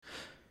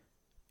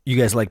You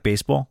guys like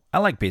baseball? I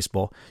like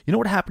baseball. You know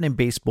what happened in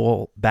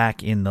baseball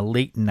back in the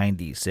late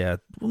 90s?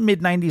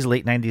 Mid-90s,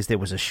 late 90s, there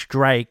was a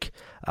strike.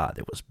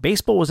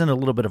 Baseball was in a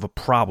little bit of a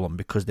problem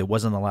because there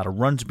wasn't a lot of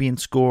runs being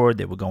scored.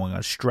 They were going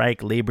on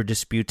strike, labor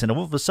disputes, and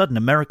all of a sudden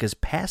America's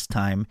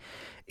pastime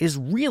is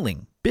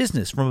reeling.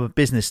 Business, from a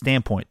business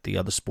standpoint, the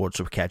other sports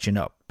were catching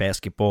up.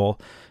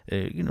 Basketball,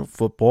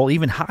 football,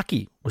 even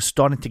hockey was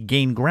starting to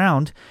gain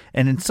ground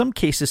and in some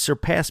cases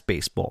surpass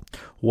baseball.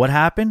 What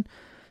happened?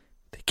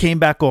 They came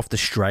back off the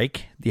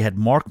strike. They had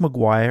Mark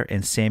McGwire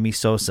and Sammy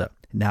Sosa.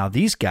 Now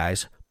these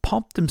guys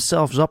pumped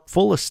themselves up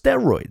full of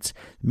steroids.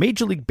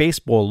 Major League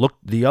Baseball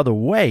looked the other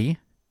way,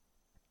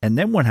 and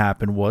then what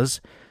happened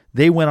was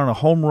they went on a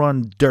home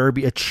run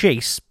derby, a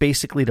chase,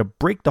 basically to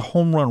break the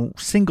home run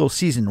single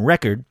season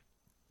record.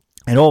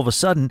 And all of a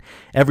sudden,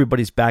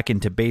 everybody's back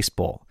into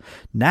baseball.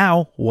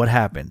 Now, what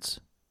happens?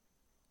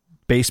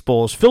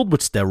 Baseball is filled with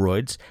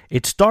steroids.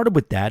 It started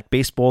with that.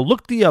 Baseball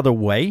looked the other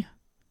way.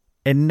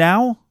 And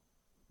now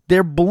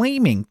they're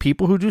blaming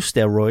people who do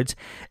steroids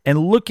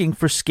and looking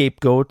for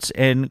scapegoats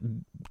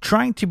and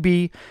trying to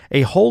be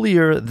a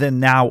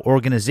holier-than-thou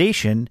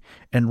organization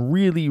and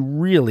really,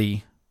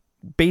 really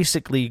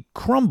basically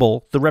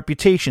crumble the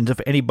reputations of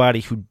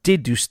anybody who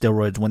did do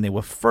steroids when they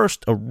were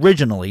first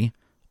originally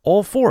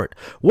all for it.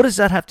 What does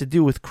that have to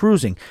do with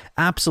cruising?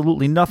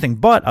 Absolutely nothing.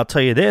 But I'll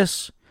tell you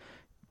this,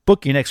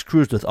 book your next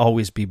cruise with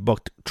Always Be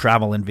Booked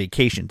Travel and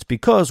Vacations,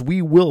 because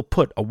we will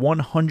put a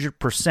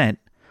 100%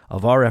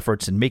 of our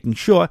efforts in making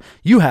sure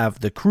you have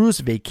the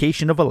cruise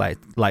vacation of a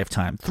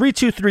lifetime.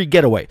 323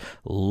 Getaway.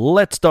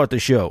 Let's start the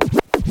show.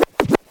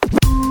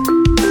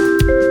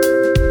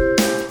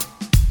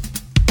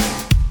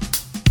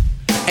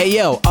 Hey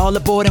yo, all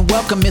aboard and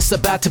welcome, it's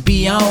about to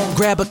be on.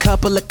 Grab a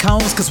couple of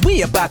cones, cause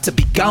we about to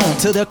be gone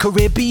to the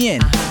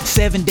Caribbean.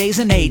 7 days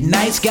and 8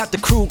 nights, got the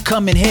crew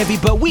coming heavy,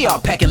 but we all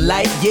packing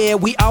light. Yeah,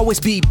 we always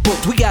be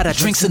booked, we got our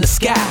drinks in the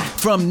sky.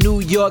 From New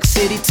York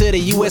City to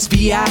the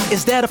USVI.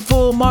 Is that a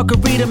full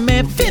margarita,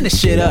 man?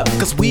 Finish it up,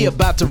 cause we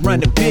about to run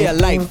the beer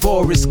like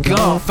Forrest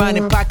Gump.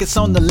 Finding pockets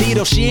on the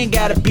Lido, she ain't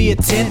gotta be a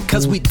 10,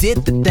 cause we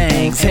did the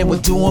things and we'll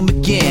do them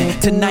again.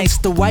 Tonight's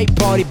the white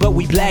party, but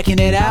we blacking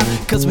it out,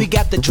 cause we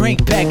got the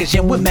drink package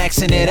and we're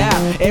maxing it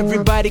out.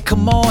 Everybody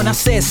come on, I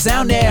said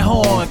sound that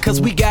horn,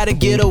 cause we gotta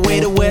get away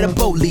to where the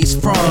boat leaves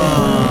from.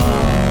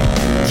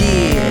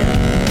 Yeah.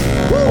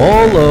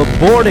 All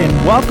aboard and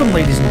welcome,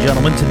 ladies and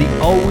gentlemen, to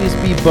the Always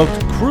Be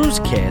Booked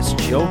Cruisecast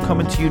show,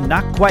 coming to you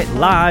not quite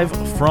live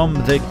from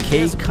the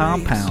K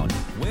compound.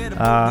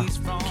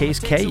 Case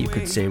K, you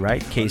could say,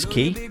 right? Case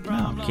Key?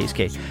 No, Case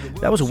K.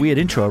 That was a weird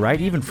intro, right?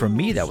 Even for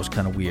me, that was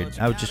kind of weird.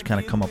 I would just kind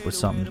of come up with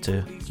something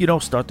to,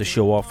 start the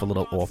show off a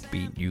little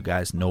offbeat. You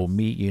guys know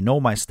me. You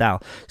know my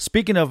style.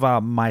 Speaking of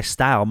my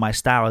style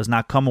is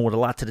not coming with a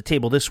lot to the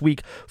table this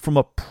week from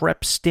a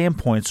prep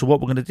standpoint. So what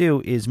we're going to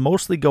do is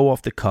mostly go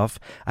off the cuff.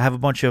 I have a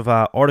bunch of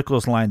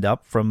articles lined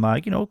up from,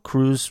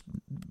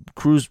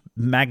 cruise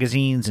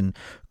magazines and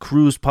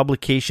cruise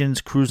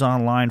publications, cruise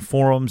online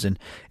forums, and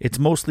it's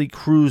mostly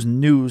cruise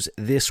news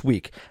this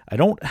week. I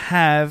don't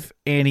have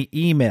any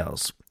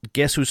emails.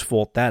 Guess whose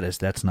fault that is?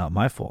 That's not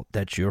my fault.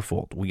 That's your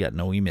fault. We got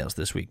no emails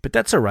this week, but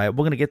that's all right.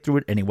 We're going to get through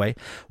it anyway.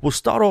 We'll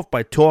start off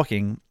by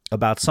talking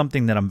about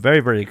something that I'm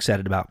very, very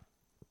excited about.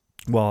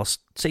 Well, I'll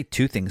say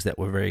two things that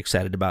we're very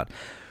excited about.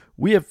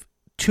 We have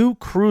two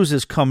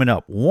cruises coming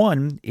up.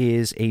 One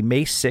is a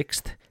May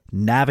 6th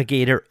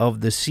Navigator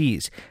of the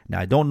Seas. Now,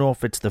 I don't know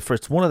if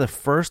it's one of the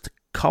first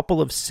couple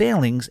of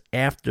sailings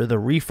after the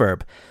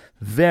refurb.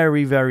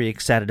 Very, very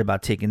excited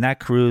about taking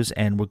that cruise,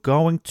 and we're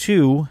going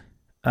to,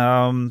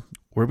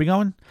 where are we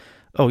going?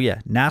 Oh, yeah,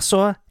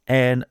 Nassau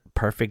and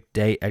Perfect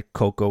Day at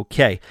Coco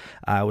Cay.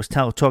 I was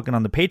talking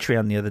on the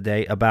Patreon the other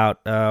day about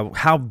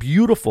how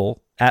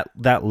beautiful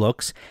that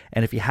looks,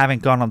 and if you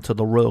haven't gone onto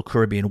the Royal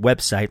Caribbean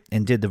website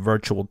and did the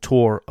virtual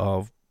tour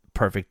of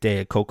Perfect Day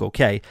at Coco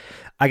Cay,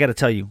 I got to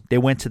tell you, they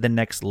went to the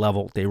next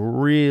level. They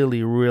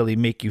really, really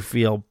make you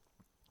feel,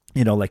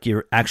 like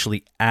you're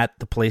actually at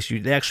the place.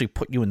 They actually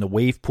put you in the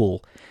wave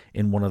pool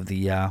in one of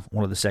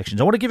the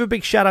sections. I want to give a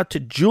big shout out to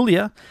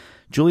Julia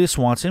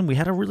Swanson. We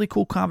had a really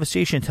cool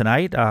conversation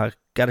tonight.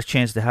 Got a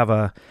chance to have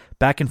a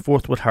back and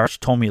forth with her. She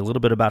told me a little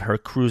bit about her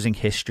cruising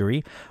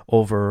history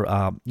over,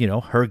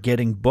 her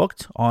getting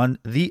booked on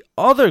the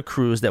other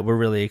cruise that we're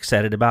really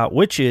excited about,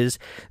 which is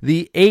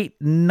the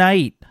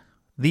 8-night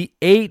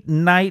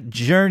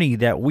journey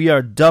that we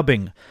are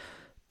dubbing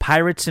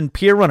Pirates and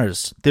Pier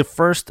Runners, the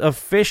first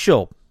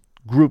official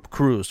group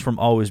cruise from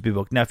Always Be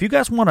Booked. Now, if you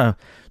guys want to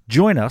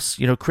join us,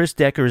 Chris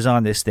Decker is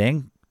on this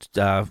thing.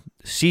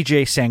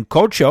 CJ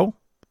Sancocho,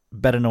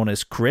 better known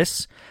as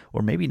Chris,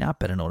 or maybe not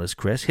better known as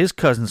Chris. His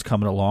cousin's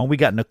coming along. We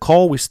got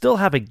Nicole. We still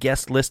have a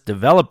guest list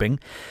developing,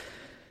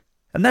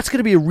 and that's going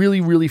to be a really,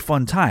 really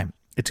fun time.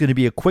 It's going to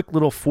be a quick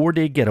little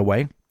 4-day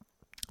getaway.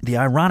 The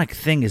ironic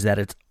thing is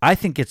that I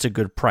think it's a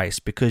good price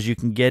because you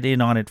can get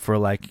in on it for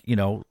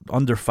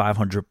under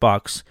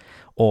 $500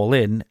 all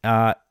in.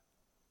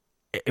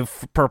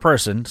 per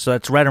person. So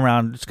that's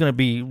it's going to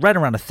be right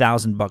around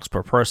 $1,000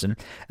 per person.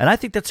 And I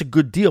think that's a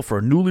good deal for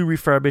a newly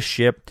refurbished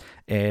ship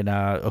and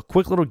a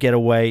quick little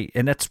getaway.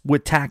 And that's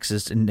with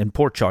taxes and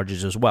port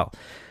charges as well.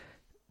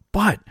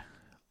 But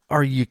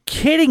are you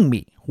kidding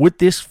me with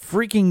this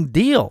freaking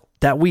deal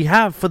that we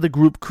have for the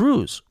group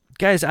cruise?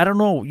 Guys, I don't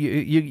know.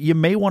 You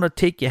may want to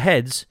take your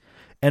heads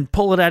and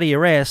pull it out of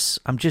your ass.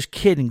 I'm just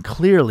kidding,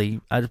 clearly.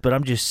 But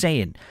I'm just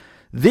saying.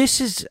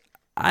 This is,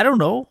 I don't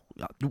know.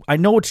 I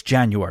know it's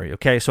January,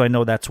 okay? So I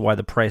know that's why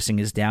the pricing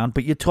is down.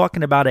 But you're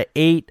talking about an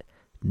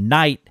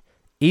 8-night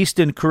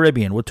Eastern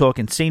Caribbean. We're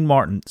talking St.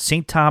 Martin,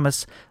 St.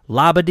 Thomas,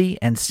 Labadee,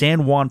 and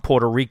San Juan,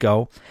 Puerto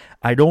Rico.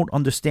 I don't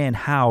understand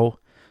how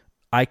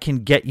I can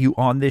get you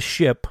on this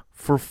ship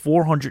for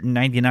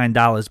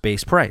 $499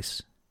 base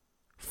price.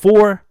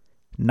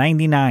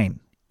 $499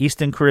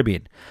 Eastern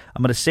Caribbean.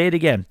 I'm going to say it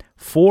again,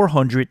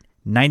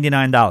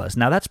 $499.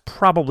 Now, that's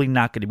probably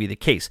not going to be the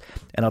case.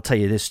 And I'll tell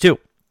you this, too.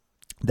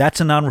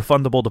 That's a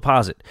non-refundable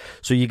deposit.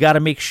 So you got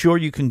to make sure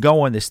you can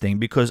go on this thing,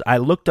 because I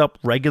looked up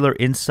regular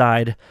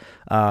inside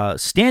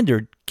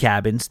standard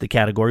cabins, the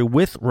category,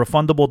 with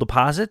refundable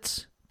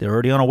deposits. They're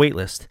already on a wait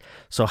list.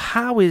 So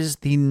how is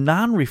the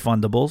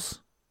non-refundables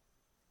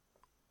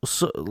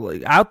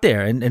out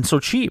there and so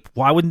cheap?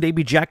 Why wouldn't they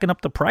be jacking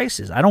up the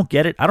prices? I don't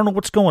get it. I don't know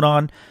what's going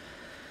on.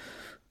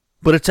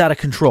 But it's out of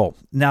control.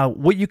 Now,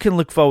 what you can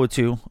look forward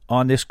to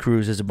on this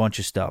cruise is a bunch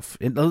of stuff.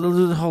 Hold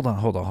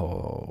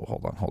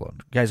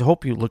on. Guys, I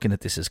hope you're looking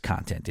at this as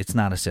content. It's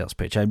not a sales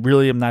pitch. I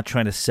really am not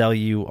trying to sell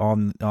you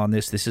on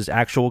this. This is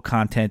actual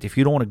content. If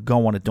you don't want to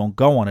go on it, don't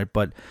go on it.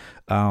 But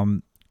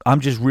I'm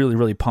just really,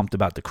 really pumped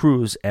about the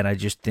cruise. And I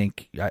just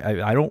think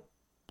I don't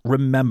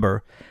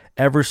remember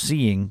ever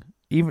seeing,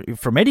 even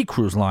from any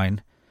cruise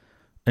line,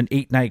 an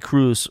 8-night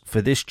cruise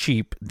for this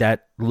cheap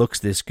that looks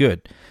this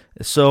good.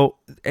 So,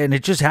 and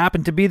it just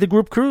happened to be the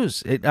group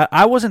cruise.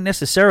 I wasn't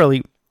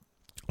necessarily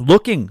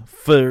looking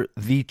for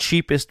the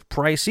cheapest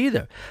price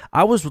either.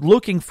 I was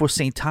looking for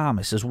St.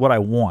 Thomas is what I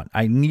want.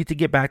 I need to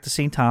get back to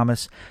St.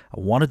 Thomas.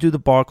 I want to do the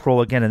bar crawl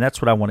again, and that's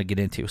what I want to get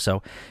into.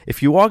 So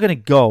if you are going to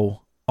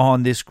go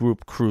on this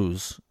group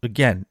cruise,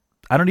 again,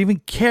 I don't even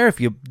care if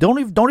you don't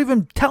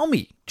even tell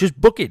me. Just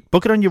book it.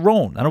 Book it on your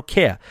own. I don't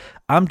care.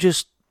 I'm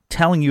just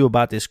telling you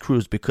about this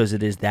cruise because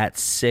it is that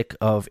sick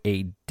of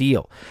a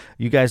deal.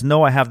 You guys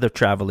know I have the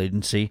travel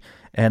agency,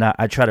 and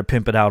I try to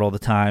pimp it out all the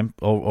time,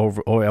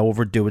 or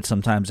overdo it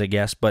sometimes, I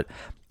guess, but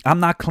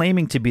I'm not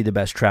claiming to be the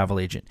best travel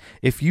agent.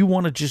 If you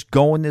want to just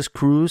go on this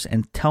cruise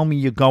and tell me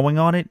you're going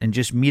on it and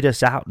just meet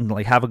us out and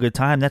have a good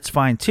time, that's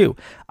fine too.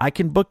 I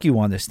can book you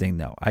on this thing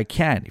though. I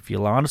can. If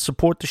you want to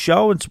support the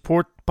show and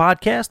support the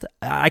podcast,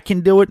 I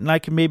can do it, and I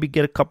can maybe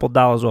get a couple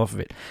dollars off of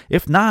it.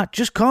 If not,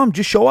 just come,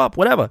 just show up,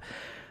 whatever.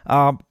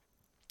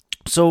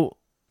 So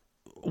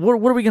what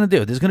are we going to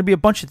do? There's going to be a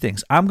bunch of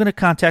things. I'm going to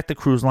contact the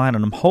cruise line,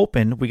 and I'm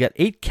hoping we got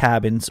 8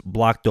 cabins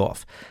blocked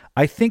off.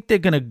 I think they're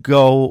going to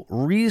go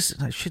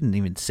I shouldn't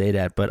even say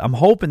that, but I'm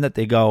hoping that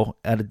they go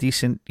at a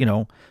decent,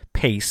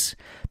 pace,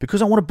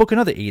 because I want to book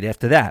another 8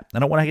 after that.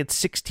 And I want to get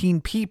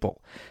 16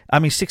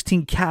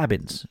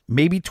 cabins,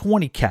 maybe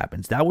 20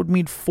 cabins. That would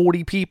mean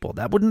 40 people.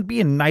 That wouldn't be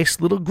a nice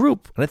little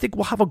group. And I think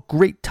we'll have a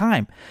great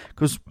time,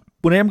 because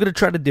what I'm going to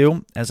try to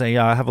do, as I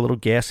have a little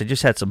gas, I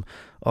just had some,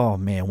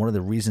 one of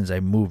the reasons I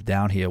moved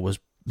down here was,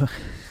 I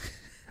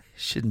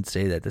shouldn't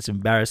say that, that's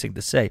embarrassing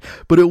to say,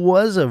 but it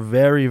was a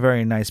very,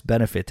 very nice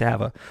benefit to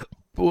have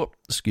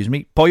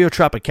Pollo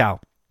Tropical.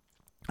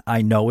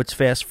 I know it's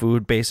fast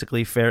food,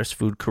 basically fast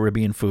food,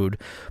 Caribbean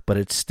food, but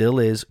it still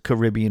is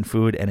Caribbean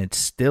food, and it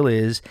still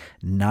is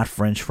not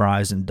French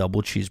fries and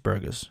double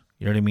cheeseburgers.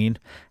 You know what I mean?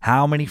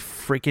 How many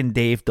freaking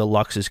Dave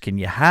Deluxes can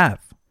you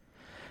have?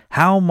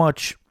 How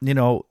much,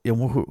 how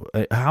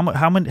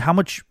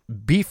much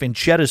beef and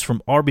cheddars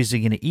from Arby's are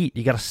you going to eat?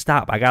 You got to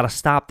stop. I got to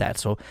stop that.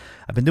 So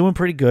I've been doing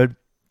pretty good.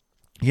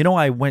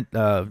 I went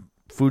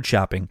food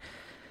shopping,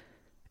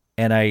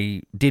 and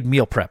I did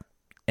meal prep,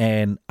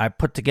 and I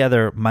put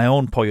together my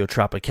own Pollo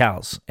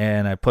Tropicals,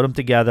 and I put them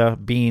together,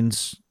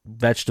 beans,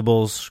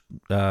 vegetables,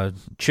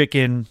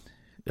 chicken,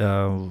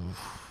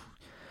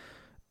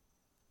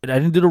 I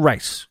didn't do the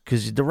rice,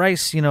 because the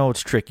rice,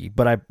 it's tricky.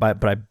 But I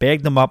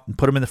bagged them up and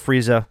put them in the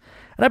freezer,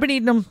 and I've been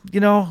eating them.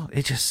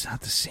 It's just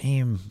not the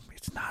same.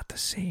 It's not the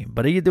same.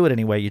 But you do it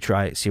anyway. You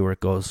try it, see where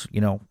it goes.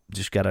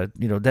 Just gotta.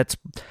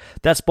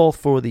 That's both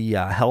for the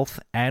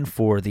health and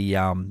for the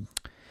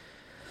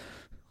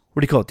what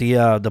do you call it?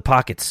 The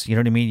pockets. You know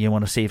what I mean? You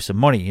want to save some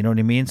money. You know what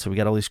I mean? So we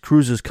got all these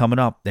cruises coming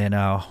up, and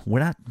we're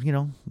not. I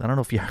don't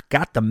know if you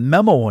got the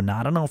memo or not.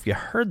 I don't know if you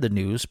heard the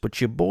news,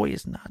 but your boy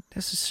is not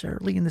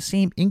necessarily in the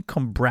same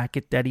income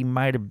bracket that he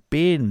might have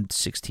been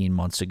 16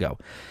 months ago.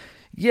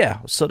 Yeah,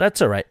 so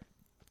that's all right.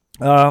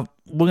 We're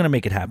gonna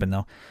make it happen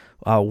though.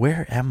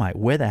 Where am I?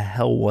 Where the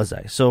hell was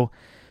I? So,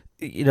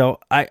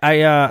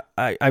 I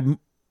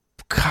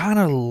kind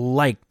of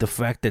like the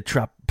fact that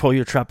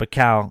Pollo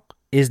Tropical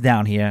is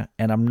down here,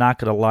 and I'm not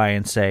going to lie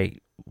and say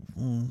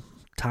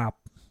top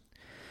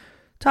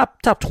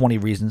 20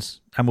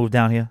 reasons I moved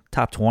down here.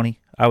 Top 20,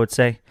 I would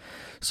say.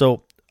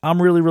 So I'm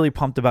really, really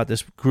pumped about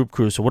this group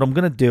cruise. So what I'm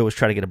going to do is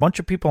try to get a bunch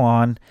of people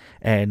on,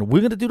 and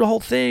we're going to do the whole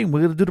thing. We're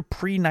going to do the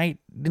pre-night,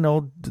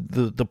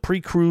 the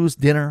pre-cruise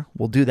dinner.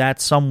 We'll do that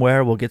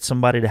somewhere. We'll get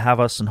somebody to have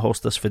us and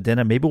host us for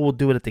dinner. Maybe we'll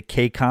do it at the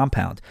K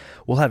compound.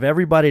 We'll have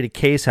everybody to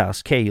Kay's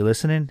house. Kay, you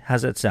listening?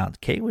 How's that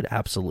sound? Kay would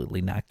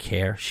absolutely not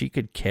care. She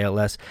could care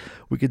less.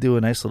 We could do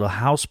a nice little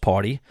house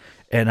party,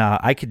 and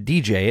I could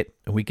DJ it,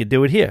 and we could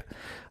do it here.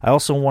 I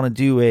also want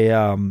to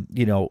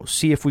do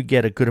see if we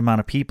get a good amount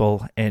of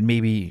people, and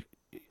maybe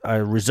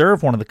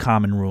reserve one of the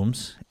common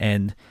rooms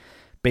and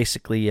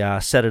basically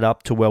set it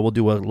up to where we'll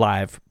do a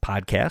live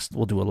podcast.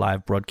 We'll do a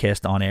live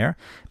broadcast on air.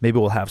 Maybe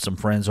we'll have some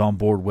friends on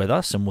board with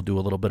us, and we'll do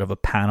a little bit of a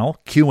panel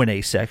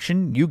Q&A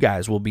section. You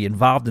guys will be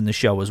involved in the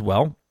show as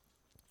well.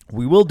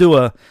 We will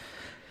do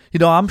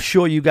I'm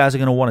sure you guys are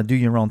going to want to do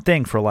your own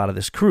thing for a lot of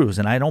this cruise,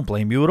 and I don't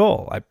blame you at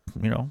all. Like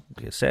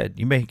I said,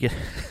 you may get...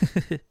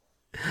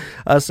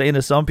 I was saying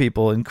to some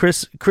people, and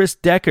Chris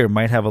Decker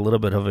might have a little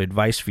bit of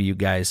advice for you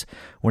guys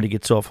when he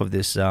gets off of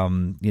this.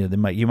 You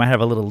might have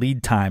a little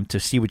lead time to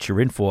see what you're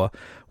in for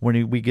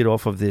when we get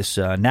off of this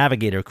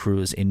Navigator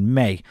cruise in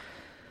May.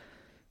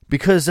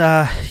 Because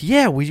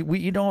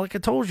we like I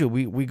told you,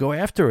 we go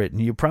after it, and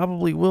you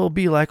probably will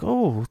be like,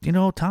 oh,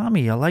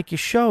 Tommy, I like your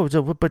show,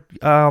 but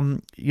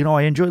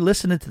I enjoy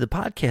listening to the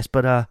podcast.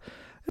 But I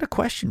got a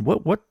question: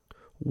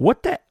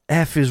 what the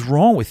F is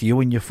wrong with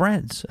you and your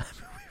friends?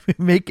 We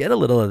may get a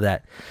little of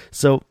that.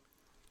 So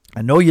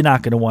I know you're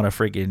not going to want to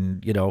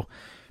friggin',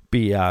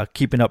 be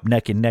keeping up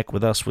neck and neck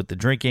with us with the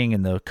drinking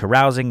and the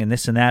carousing and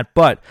this and that.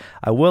 But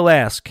I will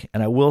ask,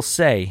 and I will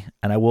say,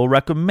 and I will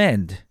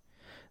recommend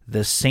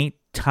the St.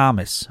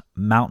 Thomas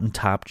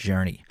Mountaintop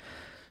Journey.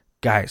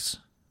 Guys,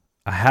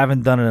 I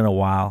haven't done it in a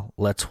while.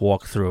 Let's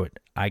walk through it.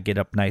 I get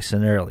up nice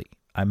and early.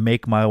 I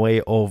make my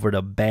way over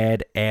to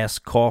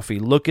Badass Coffee.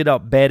 Look it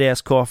up,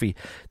 Badass Coffee.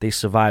 They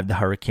survived the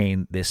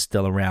hurricane. They're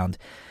still around.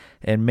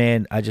 And,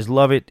 man, I just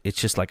love it.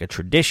 It's just like a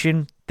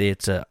tradition.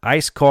 It's a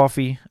iced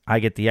coffee. I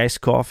get the iced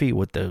coffee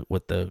with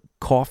the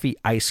coffee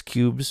ice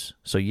cubes.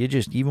 So you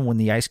just, even when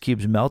the ice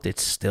cubes melt,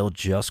 it's still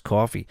just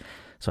coffee.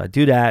 So I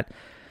do that.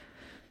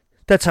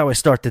 That's how I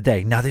start the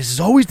day. Now, this is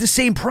always the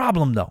same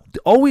problem, though.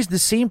 Always the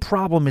same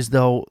problem is,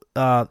 though,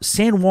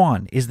 San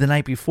Juan is the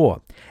night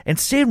before. And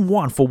San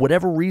Juan, for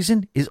whatever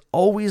reason, is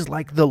always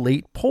like the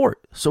late port.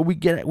 So we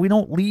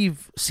don't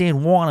leave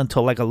San Juan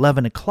until like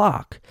 11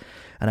 o'clock.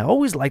 And I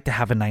always like to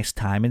have a nice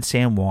time in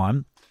San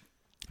Juan.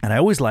 And I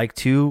always like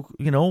to,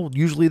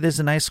 usually there's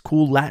a nice,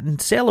 cool Latin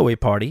sail-away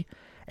party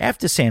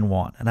after San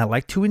Juan. And I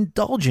like to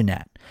indulge in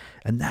that.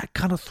 And that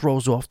kind of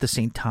throws off the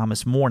St.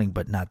 Thomas morning,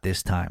 but not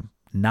this time.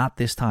 Not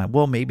this time.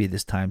 Well, maybe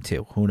this time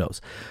too. Who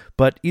knows?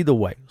 But either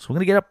way. So we're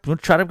going to get up. We're going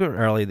to try to go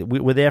early.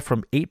 We're there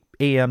from 8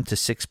 a.m. to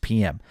 6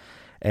 p.m.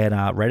 And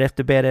right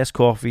after Badass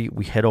Coffee,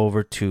 we head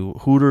over to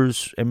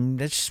Hooters. And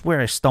that's just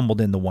where I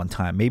stumbled in the one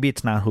time. Maybe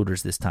it's not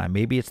Hooters this time.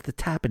 Maybe it's the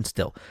Tap and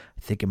Still.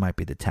 I think it might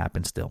be the Tap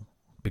and Still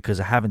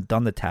because I haven't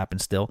done the Tap and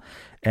Still.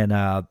 And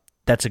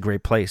that's a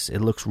great place. It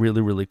looks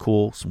really, really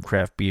cool. Some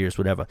craft beers,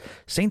 whatever.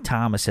 St.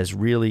 Thomas has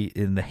really,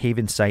 in the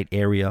Haven Site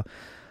area,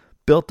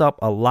 built up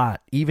a lot,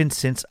 even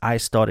since I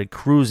started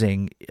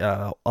cruising.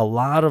 A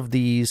lot of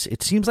these,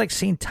 it seems like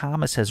St.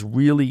 Thomas has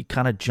really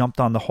kind of jumped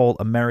on the whole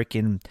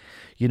American,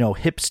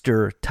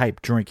 hipster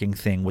type drinking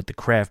thing with the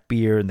craft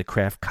beer and the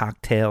craft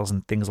cocktails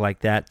and things like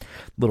that.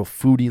 Little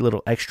foodie,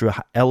 little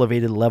extra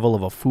elevated level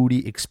of a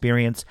foodie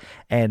experience.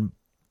 And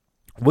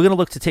we're going to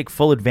look to take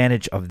full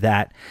advantage of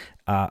that,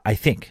 I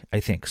think.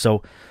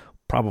 So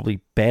probably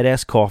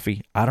Badass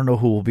Coffee. I don't know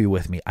who will be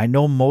with me. I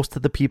know most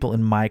of the people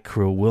in my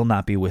crew will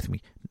not be with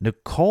me.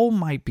 Nicole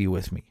might be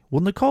with me. Well,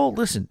 Nicole,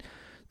 listen,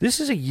 this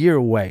is a year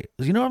away.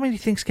 You know how many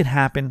things can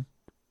happen?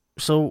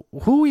 So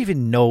who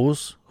even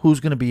knows who's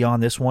going to be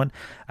on this one?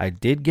 I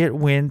did get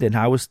wind, and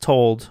I was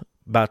told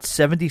about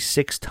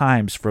 76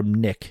 times from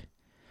Nick.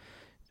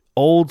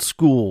 Old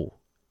school.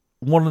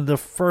 One of the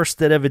first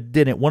that ever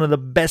did it. One of the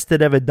best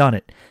that ever done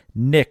it.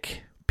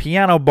 Nick.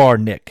 Piano Bar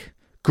Nick.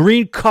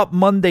 Green Cup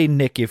Monday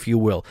Nick, if you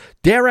will.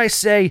 Dare I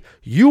say,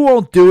 you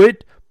won't do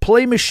it.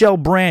 Play Michelle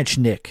Branch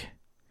Nick.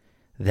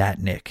 That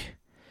Nick.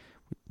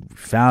 We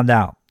found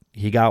out.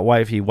 He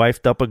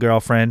wifed up a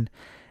girlfriend,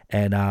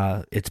 and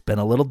it's been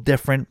a little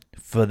different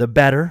for the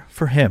better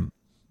for him.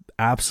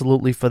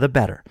 Absolutely for the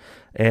better.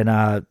 And,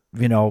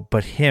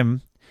 but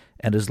him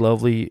and his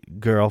lovely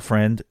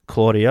girlfriend,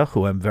 Claudia,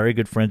 who I'm very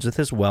good friends with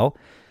as well,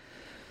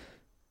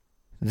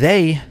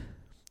 they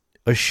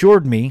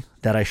assured me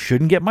that I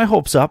shouldn't get my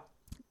hopes up,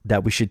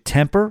 that we should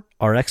temper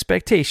our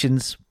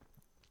expectations.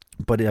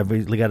 But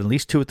we got at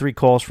least 2 or 3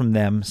 calls from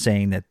them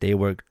saying that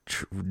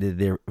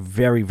they're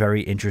very,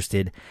 very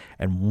interested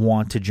and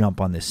want to jump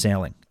on this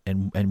sailing.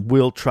 And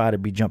will try to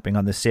be jumping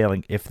on the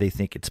sailing if they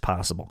think it's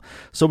possible.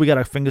 So we got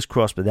our fingers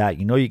crossed for that.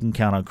 You can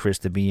count on Chris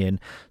to be in.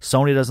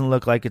 Sony doesn't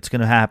look like it's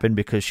going to happen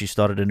because she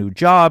started a new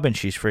job and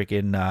she's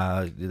freaking,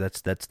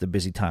 that's the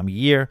busy time of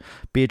year.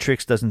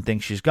 Beatrix doesn't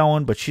think she's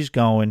going, but she's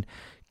going.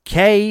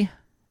 Kay,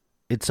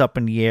 it's up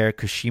in the air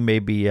because she may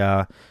be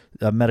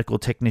a medical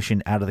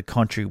technician out of the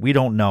country. We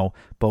don't know,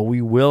 but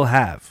we will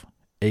have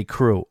a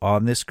crew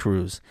on this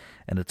cruise,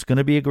 and it's going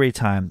to be a great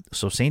time.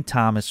 So St.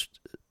 Thomas,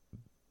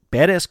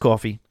 badass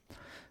coffee.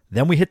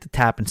 Then we hit the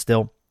Tappan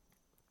Still,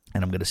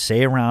 and I'm going to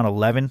say around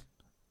 11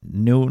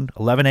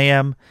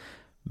 a.m.,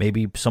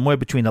 maybe somewhere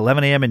between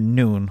 11 a.m. and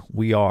noon,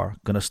 we are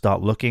going to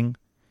start looking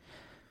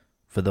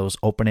for those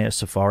open-air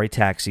safari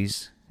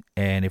taxis.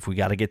 And if we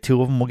got to get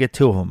 2 of them, we'll get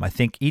 2 of them. I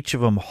think each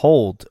of them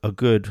hold a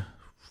good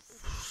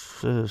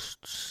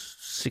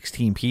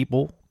 16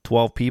 people,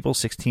 12 people,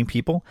 16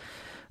 people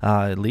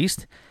at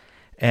least.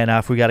 And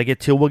if we got to get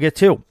 2, we'll get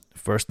 2.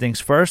 First things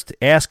first,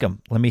 ask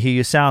them, let me hear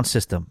your sound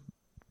system.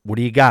 What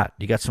do you got?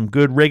 You got some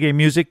good reggae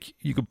music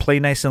you can play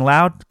nice and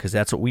loud? Because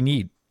that's what we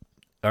need.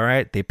 All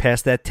right, they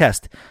passed that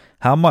test.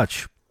 How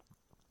much?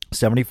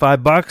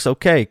 $75?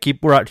 Okay,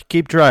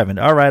 keep driving.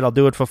 All right, I'll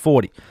do it for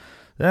 40.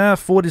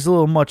 40's a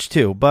little much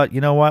too, but you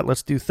know what?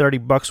 Let's do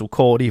 $30. We'll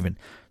call it even.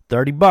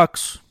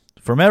 $30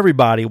 from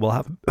everybody. We'll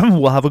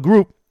have a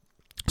group,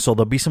 so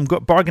there'll be some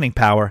good bargaining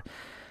power,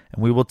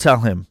 and we will tell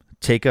him,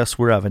 take us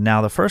wherever.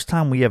 Now, the first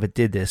time we ever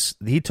did this,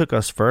 he took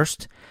us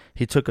first.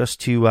 He took us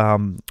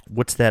to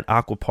what's that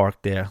aqua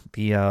park there?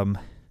 I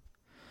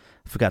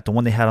forgot the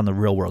one they had on the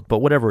Real World, but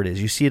whatever it is,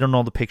 you see it on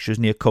all the pictures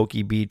near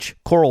Koki Beach,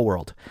 Coral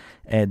World,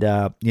 and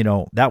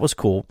that was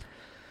cool.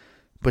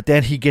 But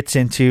then he gets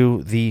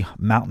into the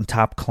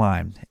mountaintop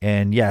climb.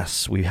 And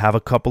yes, we have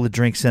a couple of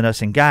drinks in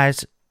us. And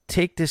guys,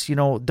 take this,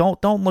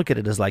 don't look at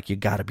it as like you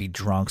got to be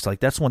drunk. Like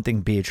that's one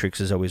thing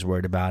Beatrix is always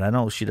worried about. I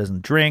know she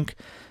doesn't drink,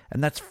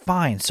 and that's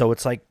fine. So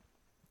it's like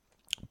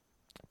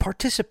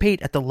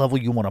participate at the level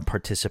you want to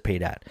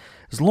participate at.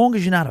 As long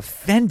as you're not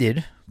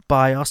offended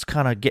by us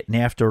kind of getting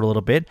after it a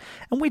little bit,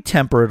 and we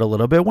temper it a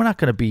little bit. We're not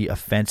going to be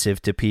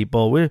offensive to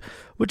people. We're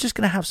just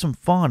going to have some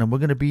fun, and we're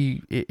going to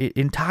be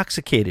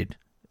intoxicated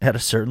at a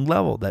certain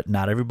level that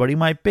not everybody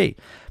might be.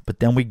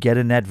 But then we get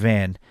in that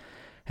van,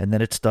 and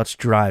then it starts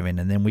driving,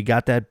 and then we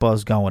got that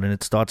buzz going, and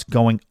it starts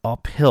going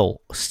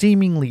uphill,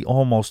 seemingly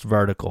almost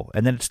vertical,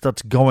 and then it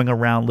starts going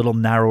around little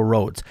narrow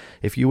roads.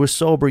 If you were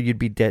sober, you'd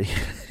be dead.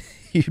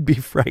 You'd be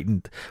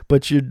frightened,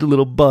 but you're a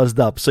little buzzed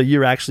up, so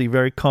you're actually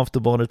very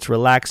comfortable, and it's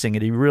relaxing,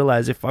 and you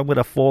realize if I'm going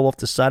to fall off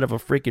the side of a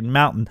freaking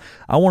mountain,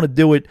 I want to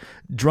do it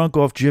drunk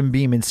off Jim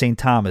Beam in St.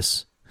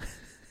 Thomas.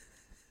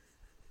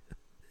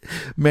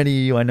 Many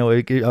of you, I know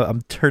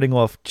I'm turning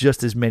off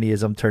just as many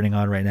as I'm turning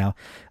on right now,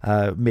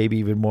 maybe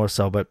even more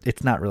so, but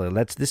it's not really.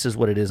 This is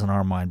what it is in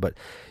our mind. But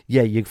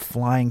yeah, you're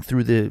flying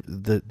through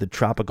the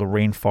tropical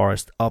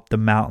rainforest up the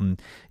mountain.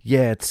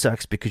 Yeah, it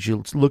sucks because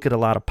you look at a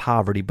lot of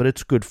poverty, but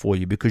it's good for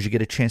you because you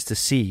get a chance to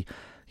see,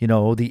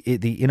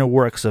 the inner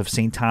works of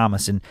St.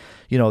 Thomas, and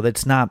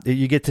that's not,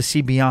 you get to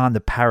see beyond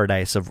the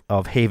paradise of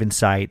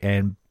Havenside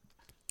and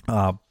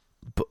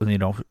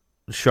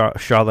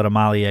Charlotte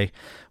Amalie,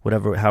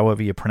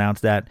 however you pronounce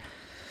that.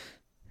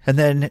 And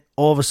then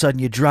all of a sudden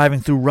you're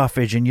driving through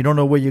roughage and you don't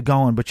know where you're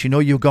going, but you know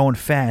you're going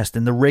fast,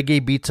 and the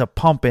reggae beats are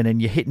pumping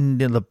and you're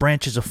hitting, and the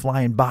branches are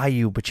flying by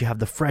you, but you have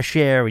the fresh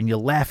air and you're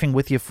laughing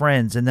with your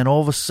friends. And then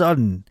all of a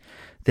sudden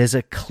there's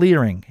a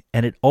clearing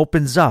and it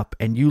opens up,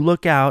 and you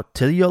look out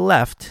to your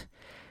left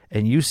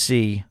and you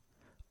see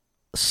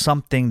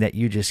something that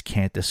you just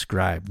can't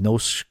describe. No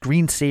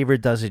screensaver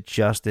does it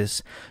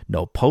justice.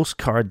 No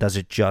postcard does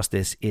it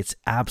justice. It's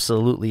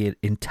absolutely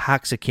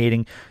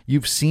intoxicating.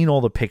 You've seen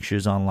all the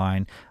pictures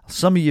online.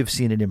 Some of you have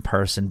seen it in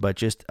person, but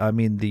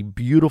the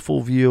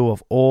beautiful view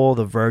of all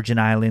the Virgin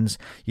Islands.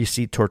 You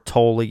see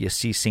Tortola, you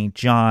see St.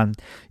 John.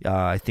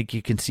 I think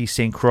you can see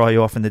St.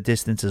 Croix off in the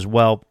distance as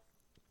well.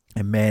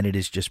 And man, it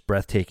is just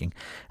breathtaking.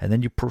 And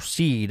then you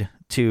proceed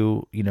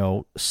to,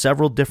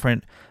 several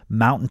different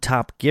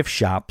mountaintop gift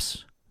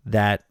shops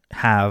that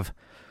have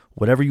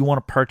whatever you want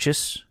to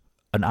purchase,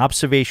 an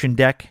observation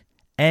deck,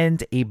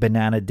 and a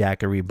banana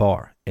daiquiri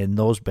bar. And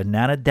those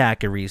banana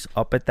daiquiris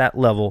up at that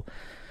level,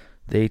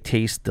 they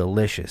taste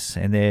delicious.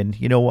 And then,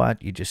 you know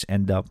what? You just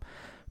end up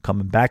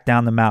coming back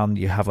down the mountain.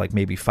 You have like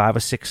maybe 5 or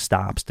 6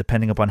 stops,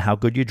 depending upon how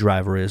good your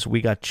driver is.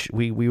 We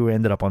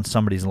ended up on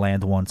somebody's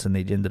land once, and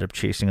they ended up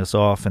chasing us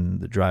off,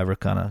 and the driver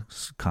kind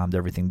of calmed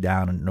everything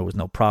down, and there was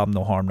no problem,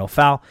 no harm, no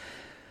foul.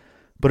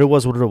 But it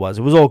was what it was.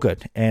 It was all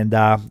good, and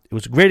it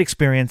was a great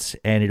experience,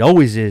 and it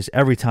always is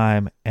every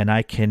time. And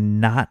I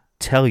cannot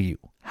tell you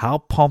how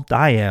pumped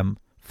I am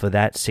for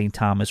that St.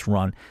 Thomas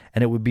run,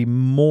 and it would be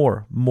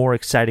more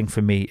exciting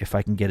for me if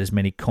I can get as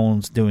many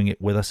cones doing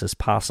it with us as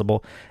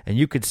possible, and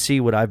you could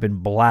see what I've been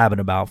blabbing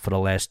about for the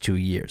last 2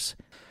 years.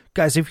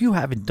 Guys, if you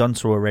haven't done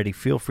so already,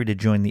 feel free to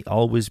join the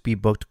Always Be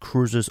Booked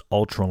Cruisers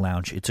Ultra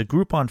Lounge. It's a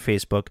group on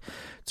Facebook.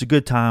 It's a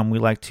good time. We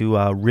like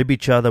to rib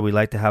each other. We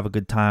like to have a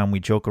good time. We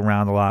joke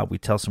around a lot. We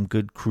tell some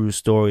good cruise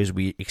stories.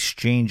 We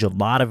exchange a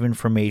lot of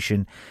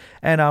information,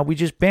 and we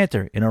just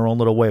banter in our own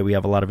little way. We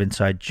have a lot of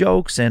inside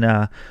jokes,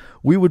 and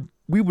we would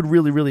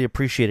really, really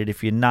appreciate it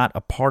if you're not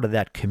a part of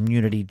that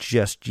community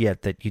just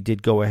yet, that you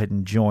did go ahead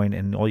and join.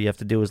 And all you have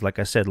to do is, like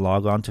I said,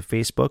 log on to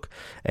Facebook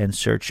and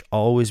search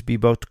Always Be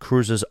Booked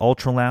Cruises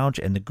Ultra Lounge,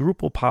 and the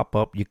group will pop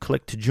up. You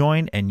click to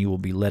join, and you will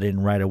be let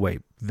in right away.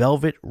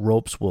 velvet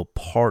ropes will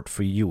part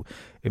for you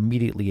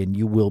immediately, and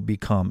you will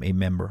become a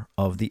member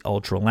of the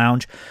Ultra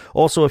Lounge.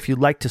 Also, if you'd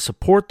like to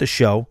support the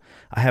show,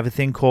 I have a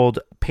thing called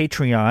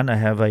Patreon. I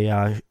have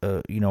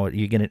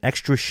you get an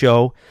extra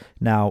show.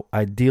 Now,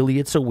 ideally,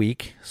 it's a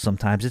week.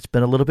 Sometimes it's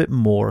been a little bit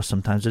more.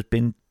 Sometimes it's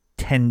been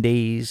 10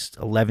 days,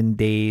 11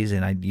 days,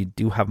 and you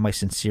do have my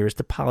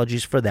sincerest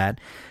apologies for that.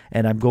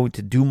 And I'm going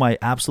to do my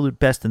absolute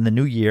best in the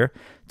new year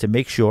to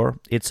make sure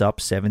it's up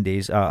 7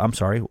 days.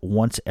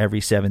 Once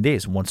every 7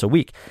 days, once a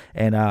week.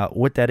 And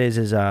what that is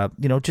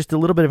just a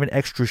little bit of an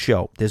extra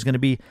show. There's going to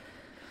be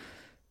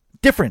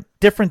different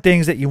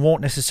things that you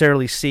won't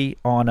necessarily see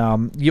on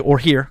or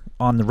hear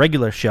on the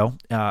regular show.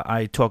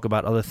 I talk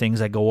about other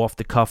things. I go off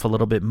the cuff a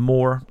little bit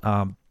more.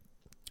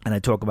 And I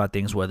talk about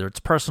things, whether it's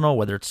personal,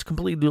 whether it's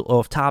completely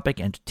off topic,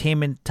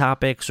 entertainment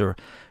topics, or,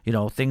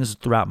 things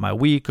throughout my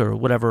week or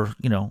whatever.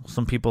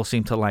 Some people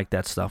seem to like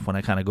that stuff when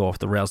I kind of go off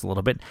the rails a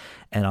little bit.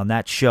 And on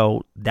that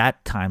show,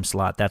 that time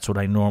slot, that's what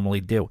I normally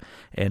do.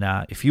 And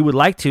if you would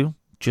like to,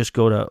 just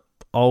go to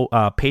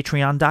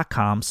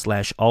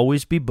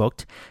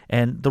patreon.com/alwaysbebooked.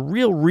 And the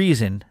real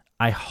reason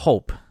I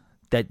hope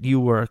that you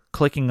were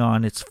clicking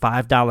on, it's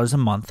 $5 a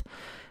month.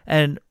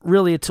 And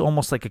really, it's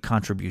almost like a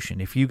contribution.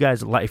 If you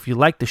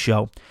like the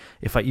show,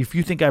 if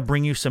you think I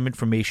bring you some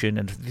information,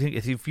 and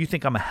if you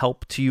think I'm a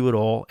help to you at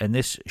all, and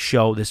this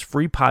show, this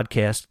free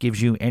podcast,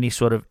 gives you any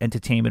sort of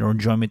entertainment or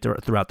enjoyment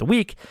throughout the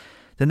week,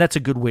 then that's a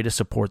good way to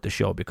support the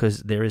show, because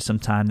there is some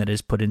time that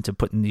is put into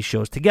putting these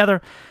shows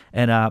together,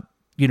 and I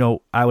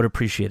would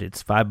appreciate it.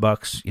 It's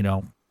 $5,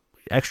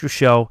 extra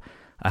show.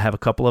 I have a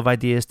couple of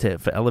ideas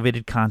for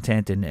elevated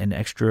content and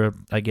extra,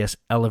 I guess,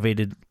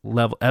 elevated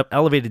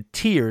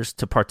tiers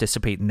to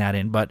participate in that.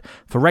 But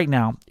for right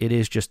now, it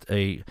is just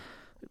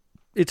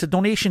it's a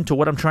donation to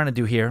what I'm trying to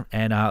do here.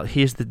 And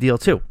here's the deal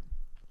too: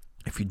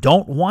 if you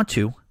don't want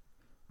to,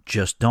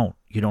 just don't.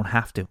 You don't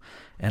have to.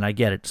 And I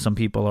get it. Some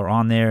people are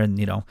on there, and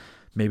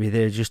maybe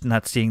they're just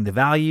not seeing the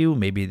value.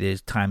 Maybe their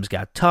times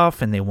got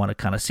tough, and they want to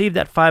kind of save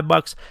that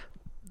 $5.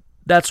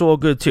 That's all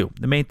good too.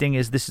 The main thing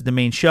is this is the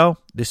main show.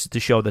 This is the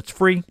show that's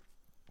free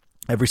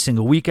every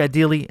single week,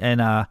 ideally.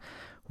 And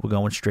we're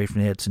going straight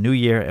from there. It's a new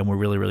year, and we're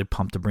really, really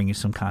pumped to bring you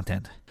some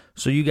content.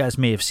 So you guys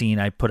may have seen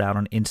I put out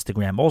on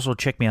Instagram. Also,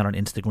 check me out on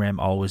Instagram,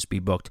 Always Be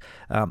Booked.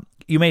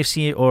 You may have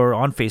seen it, or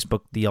on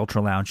Facebook, the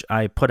Ultra Lounge.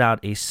 I put out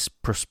a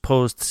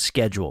proposed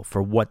schedule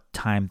for what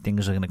time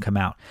things are going to come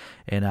out.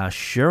 And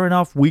sure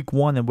enough, week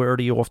one, and we're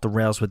already off the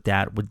rails with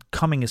that. With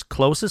coming as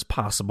close as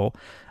possible,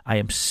 I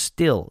am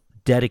still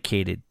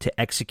dedicated to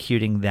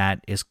executing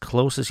that as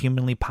close as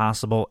humanly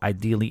possible,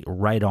 ideally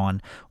right on.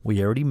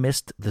 We already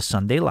missed the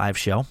Sunday live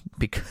show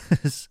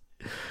because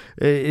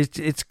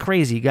it's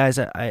crazy, guys.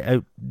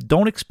 I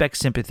don't expect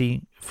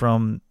sympathy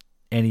from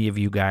any of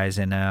you guys,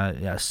 and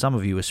some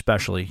of you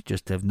especially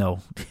just have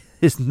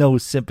there's no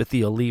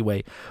sympathy or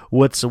leeway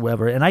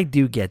whatsoever, and I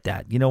do get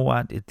that. You know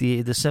what?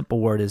 The simple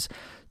word is,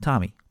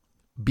 Tommy,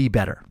 be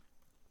better.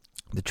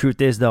 The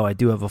truth is, though, I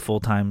do have a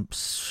full-time,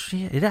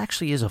 it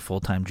actually is a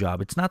full-time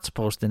job. It's not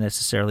supposed to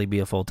necessarily be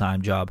a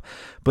full-time job,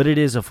 but it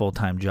is a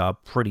full-time job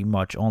pretty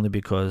much, only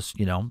because,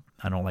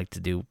 I don't like to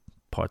do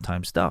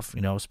part-time stuff,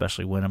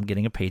 especially when I'm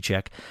getting a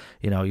paycheck.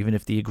 Even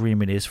if the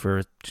agreement is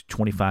for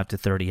 25 to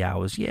 30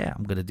 hours,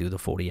 I'm going to do the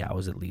 40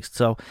 hours at least.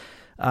 So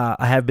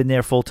I have been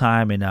there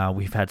full-time, and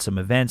we've had some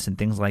events and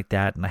things like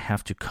that, and I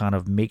have to kind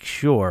of make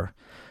sure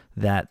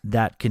that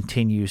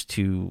continues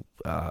to,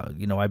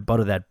 I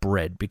butter that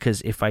bread,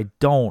 because if I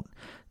don't,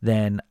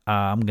 then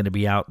I'm going to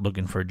be out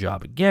looking for a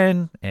job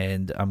again,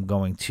 and I'm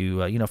going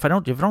to, if I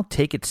don't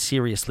take it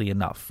seriously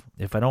enough,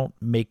 if I don't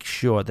make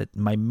sure that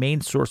my main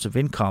source of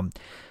income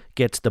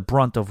gets the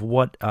brunt of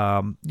what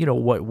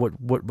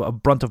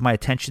brunt of my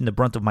attention, the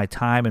brunt of my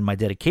time and my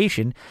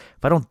dedication,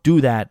 if I don't do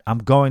that, I'm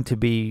going to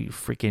be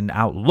freaking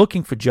out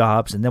looking for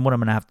jobs, and then what I'm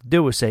going to have to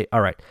do is say,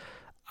 all right,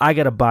 I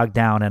got to bog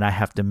down, and I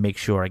have to make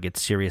sure I get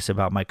serious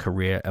about my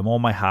career and all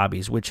my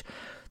hobbies, which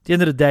at the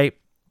end of the day,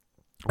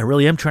 I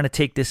really am trying to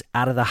take this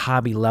out of the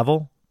hobby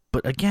level.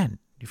 But again,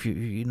 if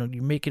you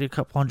make it a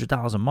couple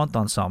 $100 a month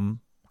on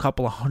something, a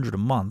couple of $100 a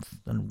month,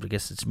 and I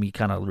guess it's me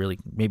kind of really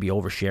maybe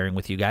oversharing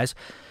with you guys.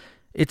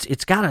 It's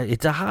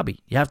a hobby.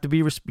 You have to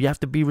be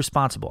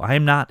responsible. I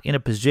am not in a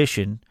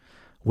position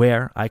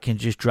where I can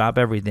just drop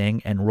everything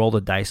and roll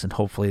the dice and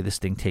hopefully this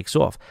thing takes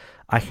off.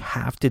 I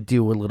have to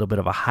do a little bit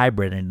of a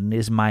hybrid, and it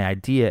is my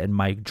idea and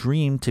my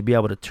dream to be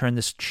able to turn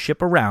this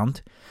ship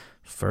around,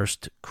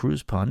 first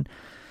cruise pun,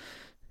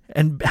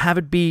 and have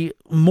it be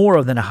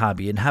more than a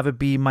hobby and have it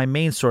be my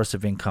main source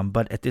of income.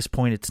 But at this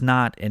point, it's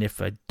not. And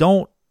if I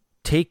don't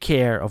take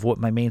care of what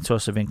my main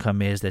source of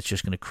income is, that's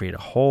just going to create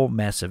a whole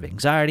mess of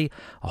anxiety,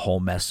 a whole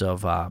mess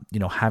of,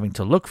 having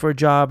to look for a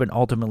job, and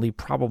ultimately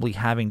probably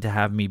having to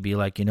have me be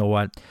like, you know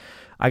what,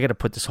 I got to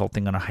put this whole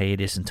thing on a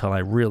hiatus until I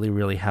really,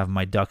 really have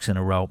my ducks in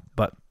a row.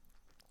 But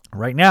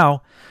right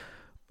now,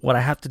 what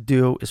I have to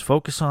do is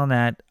focus on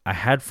that. I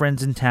had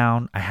friends in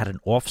town. I had an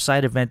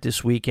off-site event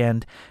this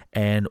weekend,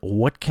 and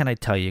what can I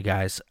tell you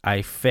guys?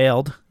 I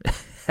failed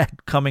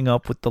at coming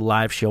up with the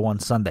live show on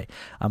Sunday.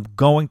 I'm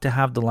going to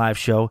have the live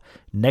show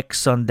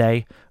next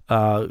Sunday.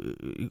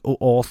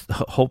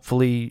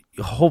 Hopefully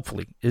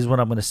is what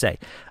I'm going to say.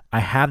 I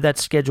have that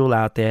schedule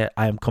out there.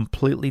 I am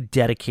completely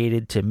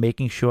dedicated to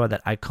making sure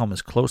that I come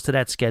as close to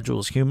that schedule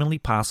as humanly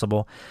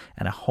possible,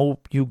 and I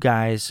hope you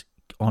guys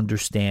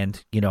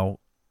understand.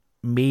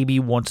 Maybe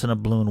once in a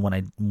blue moon when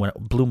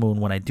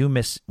I do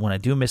miss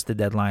the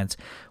deadlines.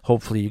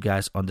 Hopefully you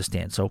guys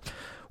understand. So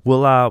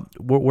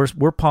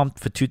we're pumped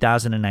for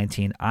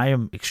 2019. I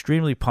am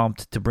extremely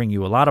pumped to bring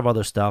you a lot of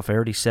other stuff. I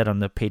already said on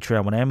the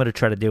Patreon what I'm going to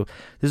try to do.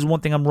 This is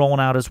one thing I'm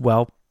rolling out as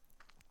well,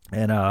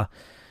 and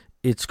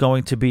it's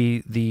going to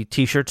be the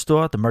T-shirt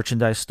store, the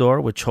merchandise store,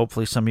 which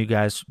hopefully some of you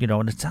guys,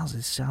 and it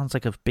sounds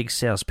like a big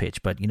sales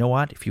pitch, but you know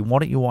what? If you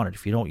want it, you want it.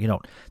 If you don't, you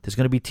don't. There's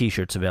going to be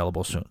T-shirts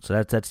available soon.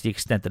 So that's the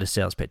extent of the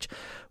sales pitch.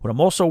 What I'm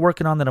also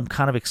working on that I'm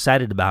kind of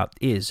excited about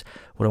is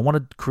what I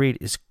want to create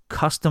is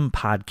custom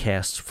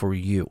podcasts for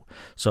you.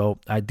 So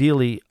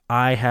ideally,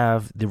 I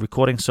have the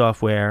recording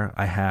software,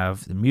 I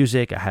have the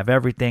music, I have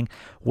everything.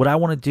 What I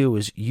want to do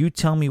is you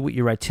tell me what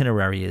your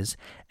itinerary is,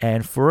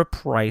 and for a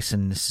price,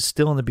 and this is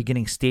still in the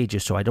beginning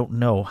stages, so I don't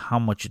know how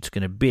much it's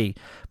going to be,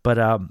 but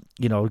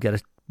we got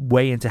to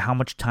weigh into how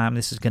much time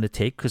this is going to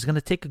take, because it's going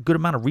to take a good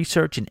amount of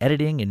research and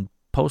editing and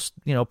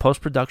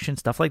post-production,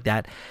 stuff like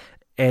that.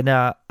 And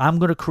I'm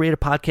going to create a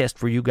podcast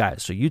for you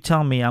guys. So you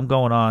tell me I'm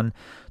going on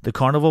the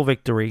Carnival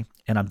Victory,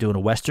 and I'm doing a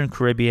Western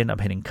Caribbean. I'm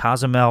hitting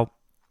Cozumel,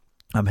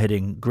 I'm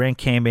hitting Grand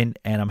Cayman,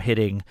 and I'm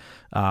hitting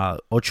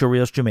Ocho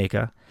Rios,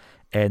 Jamaica.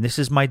 And this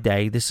is my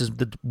day. This is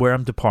where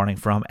I'm departing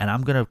from. And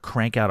I'm going to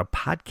crank out a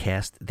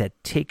podcast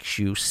that takes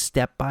you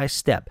step by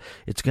step.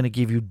 It's going to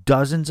give you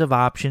dozens of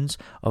options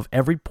of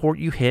every port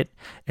you hit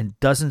and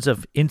dozens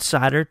of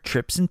insider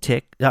trips and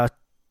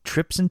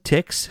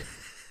ticks.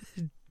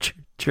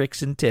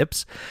 Tricks and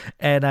tips,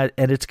 and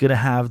it's going to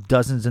have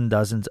dozens and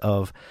dozens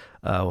of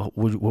what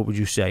would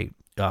you say,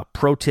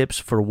 pro tips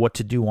for what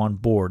to do on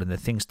board and the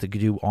things to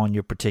do on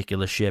your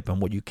particular ship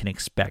and what you can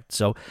expect.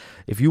 So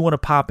if you want to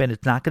pop in,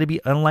 it's not going to be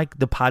unlike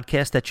the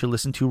podcast that you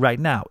listen to right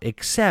now,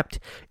 except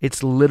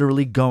it's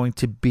literally going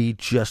to be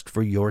just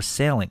for your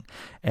sailing.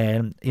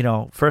 And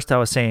first I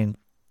was saying,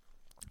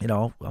 I'm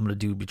going to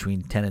do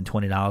between $10 and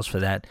 $20 for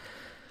that,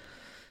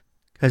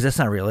 because that's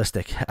not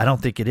realistic. I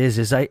don't think it is.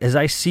 As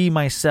I see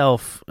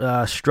myself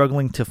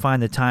struggling to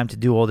find the time to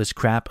do all this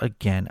crap,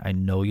 again, I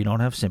know you don't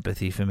have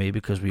sympathy for me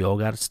because we all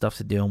got stuff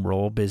to do and we're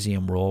all busy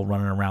and we're all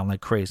running around like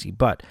crazy.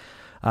 But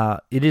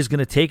it is going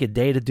to take a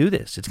day to do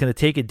this. It's going to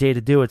take a day to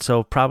do it.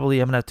 So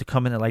probably I'm going to have to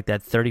come in at like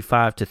that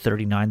 $35 to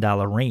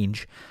 $39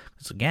 range.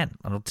 Because again,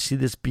 I don't see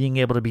this being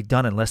able to be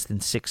done in less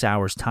than 6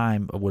 hours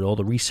time with all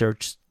the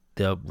research,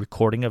 the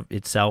recording of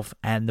itself,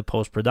 and the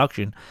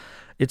post-production.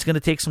 It's going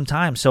to take some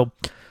time. So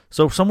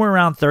somewhere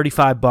around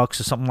 $35 or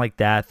something like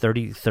that,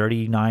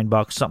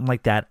 $39, something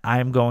like that.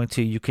 I'm going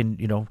to, you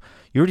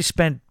already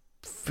spent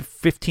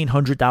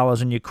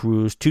 $1,500 on your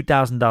cruise,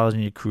 $2,000 on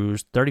your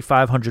cruise,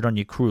 $3,500 on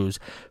your cruise.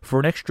 For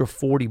an extra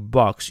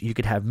 $40, you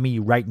could have me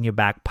right in your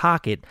back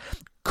pocket,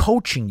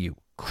 coaching you,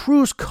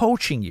 cruise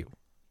coaching you.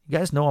 You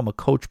guys know I'm a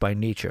coach by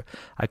nature.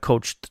 I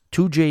coached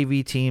 2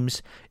 JV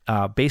teams,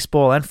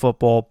 baseball and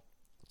football,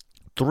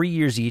 3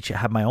 years each. I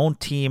had my own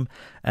team,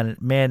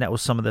 and man, that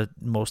was some of the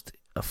most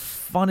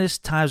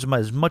funnest times of my,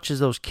 as much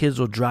as those kids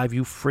will drive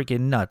you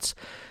freaking nuts.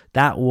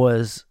 That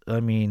was a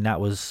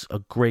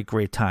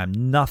great time.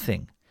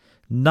 Nothing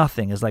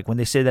is like when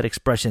they say that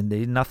expression,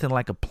 nothing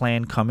like a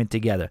plan coming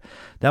together.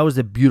 That was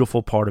the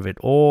beautiful part of it.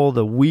 All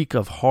the week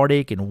of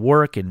heartache and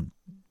work and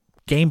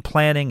game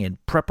planning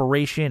and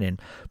preparation,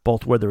 and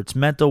both whether it's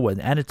mental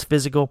and it's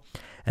physical.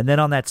 And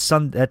then on that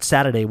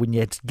Saturday when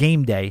it's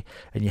game day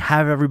and you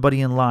have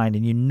everybody in line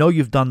and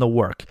you've done the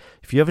work.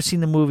 If you ever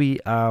seen the movie,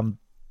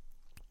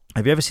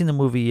 have you ever seen the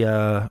movie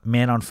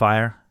Man on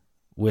Fire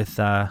with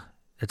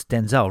it's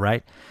Denzel,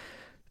 right?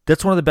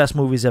 That's one of the best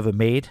movies ever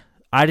made.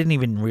 I didn't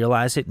even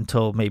realize it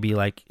until maybe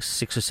like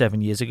 6 or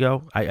 7 years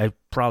ago. I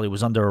probably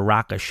was under a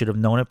rock. I should have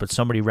known it, but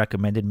somebody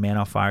recommended Man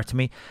on Fire to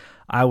me.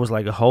 I was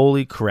like,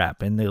 holy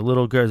crap. And there's a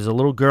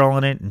little girl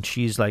in it, and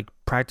she's like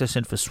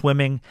practicing for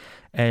swimming,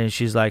 and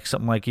she's like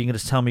something like, you're going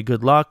to tell me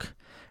good luck?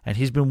 And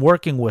he's been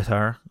working with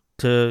her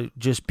to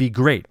just be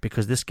great,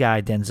 because this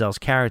guy, Denzel's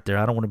character,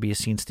 I don't want to be a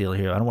scene stealer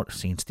here. I don't want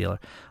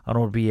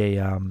to be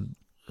a,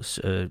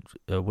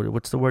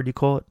 what's the word you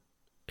call it?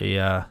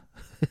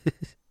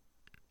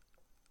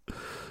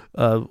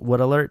 What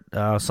alert?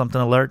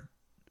 Something alert?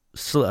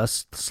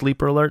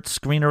 Sleeper alert?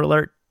 Screener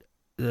alert?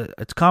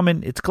 It's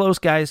coming. It's close,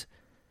 guys.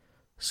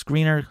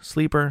 Screener,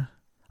 sleeper.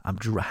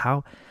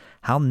 How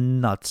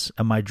nuts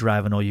am I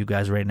driving all you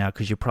guys right now?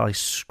 Because you're probably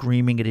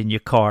screaming it in your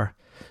car.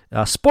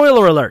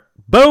 Spoiler alert!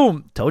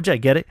 Boom! Told you I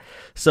get it.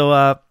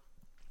 So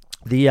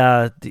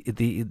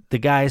the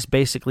guy's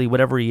basically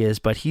whatever he is,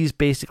 but he's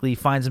basically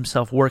finds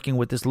himself working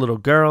with this little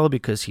girl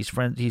because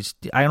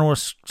I don't want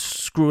to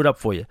screw it up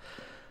for you.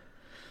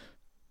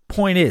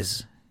 Point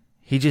is,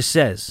 he just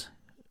says,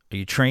 "Are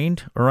you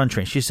trained or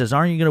untrained?" She says,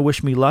 "Aren't you going to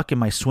wish me luck in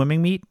my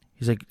swimming meet?"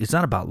 He's like, it's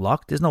not about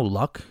luck. There's no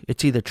luck.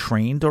 It's either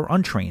trained or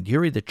untrained.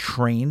 You're either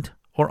trained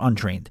or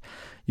untrained.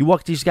 You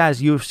walk these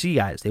guys, UFC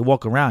guys, they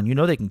walk around. You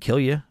know they can kill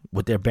you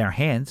with their bare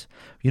hands.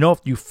 You know if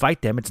you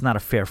fight them, it's not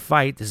a fair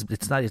fight.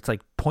 It's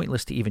like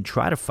pointless to even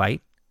try to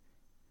fight.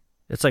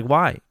 It's like,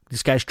 why?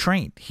 This guy's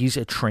trained. He's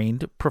a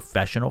trained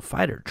professional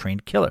fighter,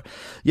 trained killer.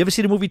 You ever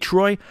see the movie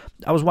Troy?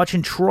 I was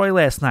watching Troy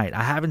last night.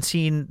 I haven't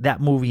seen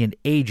that movie in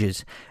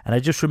ages, and I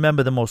just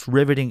remember the most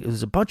riveting.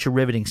 There's a bunch of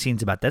riveting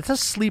scenes about that. It's a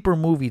sleeper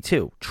movie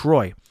too,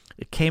 Troy.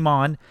 It came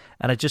on,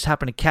 and I just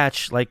happened to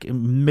catch, like,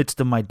 in the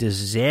midst of my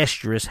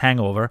disastrous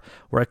hangover,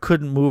 where I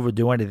couldn't move or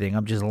do anything.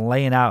 I'm just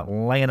laying out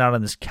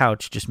on this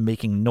couch, just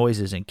making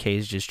noises, and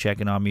Kay's just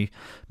checking on me,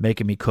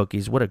 making me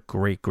cookies. What a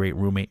great, great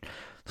roommate.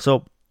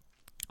 So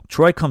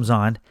Troy comes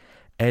on,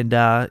 and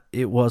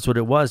it was what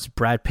it was.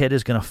 Brad Pitt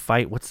is going to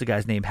fight, what's the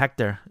guy's name?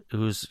 Hector,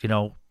 who's,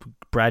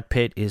 Brad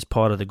Pitt is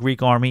part of the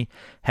Greek army.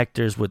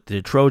 Hector's with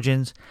the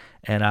Trojans,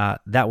 and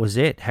that was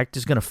it.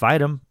 Hector's going to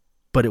fight him,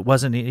 but it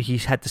wasn't. He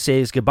had to say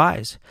his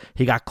goodbyes.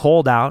 He got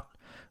called out.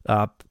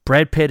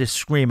 Brad Pitt is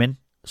screaming.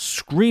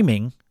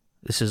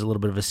 This is a little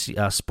bit of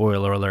a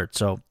spoiler alert,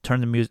 so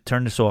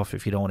turn this off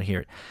if you don't want to hear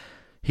it.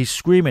 He's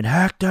screaming,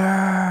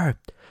 Hector!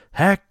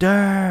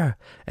 Hector!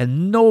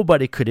 And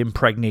nobody could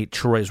impregnate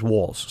Troy's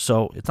walls,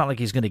 so it's not like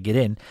he's going to get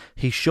in.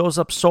 He shows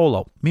up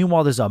solo.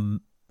 Meanwhile, there's a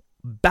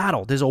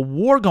battle. There's a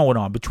war going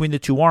on between the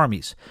two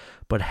armies.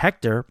 But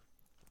Hector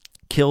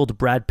killed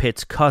Brad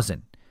Pitt's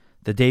cousin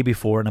the day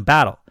before in a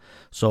battle.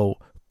 So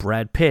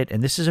Brad Pitt,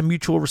 and this is a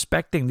mutual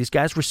respect thing. These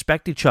guys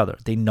respect each other.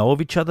 They know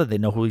of each other. They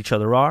know who each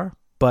other are.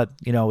 But,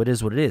 it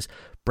is what it is.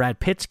 Brad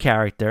Pitt's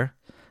character,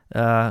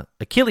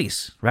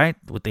 Achilles, right,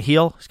 with the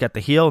heel. He's got the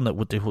heel and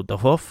with the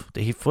hoof,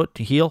 the foot,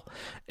 the heel,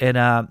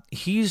 and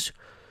he's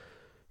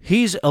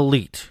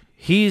elite.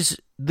 He's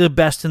the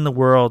best in the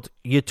world.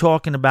 You're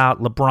talking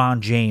about LeBron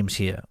James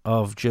here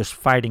of just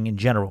fighting in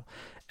general,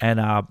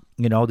 and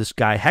this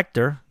guy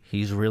Hector,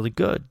 he's really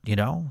good.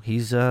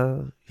 He's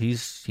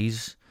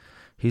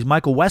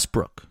Michael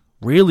Westbrook,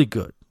 really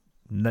good,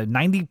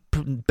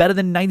 better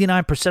than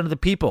 99% of the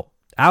people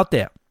out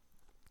there.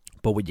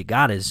 But what you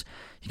got is,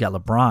 you got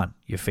LeBron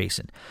you're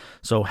facing.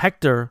 So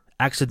Hector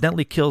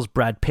accidentally kills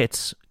Brad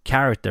Pitt's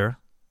character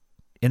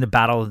in the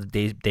battle of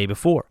the day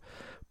before.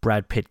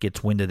 Brad Pitt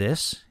gets wind of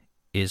this,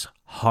 is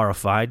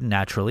horrified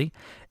naturally,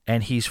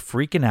 and he's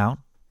freaking out,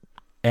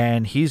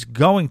 and he's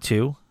going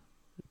to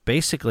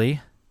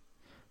basically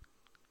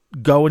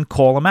go and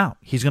call him out.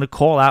 He's going to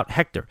call out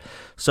Hector.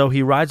 So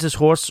he rides his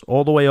horse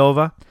all the way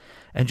over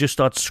and just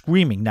starts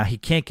screaming. Now, he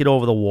can't get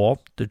over the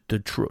wall.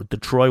 The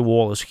Troy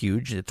wall is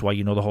huge. That's why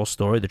you know the whole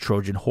story. The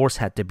Trojan horse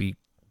had to be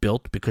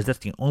built because that's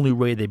the only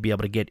way they'd be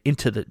able to get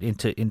into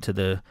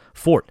the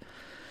fort.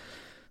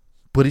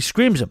 But he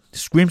screams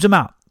him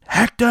out.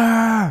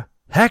 Hector!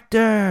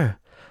 Hector!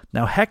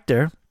 Now,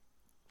 Hector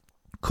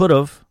could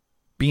have,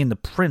 being the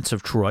prince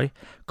of Troy,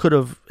 could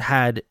have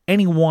had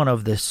any one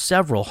of the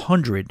several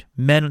hundred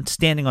men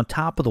standing on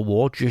top of the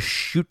wall just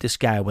shoot this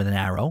guy with an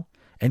arrow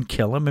and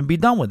kill him and be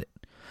done with it.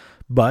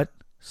 But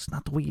it's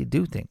not the way you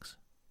do things.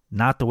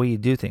 Not the way you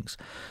do things.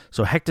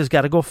 So Hector's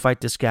got to go fight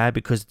this guy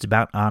because it's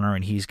about honor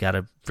and he's got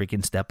to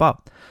freaking step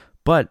up.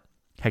 But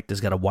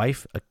Hector's got a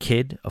wife, a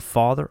kid, a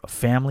father, a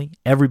family,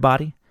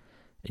 everybody.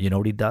 You know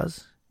what he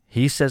does?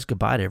 He says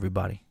goodbye to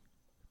everybody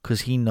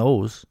because he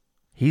knows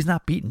he's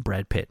not beating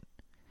Brad Pitt.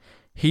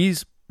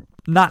 He's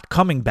not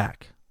coming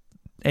back.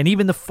 And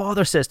even the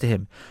father says to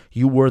him,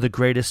 "You were the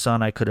greatest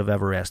son I could have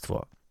ever asked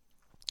for."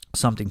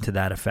 Something to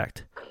that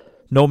effect.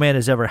 No man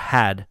has ever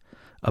had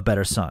a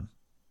better son.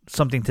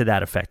 Something to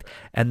that effect.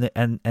 And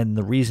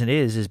the reason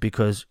is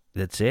because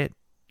that's it.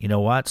 You know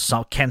what?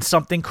 So, can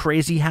something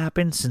crazy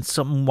happen? Since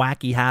something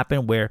wacky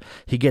happened where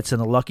he gets in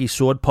a lucky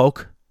sword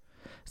poke?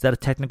 Is that a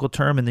technical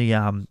term in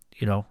the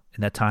in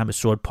that time, a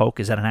sword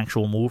poke? Is that an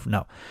actual move?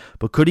 No.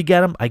 But could he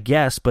get him? I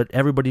guess. But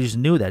everybody just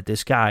knew that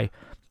this guy,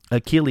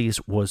 Achilles,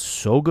 was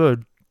so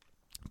good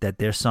that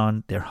their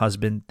son, their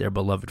husband, their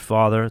beloved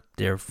father,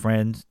 their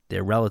friend,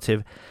 their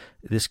relative,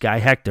 this guy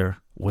Hector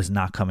was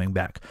not coming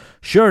back.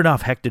 Sure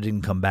enough, Hector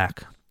didn't come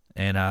back,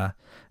 and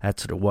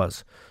that's what it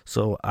was.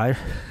 So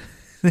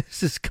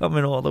this is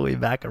coming all the way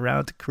back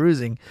around to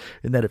cruising,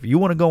 in that if you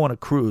want to go on a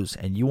cruise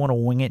and you want to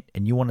wing it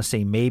and you want to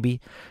say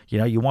maybe,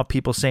 you want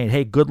people saying,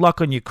 "Hey, good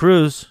luck on your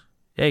cruise.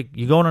 Hey,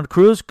 you going on a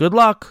cruise? Good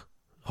luck.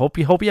 Hope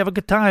you have a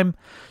good time.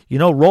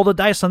 Roll the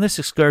dice on this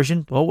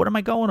excursion." Well, what am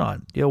I going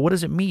on? What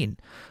does it mean?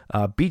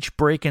 Beach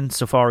breaking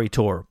safari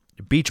tour.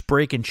 Beach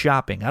breaking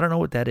shopping. I don't know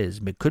what that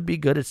is. It could be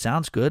good. It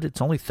sounds good.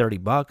 It's only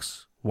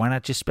 $30. Why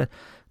not just spend?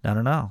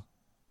 No.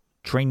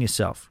 Train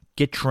yourself.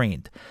 Get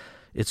trained.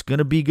 It's going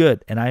to be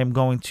good. And I am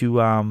going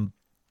to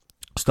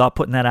start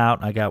putting that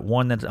out. I got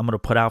one that I'm going to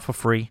put out for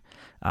free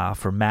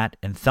for Matt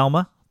and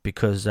Thelma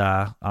because,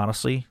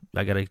 honestly,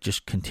 I got to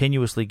just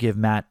continuously give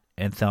Matt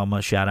and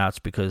Thelma shout-outs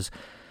because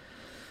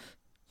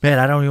Man,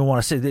 I don't even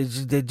want to say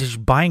they're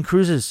just buying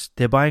cruises.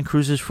 They're buying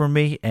cruises from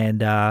me,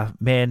 and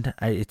man,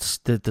 it's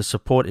the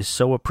support is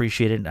so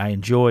appreciated. I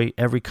enjoy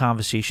every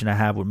conversation I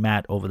have with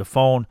Matt over the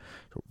phone.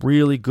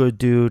 Really good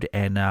dude,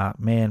 and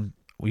man,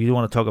 you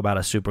want to talk about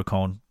a super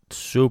cone?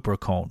 Super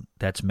cone.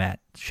 That's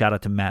Matt. Shout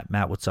out to Matt.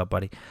 Matt, what's up,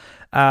 buddy?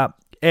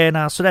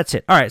 And so that's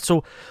it. All right,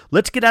 so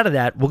let's get out of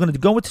that. We're going to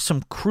go into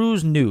some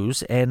cruise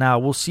news, and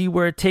we'll see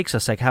where it takes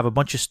us. I have a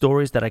bunch of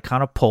stories that I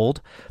kind of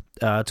pulled.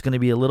 It's going to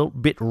be a little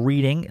bit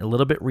reading, a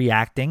little bit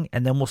reacting,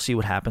 and then we'll see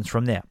what happens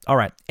from there. All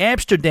right,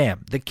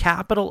 Amsterdam, the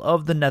capital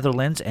of the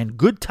Netherlands and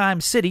good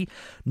time city,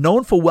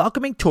 known for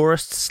welcoming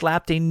tourists,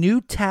 slapped a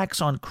new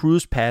tax on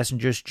cruise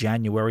passengers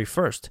January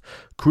 1st.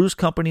 Cruise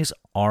companies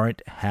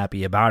aren't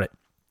happy about it.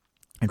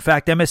 In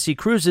fact, MSC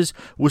Cruises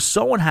was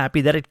so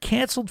unhappy that it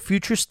canceled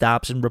future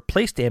stops and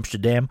replaced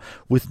Amsterdam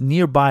with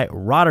nearby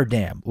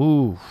Rotterdam.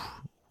 Ooh,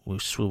 we're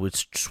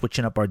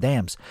switching up our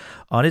dams.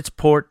 On its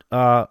port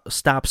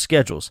stop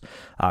schedules.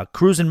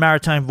 Cruise and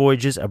Maritime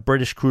Voyages, a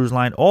British cruise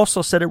line,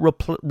 also said it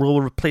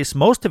will replace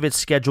most of its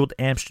scheduled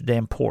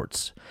Amsterdam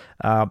ports.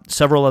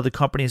 Several other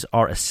companies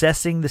are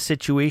assessing the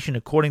situation,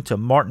 according to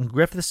Martin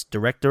Griffiths,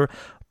 director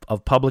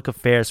of Public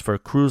Affairs for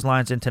Cruise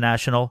Lines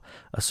International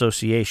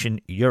Association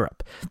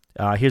Europe.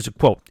 Here's a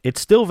quote.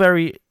 It's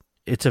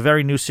a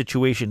very new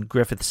situation,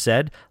 Griffith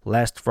said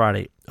last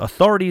Friday.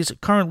 Authorities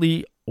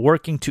currently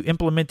working to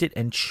implement it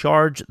and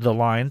charge the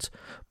lines,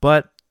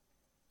 but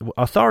the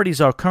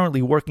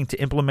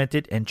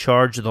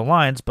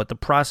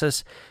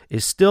process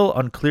is still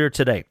unclear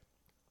today.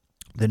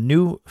 The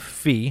new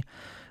fee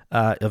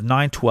of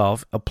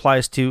 $9.12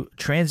 applies to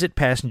transit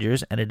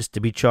passengers, and it is to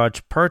be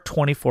charged per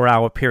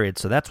 24-hour period.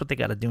 So that's what they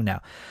got to do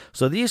now.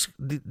 So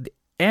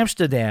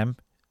Amsterdam,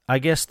 I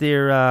guess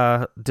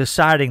they're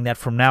deciding that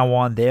from now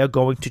on they are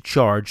going to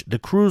charge the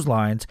cruise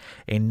lines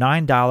a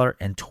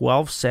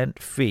 $9.12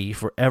 fee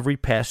for every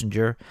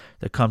passenger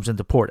that comes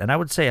into port. And I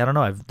would say, I don't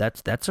know,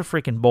 that's a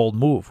freaking bold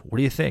move. What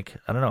do you think?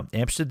 I don't know.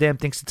 Amsterdam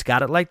thinks it's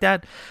got it like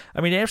that.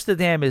 I mean,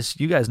 Amsterdam is,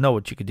 you guys know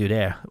what you could do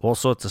there. All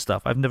sorts of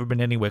stuff. I've never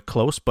been anywhere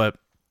close, but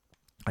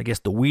I guess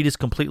the weed is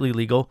completely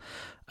legal.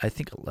 I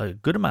think a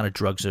good amount of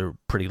drugs are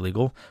pretty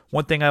legal.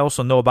 One thing I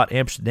also know about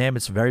Amsterdam,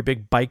 it's a very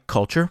big bike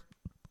culture.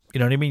 You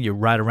know what I mean? You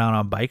ride around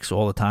on bikes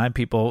all the time.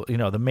 People,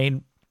 the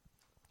main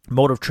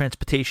mode of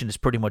transportation is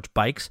pretty much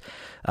bikes.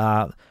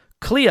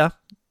 CLIA,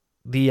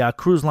 the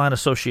Cruise Line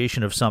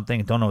Association of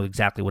something, don't know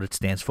exactly what it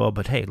stands for,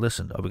 but hey,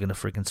 listen, are we going to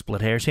freaking split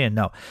hairs here?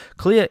 No.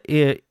 CLIA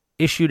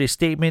issued a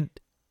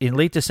statement in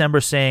late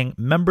December saying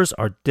members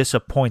are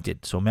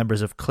disappointed. So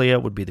members of CLIA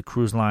would be the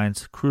Cruise Line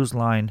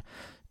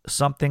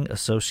something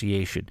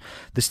association.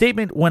 The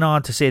statement went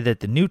on to say that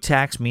the new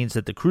tax means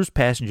that the cruise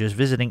passengers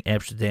visiting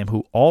Amsterdam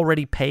who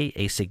already pay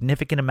a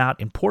significant amount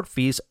in port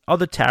fees,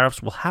 other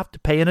tariffs, will have to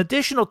pay an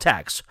additional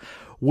tax.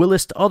 Will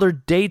list other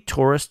day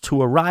tourists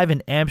who arrive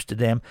in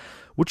Amsterdam.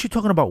 What you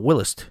talking about,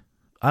 Willist?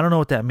 I don't know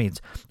what that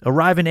means.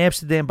 Arrive in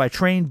Amsterdam by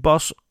train,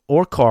 bus,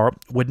 or car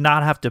would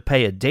not have to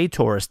pay a day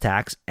tourist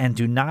tax and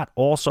do not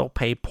also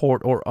pay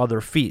port or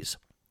other fees.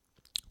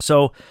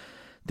 So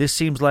this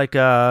seems like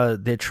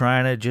they're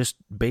trying to just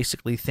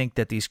basically think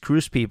that these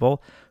cruise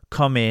people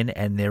come in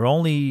and they're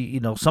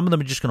only, some of them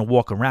are just going to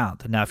walk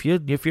around. Now, if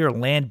you're a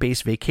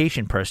land-based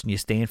vacation person, you're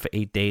staying for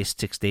 8 days,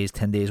 6 days,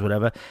 10 days,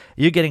 whatever,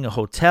 you're getting a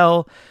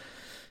hotel.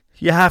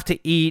 You have to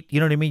eat, you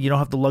know what I mean? You don't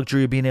have the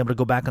luxury of being able to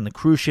go back on the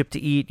cruise ship to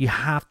eat. You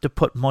have to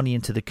put money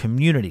into the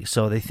community.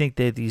 So they think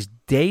that these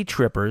day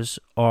trippers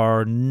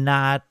are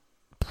not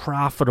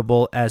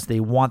profitable as they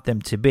want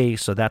them to be.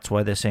 So that's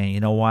why they're saying,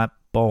 you know what?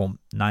 Boom,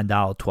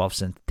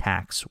 $9.12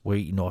 tax. We're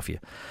eating off you.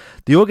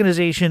 The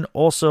organization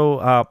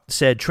also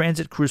said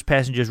transit cruise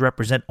passengers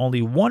represent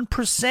only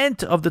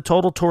 1% of the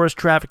total tourist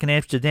traffic in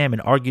Amsterdam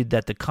and argued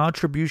that the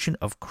contribution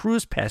of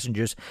cruise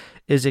passengers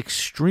is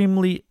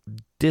extremely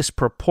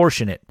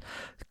disproportionate.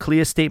 The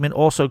CLIA statement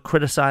also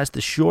criticized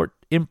the short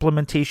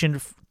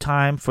implementation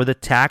time for the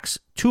tax,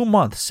 2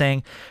 months,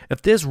 saying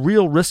if there's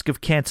real risk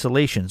of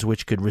cancellations,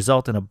 which could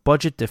result in a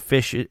budget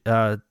deficit.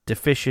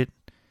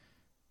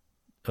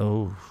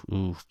 There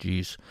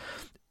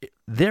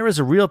is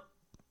a real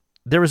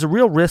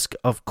risk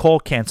of call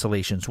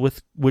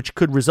cancellations, which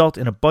could result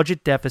in a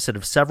budget deficit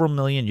of several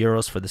million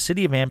euros for the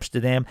city of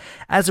Amsterdam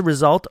as a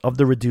result of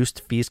the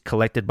reduced fees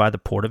collected by the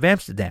Port of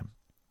Amsterdam.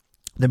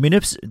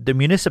 The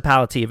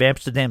municipality of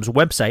Amsterdam's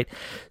website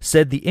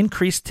said the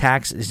increased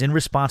tax is in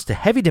response to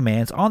heavy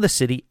demands on the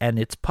city and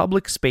its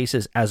public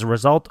spaces as a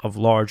result of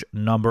large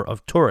number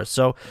of tourists.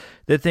 So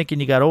they're thinking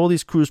you got all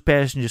these cruise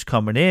passengers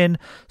coming in.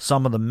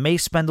 Some of them may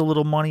spend a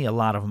little money. A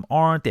lot of them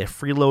aren't. They're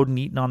freeloading,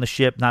 eating on the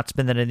ship, not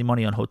spending any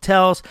money on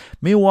hotels.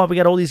 Meanwhile, we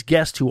got all these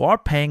guests who are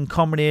paying,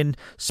 coming in,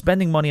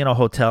 spending money on our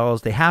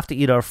hotels. They have to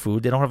eat our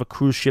food. They don't have a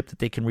cruise ship that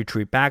they can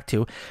retreat back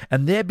to.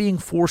 And they're being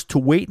forced to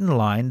wait in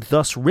line,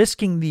 thus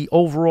risking the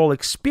overall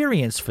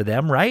experience for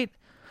them, right?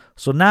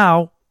 So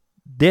now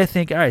they're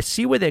thinking, all right,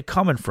 see where they're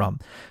coming from.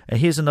 And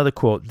here's another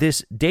quote.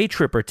 This day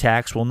tripper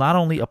tax will not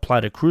only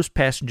apply to cruise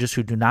passengers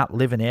who do not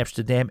live in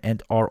Amsterdam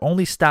and are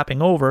only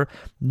stopping over,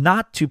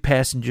 not to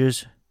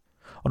passengers.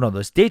 Oh no,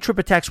 this day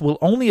tripper tax will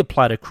only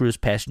apply to cruise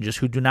passengers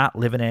who do not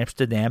live in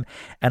Amsterdam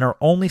and are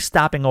only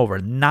stopping over,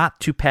 not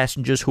to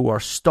passengers who are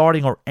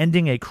starting or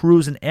ending a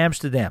cruise in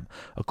Amsterdam,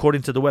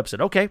 according to the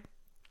website. Okay,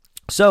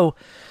 so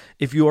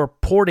if you're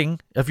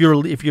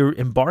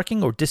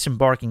embarking or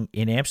disembarking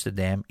in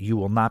Amsterdam, you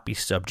will not be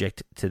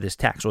subject to this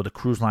tax, or the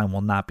cruise line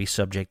will not be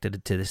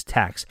subjected to this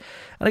tax.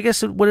 And I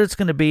guess what it's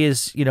going to be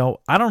is,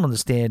 I don't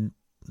understand.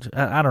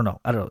 I don't know.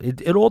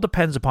 It all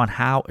depends upon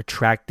how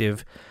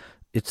attractive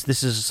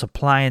this is a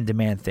supply and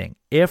demand thing.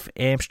 If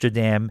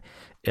Amsterdam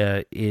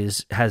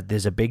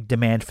there's a big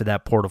demand for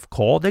that port of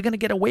call, they're going to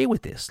get away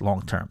with this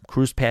long term.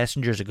 Cruise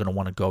passengers are going to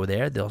want to go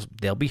there.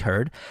 They'll be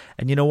heard,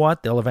 and you know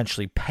what? They'll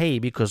eventually pay,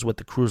 because what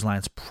the cruise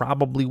lines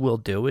probably will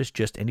do is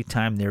just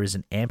anytime there is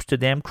an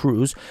Amsterdam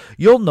cruise,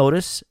 you'll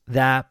notice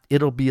that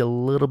it'll be a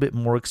little bit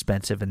more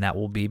expensive, and that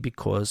will be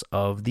because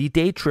of the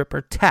day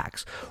tripper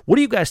tax. What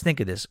do you guys think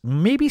of this?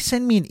 Maybe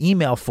send me an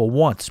email for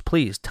once,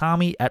 please.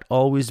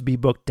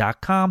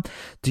 Tommy@alwaysbebooked.com.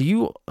 Do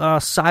you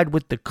side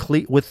with the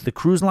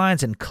cruise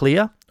lines and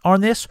CLIA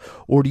on this,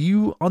 or do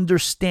you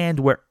understand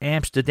where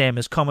Amsterdam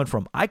is coming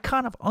from? I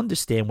kind of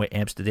understand where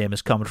Amsterdam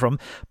is coming from,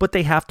 but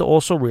they have to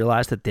also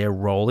realize that they're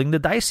rolling the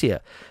dice here.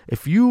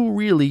 If you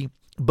really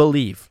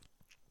believe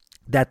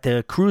that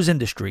the cruise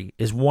industry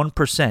is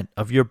 1%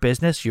 of your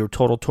business, your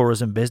total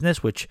tourism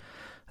business, which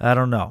I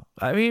don't know.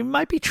 I mean, it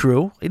might be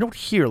true. You don't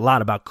hear a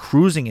lot about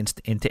cruising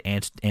into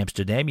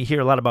Amsterdam. You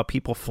hear a lot about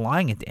people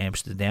flying into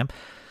Amsterdam,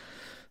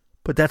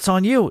 but that's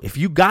on you. If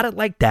you got it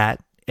like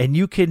that, and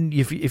you can,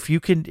 if you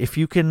can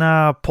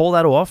pull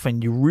that off,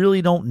 and you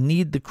really don't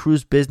need the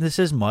cruise business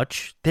as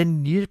much,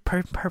 then you're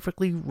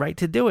perfectly right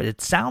to do it.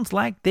 It sounds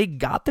like they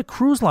got the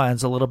cruise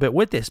lines a little bit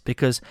with this,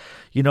 because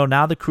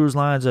now the cruise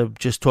lines are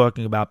just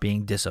talking about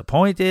being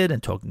disappointed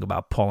and talking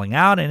about pulling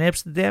out, and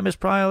Amsterdam is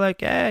probably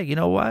like, you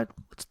know what?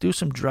 Let's do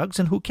some drugs,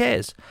 and who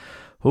cares?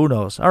 Who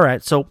knows? All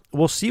right, so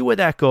we'll see where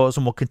that goes,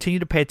 and we'll continue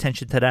to pay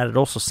attention to that. It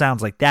also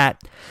sounds like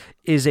that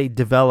is a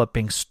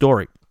developing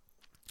story.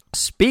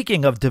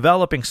 Speaking of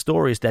developing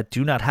stories that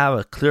do not have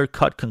a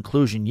clear-cut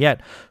conclusion yet,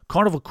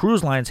 Carnival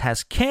Cruise Lines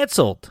has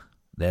canceled.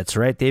 That's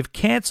right, they've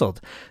canceled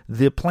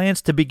the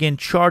plans to begin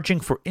charging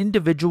for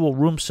individual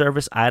room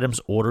service items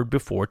ordered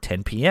before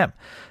 10 p.m.,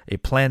 a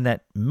plan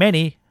that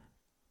many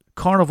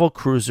Carnival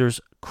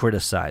cruisers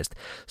criticized.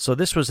 So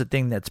this was a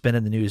thing that's been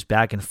in the news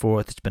back and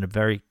forth. It's been a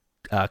very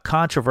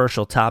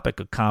controversial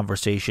topic of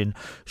conversation.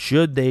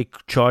 Should they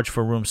charge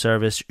for room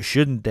service?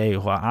 Shouldn't they?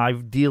 Well,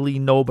 ideally,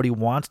 nobody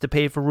wants to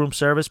pay for room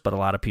service, but a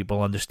lot of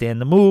people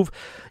understand the move.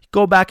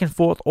 Go back and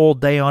forth all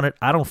day on it.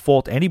 I don't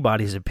fault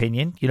anybody's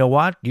opinion. You know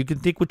what? You can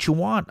think what you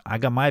want. I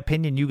got my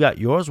opinion. You got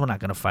yours. We're not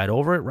going to fight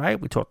over it,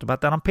 right? We talked about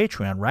that on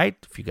Patreon, right?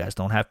 If you guys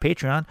don't have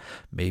Patreon,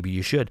 maybe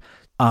you should.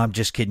 I'm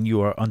just kidding.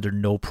 You are under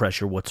no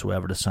pressure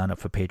whatsoever to sign up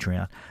for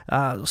Patreon.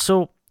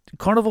 So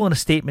Carnival, in a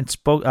statement,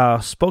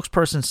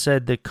 spokesperson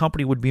said the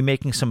company would be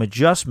making some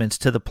adjustments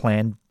to the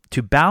plan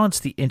to balance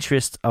the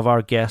interests of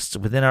our guests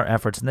within our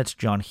efforts, and that's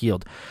John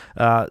Heald,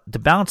 to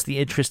balance the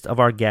interest of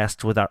our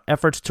guests with our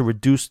efforts to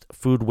reduce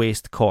food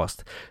waste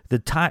cost.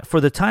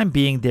 For the time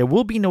being, there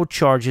will be no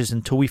charges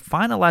until we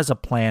finalize a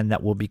plan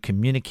that will be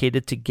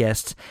communicated to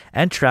guests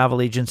and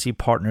travel agency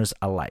partners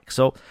alike.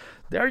 So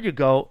there you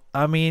go.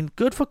 I mean,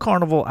 good for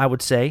Carnival, I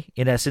would say.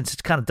 In essence,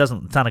 it's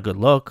not a good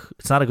look.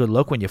 It's not a good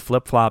look when you're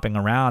flip-flopping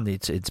around.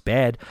 It's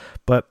bad.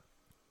 But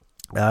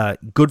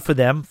good for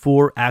them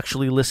for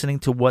actually listening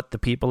to what the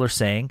people are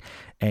saying.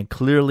 And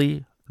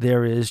clearly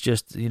there is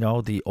just,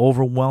 the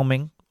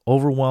overwhelming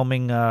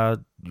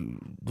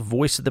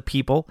voice of the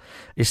people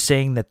is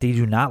saying that they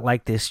do not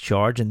like this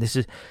charge. And this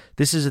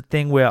is a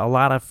thing where a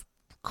lot of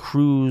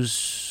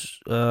cruise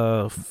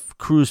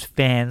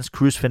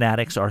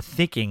fanatics are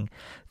thinking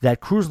that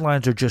cruise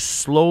lines are just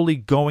slowly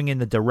going in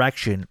the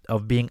direction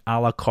of being a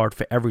la carte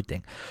for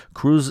everything.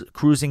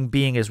 Cruising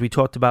being, as we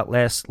talked about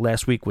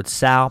last week with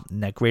Sal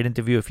in that great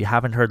interview. If you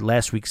haven't heard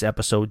last week's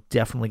episode,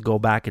 definitely go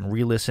back and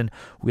re-listen.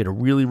 We had a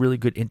really, really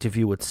good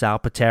interview with Sal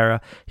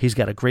Patera. He's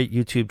got a great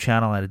YouTube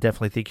channel, and I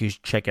definitely think you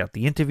should check out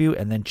the interview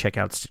and then check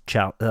out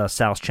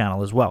Sal's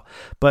channel as well.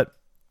 But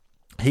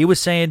he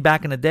was saying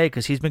back in the day,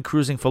 because he's been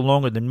cruising for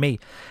longer than me,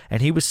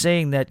 and he was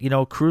saying that,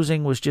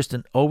 cruising was just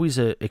always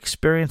an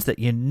experience that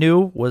you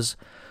knew was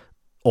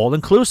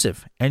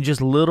all-inclusive. And just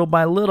little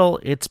by little,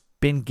 it's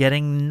been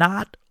getting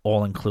not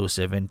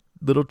all-inclusive and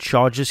little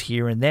charges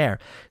here and there.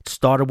 It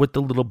started with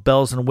the little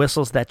bells and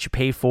whistles that you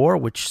pay for,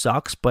 which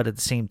sucks, but at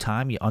the same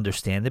time, you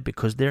understand it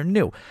because they're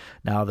new.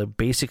 Now, the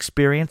base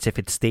experience, if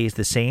it stays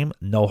the same,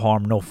 no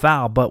harm, no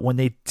foul. But when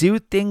they do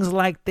things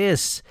like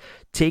this,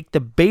 take the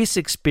base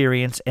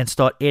experience and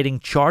start adding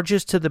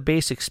charges to the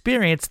base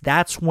experience,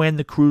 that's when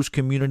the cruise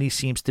community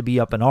seems to be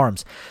up in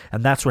arms.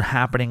 And that's what's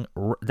happening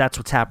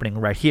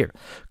right here.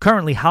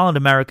 Currently, Holland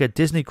America,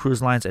 Disney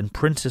Cruise Lines, and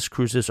Princess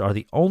Cruises are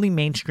the only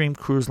mainstream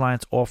cruise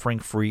lines offering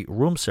free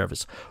room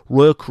service.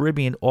 Royal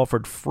Caribbean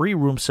offered free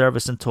room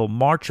service until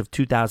March of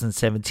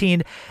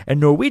 2017, and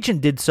Norwegian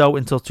did so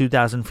until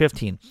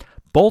 2015.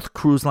 Both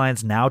cruise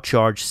lines now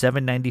charge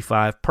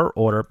 $7.95 per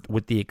order,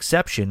 with the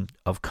exception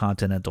of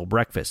continental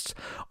breakfasts.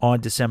 On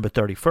December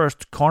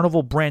 31st,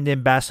 Carnival brand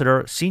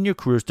ambassador, senior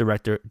cruise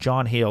director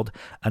John Held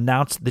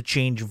announced the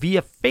change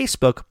via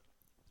Facebook,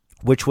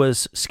 which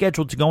was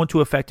scheduled to go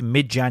into effect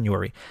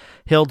mid-January.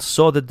 Held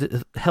said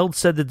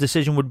the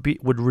decision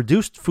would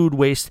reduce food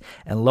waste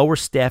and lower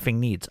staffing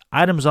needs.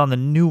 Items on the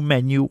new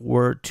menu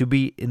were to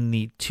be in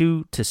the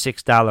 $2 to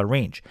 $6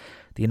 range.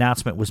 The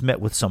announcement was met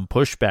with some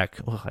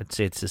pushback, well, I'd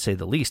say it's to say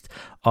the least.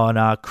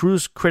 On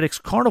Cruise Critics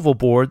Carnival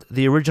board,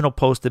 the original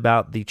post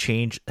about the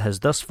change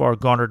has thus far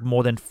garnered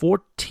more than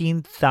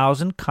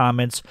 14,000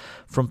 comments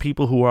from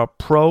people who are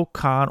pro,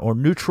 con, or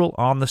neutral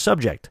on the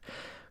subject.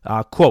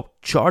 Quote,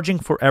 charging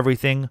for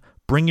everything,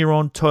 bring your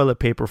own toilet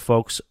paper,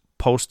 folks,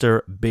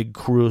 poster Big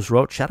Cruise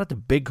wrote. Shout out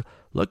to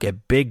look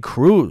at Big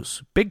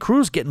Cruise. Big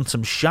Cruise getting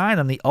some shine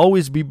on the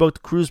Always Be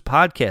Booked Cruise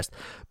podcast.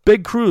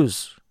 Big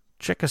Cruise,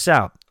 check us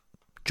out.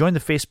 Join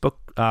the Facebook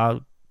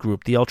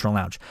group, the Ultra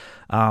Lounge.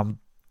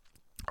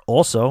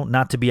 Also,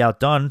 not to be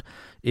outdone,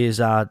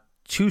 is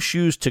Two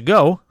Shoes to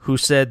Go, who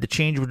said the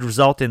change would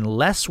result in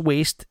less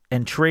waste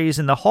and trays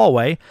in the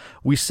hallway.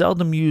 We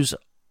seldom use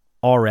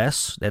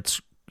RS.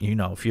 That's,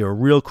 if you're a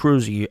real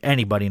cruiser,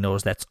 anybody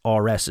knows that's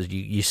RS.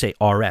 You say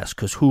RS,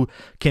 because who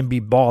can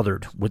be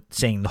bothered with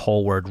saying the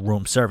whole word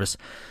room service?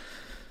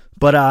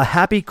 But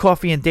Happy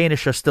Coffee and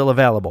Danish are still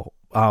available.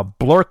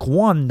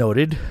 Blurk1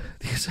 noted,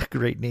 these are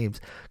great names,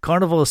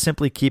 Carnival is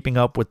simply keeping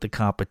up with the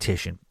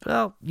competition.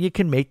 Well, you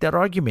can make that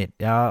argument.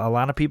 A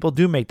lot of people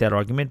do make that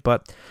argument,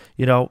 but,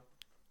 is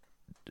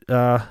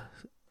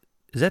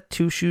that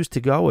Two Shoes to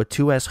Go or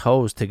 2S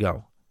Hose to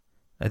Go?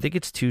 I think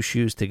it's Two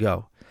Shoes to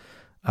Go.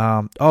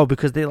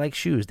 Because they like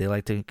shoes. They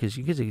like to, because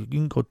you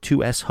can go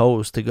 2S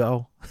Hose to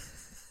Go.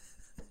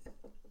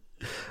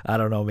 I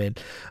don't know, man.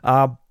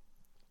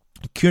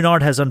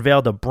 Cunard has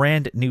unveiled a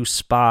brand new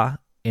spa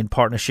in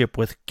partnership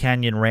with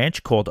Canyon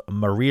Ranch called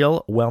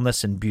Mariel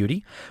Wellness and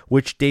Beauty,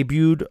 which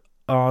debuted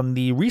on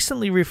the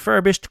recently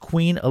refurbished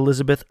Queen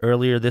Elizabeth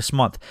earlier this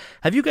month.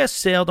 Have you guys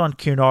sailed on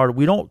Cunard?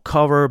 We don't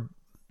cover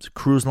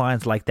cruise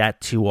lines like that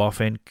too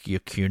often.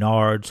 Your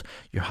Cunards,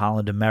 your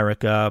Holland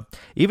America,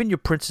 even your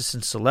Princess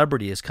and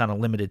Celebrity is kind of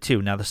limited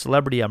too. Now, the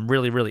Celebrity, I'm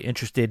really, really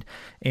interested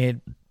in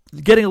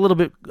getting a little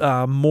bit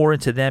more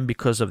into them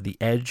because of the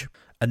Edge.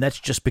 And that's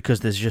just because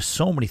there's just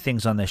so many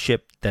things on the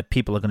ship that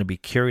people are going to be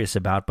curious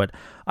about. But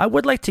I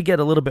would like to get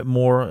a little bit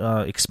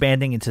more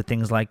expanding into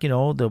things like,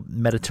 the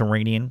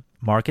Mediterranean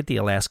market, the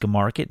Alaska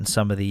market, and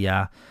some of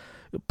the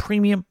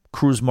premium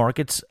cruise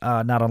markets,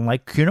 not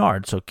unlike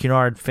Cunard. So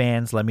Cunard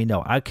fans, let me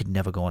know. I could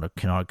never go on a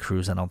Cunard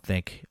cruise, I don't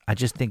think. I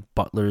just think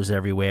butlers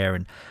everywhere.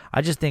 And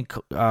I just think,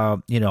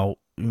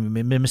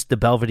 Mr.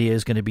 Belvedere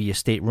is going to be a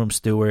stateroom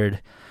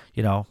steward.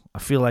 I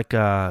feel like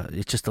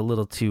it's just a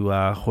little too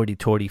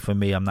hoity-toity for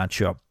me. I'm not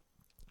sure.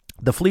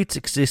 The fleet's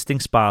existing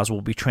spas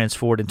will be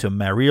transformed into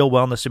Mariel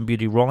Wellness and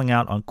Beauty, rolling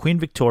out on Queen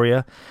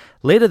Victoria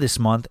later this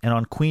month and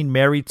on Queen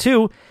Mary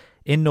 2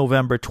 in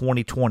November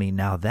 2020.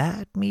 Now,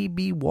 that may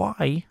be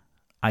why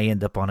I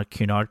end up on a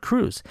Cunard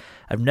cruise.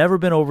 I've never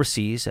been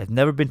overseas. I've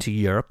never been to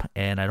Europe,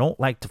 and I don't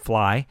like to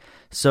fly.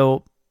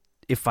 So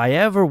if I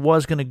ever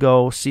was going to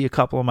go see a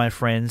couple of my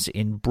friends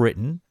in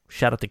Britain,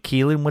 shout out to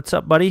Keelan. What's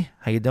up, buddy?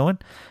 How you doing?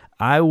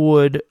 I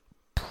would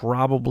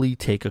probably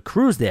take a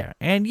cruise there.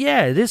 And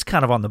yeah, it is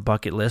kind of on the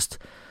bucket list.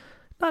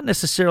 Not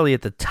necessarily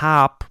at the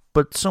top,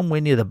 but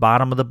somewhere near the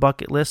bottom of the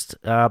bucket list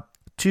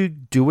to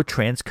do a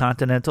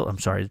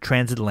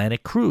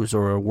transatlantic cruise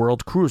or a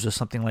world cruise or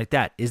something like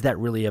that. Is that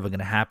really ever going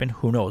to happen?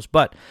 Who knows?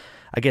 But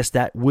I guess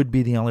that would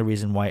be the only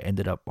reason why I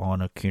ended up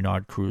on a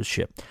Cunard cruise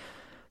ship.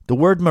 The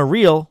word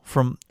Mariel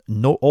from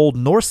Old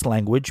Norse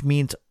language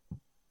means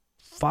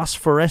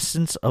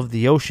phosphorescence of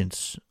the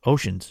oceans.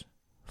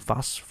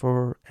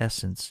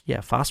 Phosphorescence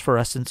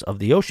of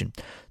the ocean.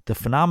 The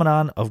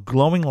phenomenon of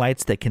glowing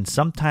lights that can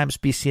sometimes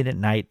be seen at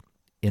night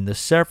in the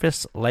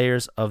surface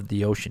layers of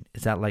the ocean.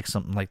 Is that like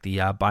something like the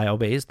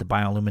biobays, the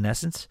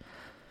bioluminescence?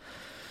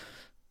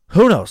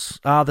 Who knows?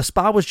 The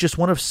spa was just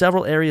one of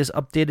several areas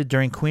updated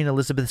during Queen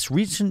Elizabeth's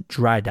recent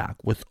dry dock,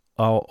 with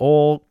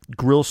all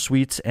grill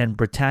suites and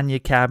Britannia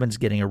cabins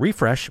getting a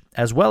refresh,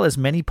 as well as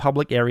many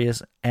public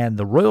areas and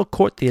the Royal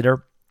Court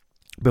Theatre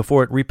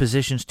before it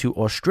repositions to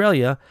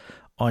Australia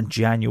on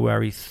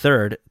January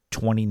 3rd,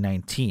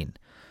 2019.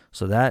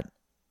 So that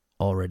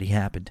already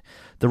happened.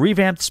 The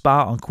revamped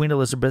spa on Queen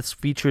Elizabeth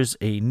features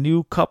a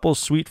new couples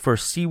suite for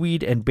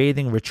seaweed and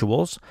bathing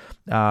rituals,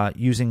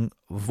 using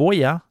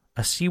Voya,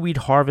 a seaweed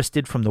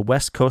harvested from the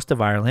west coast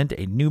of Ireland,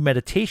 a new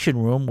meditation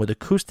room with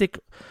acoustic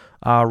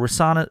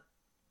resonance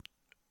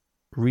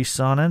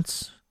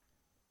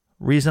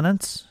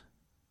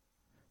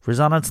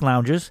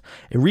lounges,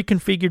 a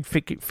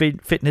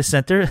reconfigured fitness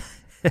center,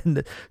 and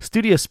the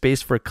studio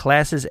space for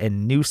classes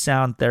and new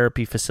sound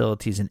therapy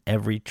facilities in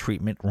every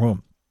treatment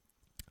room.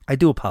 I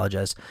do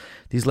apologize.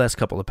 These last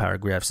couple of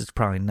paragraphs, it's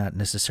probably not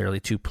necessarily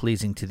too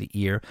pleasing to the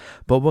ear,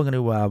 but we're going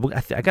to,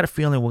 I got a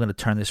feeling we're going to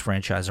turn this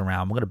franchise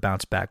around. We're going to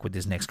bounce back with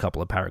these next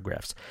couple of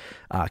paragraphs.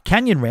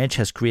 Canyon Ranch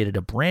has created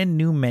a brand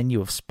new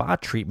menu of spa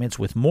treatments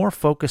with more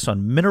focus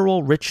on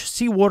mineral-rich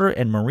seawater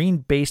and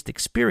marine-based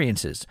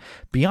experiences.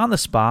 Beyond the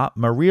spa,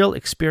 Mariel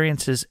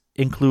experiences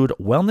include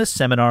wellness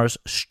seminars,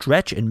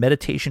 stretch and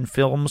meditation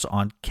films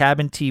on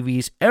cabin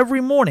TVs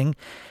every morning,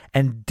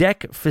 and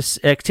deck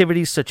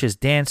activities such as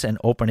dance and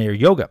open-air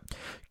yoga.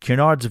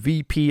 Cunard's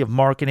VP of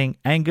Marketing,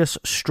 Angus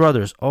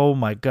Struthers. Oh,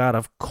 my God,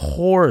 of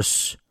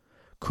course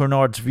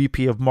Cunard's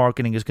VP of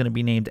Marketing is going to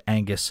be named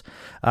Angus.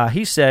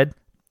 He said,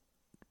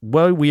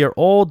 well, we are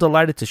all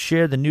delighted to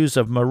share the news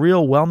of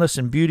Mariel Wellness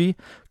and Beauty,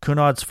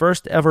 Cunard's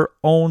first ever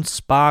own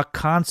spa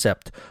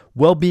concept.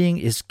 Well-being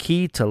is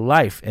key to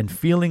life, and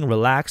feeling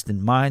relaxed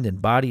in mind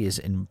and body is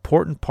an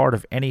important part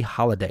of any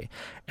holiday.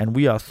 And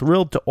we are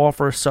thrilled to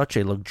offer such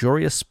a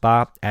luxurious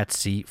spa at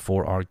sea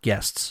for our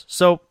guests.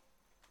 So,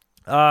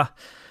 I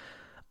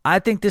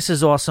think this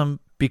is awesome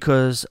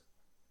because,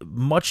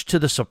 much to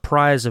the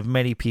surprise of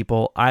many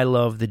people, I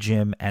love the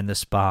gym and the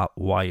spa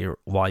while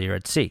you're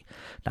at sea.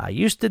 Now, I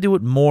used to do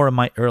it more in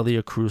my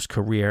earlier cruise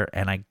career,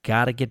 and I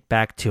got to get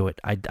back to it.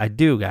 I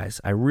do,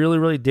 guys. I really,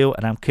 really do,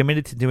 and I'm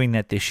committed to doing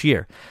that this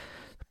year.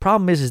 The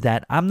problem is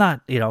that I'm not,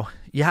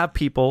 you have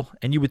people,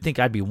 and you would think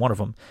I'd be one of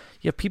them.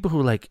 You have people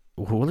who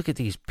look at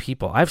these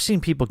people. I've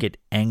seen people get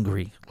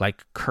angry,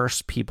 like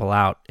curse people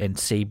out and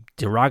say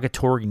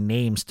derogatory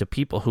names to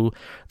people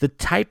the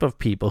type of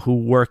people who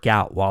work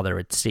out while they're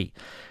at sea.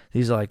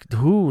 These are like,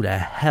 who the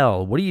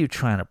hell? What are you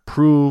trying to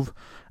prove?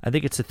 I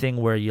think it's a thing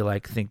where you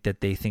think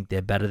that they think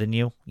they're better than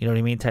you. You know what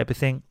I mean? Type of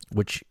thing,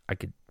 which I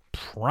could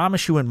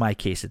promise you in my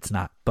case it's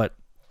not. But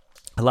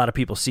a lot of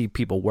people see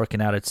people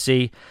working out at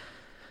sea.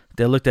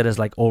 They're looked at as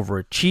like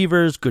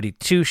overachievers, goody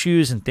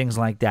two-shoes, and things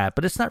like that.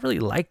 But it's not really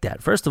like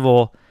that. First of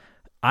all,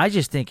 I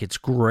just think it's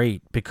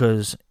great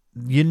because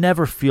you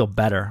never feel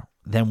better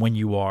than when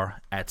you are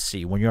at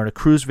sea. When you're on a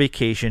cruise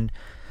vacation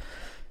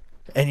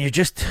and you're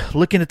just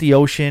looking at the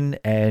ocean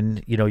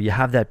and, you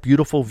have that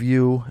beautiful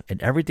view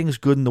and everything's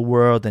good in the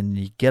world and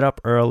you get up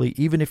early.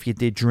 Even if you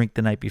did drink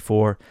the night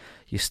before,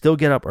 you still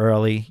get up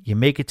early. You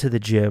make it to the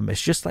gym.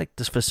 It's just like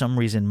this, for some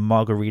reason,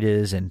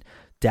 margaritas and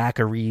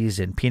daiquiris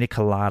and pina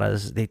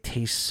coladas, they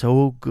taste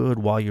so good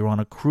while you're on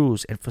a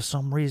cruise, and for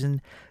some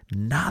reason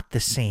not the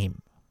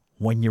same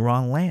when you're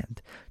on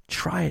land.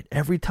 Try it.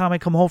 Every time I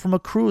come home from a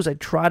cruise, I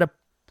try to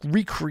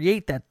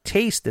recreate that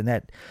taste and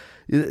that,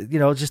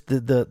 just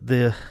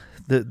the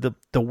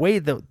way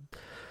the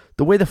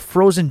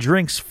frozen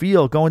drinks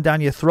feel going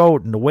down your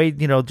throat, and the way,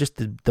 just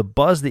the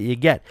buzz that you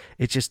get.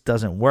 It just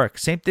doesn't work.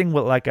 Same thing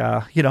with I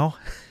go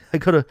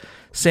to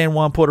San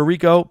Juan, Puerto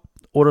Rico,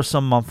 order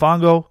some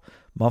mofongo,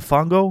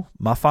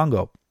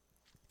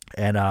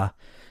 and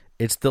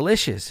it's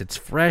delicious. It's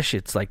fresh.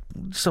 It's like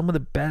one of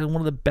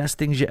the best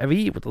things you ever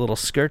eat, with a little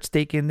skirt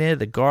steak in there,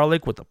 the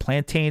garlic with the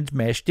plantains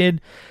mashed in.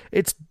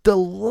 It's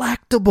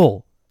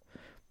delectable.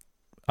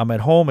 I'm at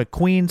home at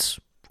Queens,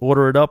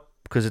 order it up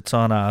because it's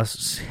on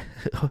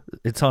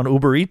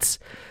Uber Eats,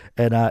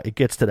 and it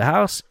gets to the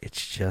house.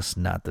 It's just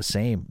not the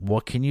same.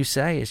 What can you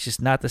say? It's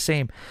just not the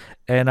same.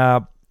 And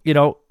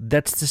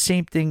that's the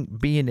same thing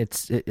being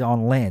it's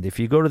on land. If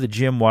you go to the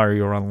gym while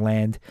you're on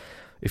land,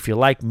 if you're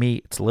like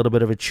me, it's a little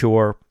bit of a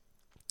chore.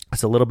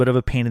 It's a little bit of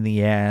a pain in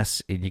the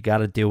ass, and you got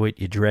to do it.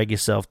 You drag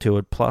yourself to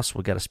it. Plus,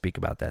 we got to speak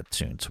about that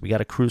soon. So we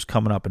got a cruise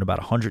coming up in about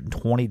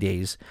 120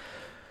 days.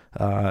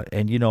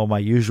 And my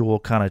usual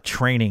kind of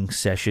training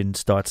session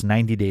starts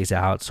 90 days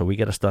out. So we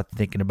got to start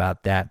thinking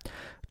about that.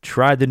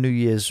 Tried the New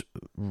Year's,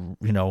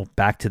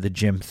 back to the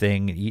gym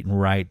thing, eating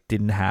right.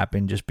 Didn't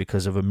happen just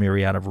because of a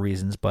myriad of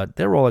reasons, but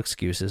they're all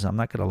excuses. I'm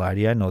not going to lie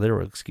to you. I know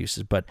they're all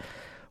excuses, but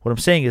what I'm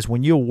saying is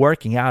when you're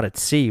working out at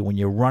sea, when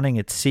you're running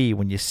at sea,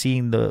 when you're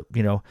seeing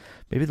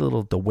maybe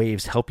the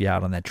waves help you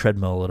out on that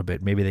treadmill a little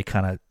bit. Maybe they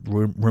kind of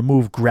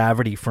remove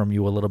gravity from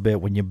you a little bit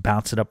when you're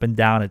bouncing up and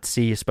down at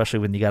sea, especially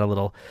when you got a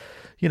little,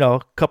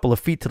 couple of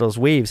feet to those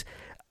waves.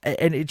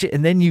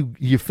 And then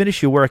you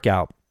finish your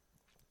workout.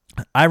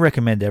 I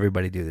recommend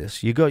everybody do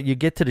this. You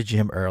get to the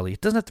gym early. It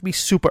doesn't have to be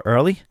super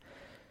early.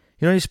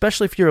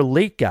 Especially if you're a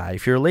late guy.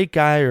 If you're a late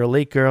guy or a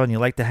late girl and you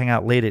like to hang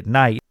out late at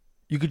night,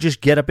 you could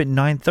just get up at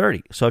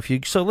 9:30. So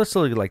let's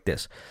look at it like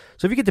this.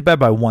 So if you get to bed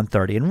by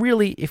 1:30, and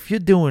really if you're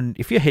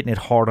hitting it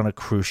hard on a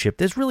cruise ship,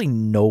 there's really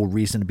no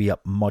reason to be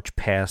up much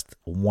past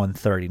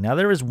 1:30. Now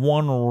there is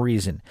one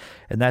reason,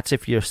 and that's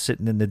if you're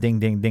sitting in the ding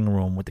ding ding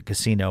room with the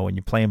casino and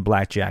you're playing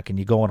blackjack and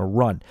you go on a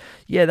run.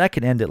 Yeah, that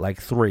can end at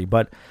like 3,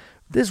 but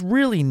there's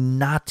really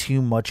not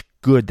too much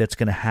good that's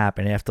going to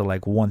happen after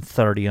like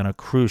 1:30 on a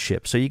cruise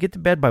ship. So you get to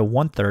bed by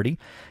 1:30,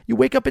 you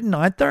wake up at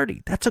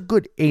 9:30. That's a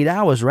good 8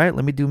 hours, right?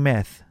 Let me do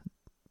math.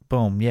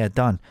 Boom, yeah,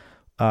 done.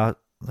 Yeah,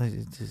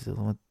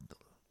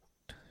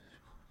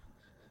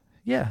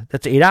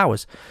 that's 8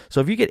 hours. So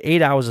if you get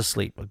 8 hours of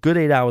sleep, a good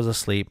 8 hours of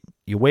sleep,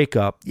 you wake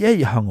up, yeah,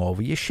 you're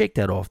hungover. You shake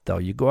that off, though.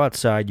 You go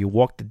outside, you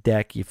walk the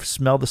deck, you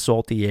smell the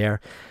salty air,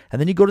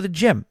 and then you go to the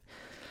gym.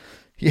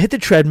 You hit the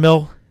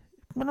treadmill,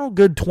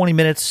 good 20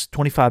 minutes,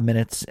 25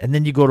 minutes, and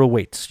then you go to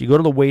weights. You go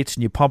to the weights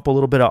and you pump a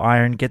little bit of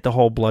iron, get the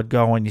whole blood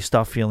going, you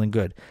start feeling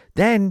good.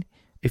 Then,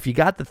 if you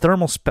got the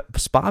thermal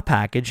spa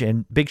package,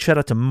 and big shout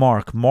out to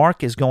Mark.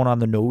 Mark is going on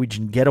the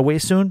Norwegian Getaway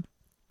soon,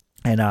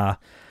 and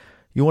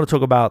you want to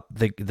talk about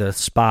the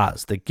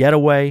spas, the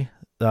Getaway,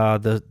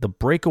 the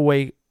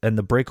Breakaway, and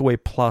the Breakaway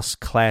Plus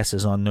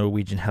classes on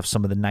Norwegian have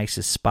some of the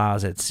nicest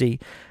spas at sea.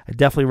 I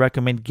definitely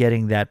recommend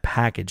getting that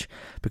package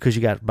because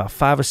you got about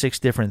 5 or 6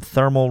 different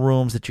thermal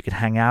rooms that you can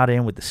hang out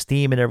in with the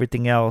steam and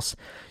everything else.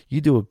 You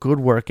do a good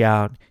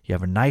workout. You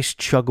have a nice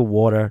chug of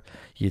water.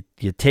 You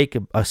take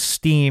a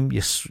steam.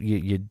 You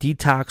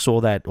detox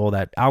all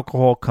that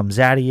alcohol comes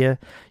out of you.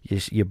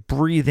 You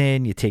breathe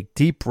in. You take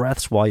deep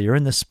breaths while you're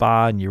in the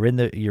spa and you're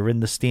in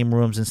the steam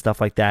rooms and stuff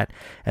like that.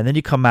 And then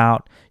you come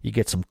out. You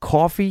get some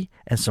coffee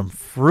and some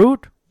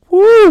fruit.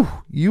 Woo!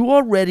 You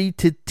are ready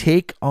to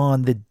take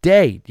on the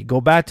day. You go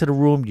back to the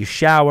room. You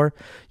shower.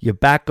 You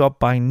back up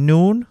by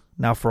noon.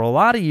 Now, for a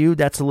lot of you,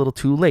 that's a little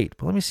too late.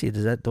 But let me see,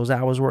 does those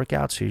hours work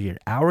out? So you're an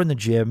hour in the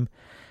gym,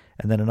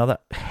 and then another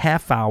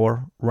half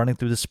hour running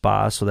through the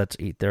spa. So that's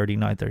 8:30,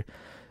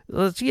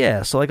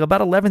 9:30. So like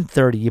about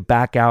 11:30, you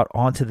back out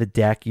onto the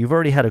deck. You've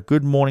already had a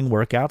good morning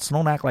workout, so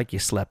don't act like you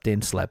slept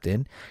in.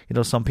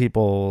 Some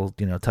people,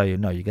 tell you,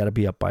 no, you got to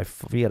be up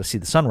you got to see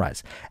the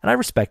sunrise. And I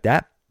respect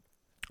that.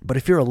 But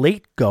if you're a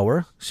late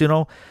goer,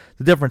 so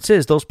the difference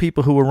is those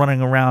people who were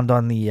running around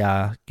on the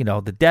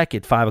the deck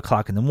at 5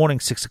 o'clock in the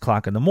morning, 6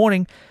 o'clock in the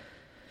morning,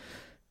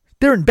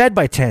 they're in bed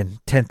by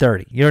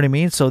 10:30. You know what I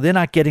mean? So they're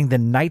not getting the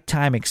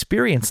nighttime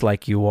experience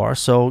like you are.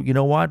 So you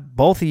know what?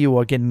 Both of you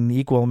are getting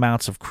equal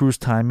amounts of cruise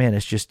time in.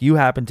 It's just you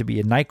happen to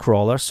be a night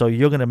crawler, so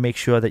you're going to make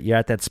sure that you're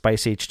at that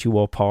Spice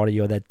H2O party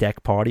or that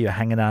deck party or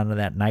hanging out in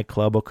that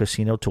nightclub or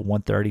casino till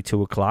 1:30,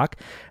 2 o'clock.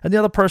 And the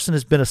other person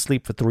has been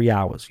asleep for 3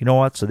 hours. You know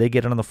what? So they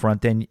get on the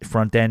front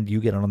end,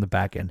 you get on the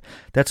back end.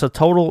 That's a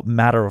total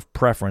matter of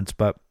preference,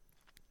 but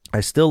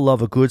I still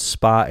love a good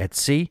spa at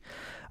sea.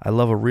 I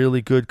love a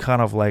really good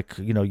kind of you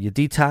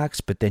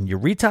detox, but then you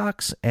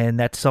retox, and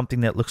that's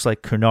something that looks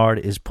like Cunard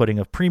is putting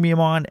a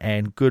premium on,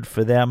 and good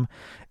for them.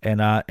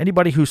 And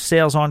anybody who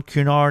sails on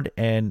Cunard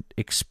and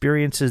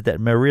experiences that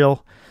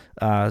Maril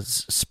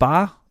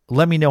spa,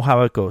 let me know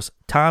how it goes.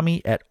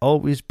 Tommy at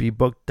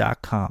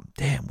alwaysbebooked.com.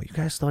 Damn, will you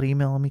guys start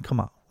emailing me? Come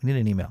on, we need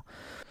an email.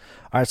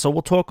 All right, so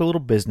we'll talk a little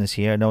business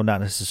here. I know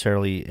not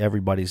necessarily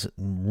everybody's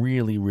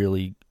really,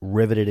 really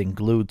riveted and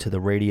glued to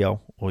the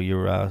radio or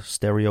your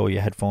stereo or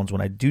your headphones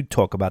when I do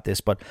talk about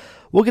this, but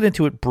we'll get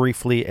into it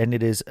briefly, and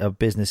it is a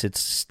business. It's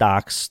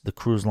stocks, the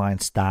cruise line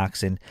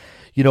stocks, and,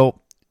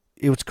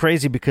 it was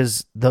crazy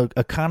because the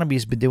economy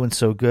has been doing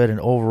so good, and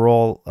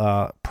overall,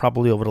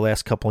 probably over the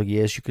last couple of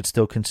years, you could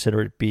still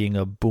consider it being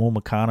a boom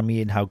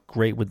economy and how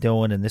great we're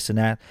doing and this and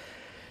that.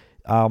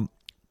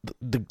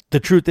 The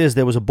truth is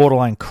there was a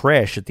borderline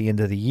crash at the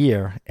end of the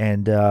year,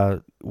 and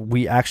the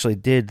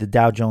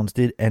Dow Jones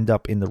did end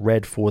up in the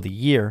red for the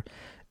year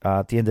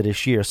at the end of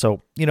this year.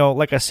 So,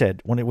 like I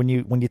said, when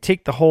you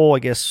take the whole, I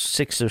guess,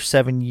 6 or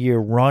 7 year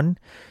run,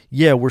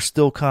 yeah, we're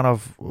still kind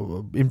of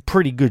in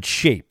pretty good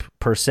shape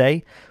per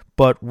se,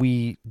 but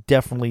we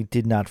definitely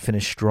did not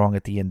finish strong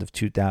at the end of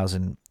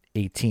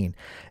 2018.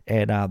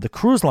 And the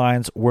cruise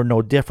lines were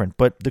no different,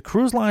 but the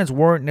cruise lines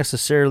weren't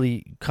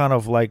necessarily kind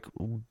of like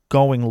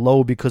going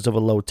low because of a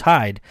low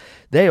tide.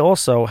 They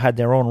also had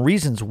their own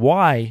reasons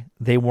why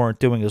they weren't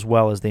doing as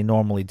well as they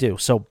normally do.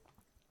 So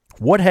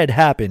what had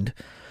happened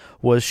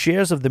was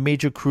shares of the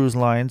major cruise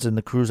lines and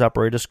the cruise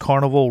operators,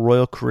 Carnival,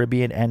 Royal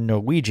Caribbean, and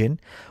Norwegian,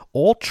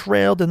 all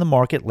trailed in the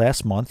market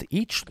last month.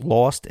 Each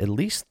lost at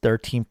least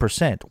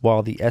 13%,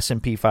 while the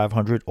S&P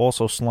 500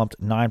 also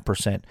slumped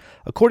 9%,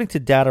 according to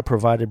data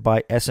provided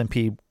by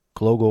S&P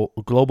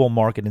Global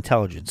Market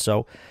Intelligence.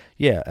 So,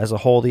 yeah, as a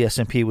whole, the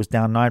S&P was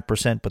down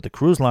 9%, but the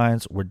cruise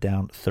lines were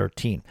down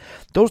 13%.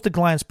 Those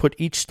declines put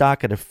each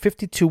stock at a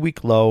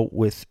 52-week low,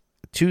 with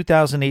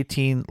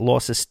 2018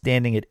 losses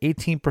standing at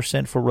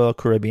 18% for Royal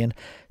Caribbean,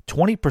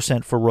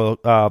 20%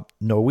 for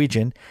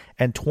Norwegian,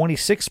 and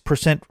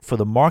 26% for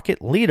the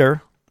market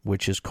leader,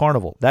 which is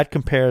Carnival. That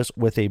compares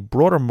with a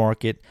broader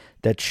market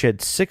that shed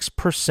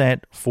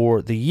 6%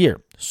 for the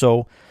year.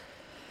 So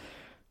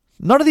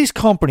none of these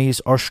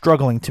companies are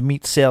struggling to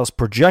meet sales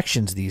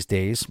projections these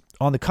days.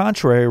 On the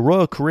contrary,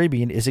 Royal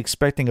Caribbean is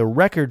expecting a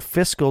record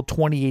fiscal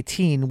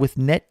 2018 with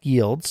net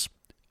yields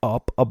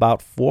up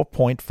about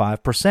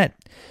 4.5%.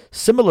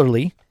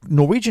 Similarly,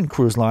 Norwegian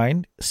Cruise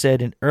Line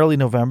said in early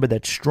November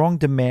that strong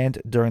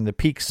demand during the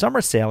peak summer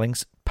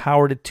sailings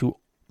powered it to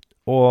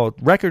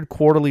record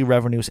quarterly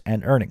revenues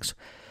and earnings.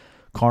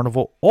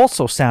 Carnival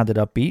also sounded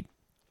upbeat,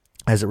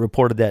 as it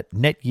reported that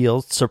net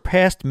yields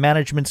surpassed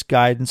management's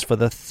guidance for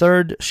the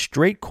third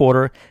straight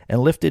quarter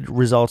and lifted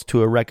results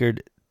to a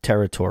record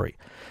territory.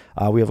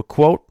 We have a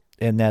quote,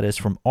 and that is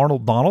from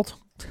Arnold Donald.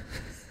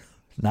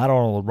 not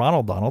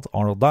Ronald Donald,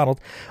 Arnold Donald.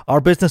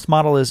 Our business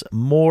model is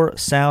more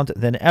sound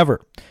than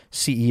ever,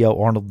 CEO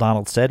Arnold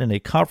Donald said in a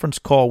conference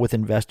call with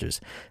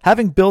investors,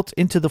 having built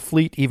into the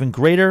fleet even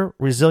greater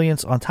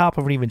resilience on top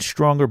of an even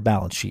stronger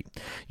balance sheet.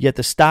 Yet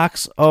the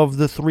stocks of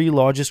the three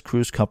largest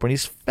cruise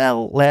companies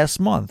fell last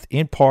month,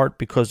 in part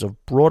because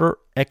of broader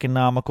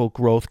economical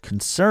growth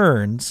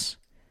concerns.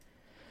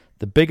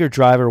 The bigger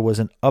driver was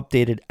an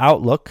updated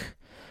outlook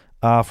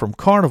from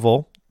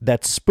Carnival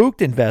that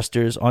spooked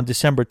investors on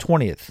December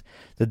 20th.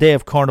 The day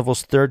of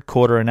Carnival's third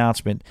quarter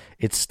announcement,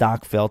 its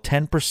stock fell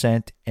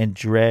 10% and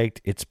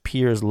dragged its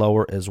peers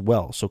lower as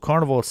well. So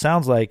Carnival, it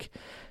sounds like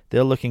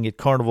they're looking at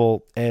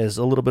Carnival as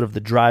a little bit of the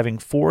driving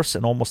force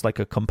and almost like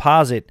a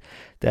composite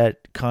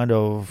that kind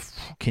of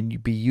can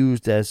be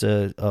used as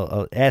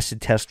a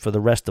acid test for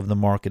the rest of the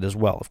market as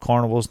well. If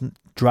Carnival's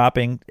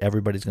dropping,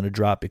 everybody's going to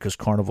drop because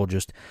Carnival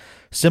just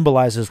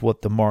symbolizes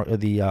what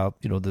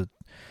the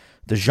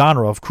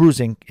genre of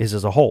cruising is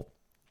as a whole.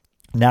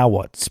 Now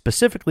what?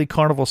 Specifically,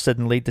 Carnival said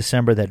in late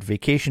December that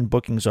vacation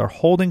bookings are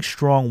holding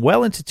strong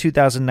well into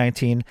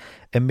 2019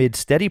 amid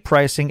steady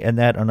pricing and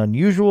that an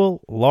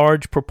unusual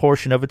large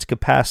proportion of its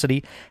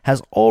capacity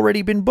has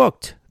already been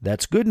booked.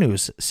 That's good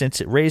news,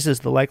 since it raises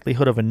the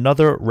likelihood of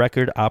another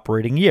record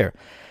operating year.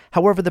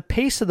 However, the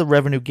pace of the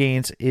revenue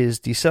gains is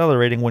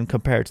decelerating when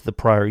compared to the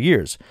prior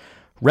years.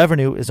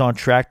 Revenue is on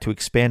track to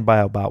expand by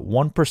about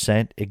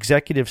 1%.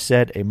 Executives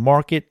said a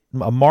marked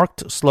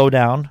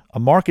slowdown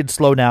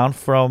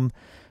from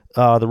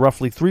the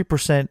roughly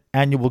 3%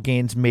 annual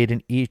gains made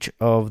in each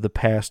of the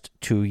past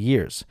 2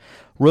 years.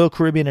 Royal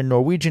Caribbean and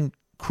Norwegian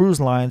Cruise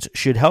Lines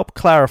should help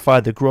clarify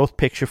the growth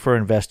picture for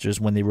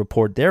investors when they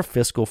report their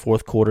fiscal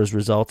fourth quarter's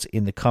results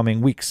in the coming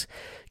weeks.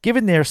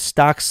 Given their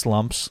stock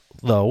slumps,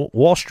 though,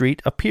 Wall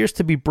Street appears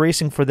to be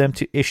bracing for them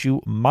to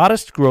issue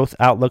modest growth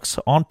outlooks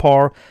on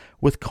par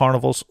with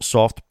Carnival's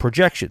soft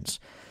projections.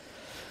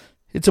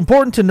 It's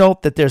important to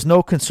note that there's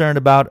no concern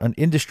about an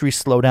industry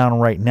slowdown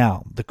right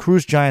now. The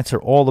cruise giants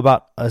are all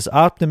about as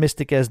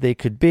optimistic as they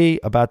could be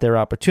about their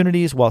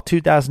opportunities. While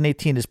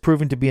 2018 is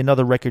proving to be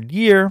another record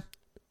year,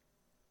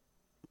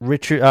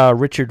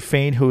 Richard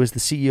Fain, who is the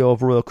CEO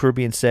of Royal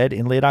Caribbean, said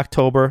in late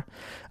October,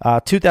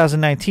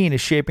 2019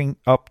 is shaping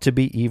up to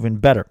be even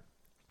better.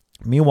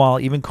 Meanwhile,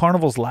 even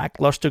Carnival's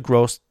lackluster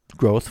growth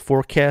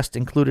forecast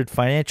included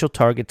financial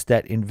targets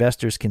that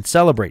investors can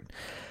celebrate.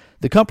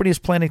 The company is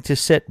planning to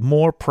set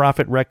more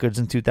profit records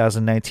in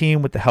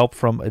 2019 with the help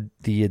from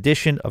the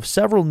addition of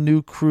several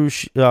new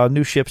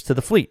new ships to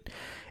the fleet.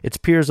 Its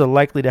peers are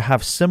likely to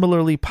have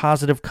similarly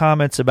positive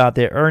comments about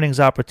their earnings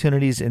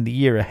opportunities in the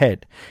year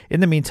ahead. In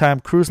the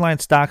meantime, cruise line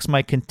stocks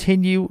might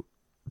continue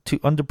to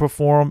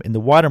underperform in the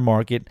wider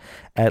market,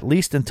 at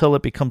least until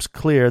it becomes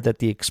clear that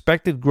the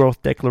expected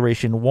growth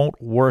declaration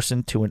won't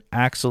worsen to an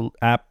actual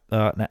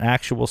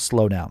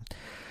slowdown.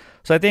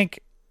 So I think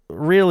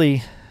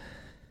really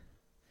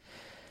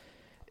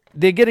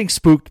they're getting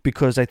spooked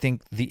because I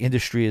think the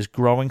industry is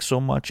growing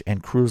so much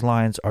and cruise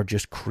lines are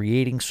just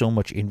creating so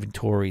much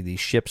inventory. These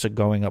ships are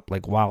going up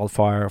like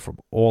wildfire from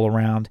all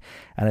around.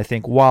 And I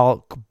think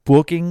while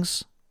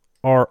bookings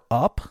are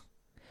up,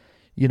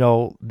 you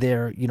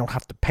don't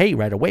have to pay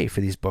right away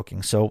for these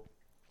bookings. So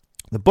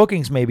the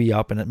bookings may be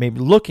up and it may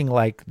be looking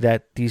like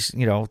that these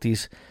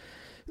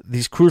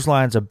cruise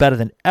lines are better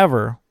than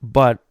ever,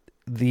 but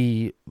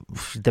the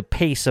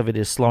pace of it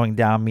is slowing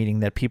down,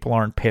 meaning that people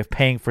aren't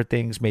paying for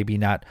things, maybe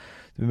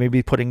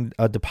putting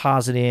a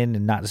deposit in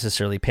and not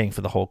necessarily paying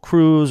for the whole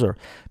cruise, or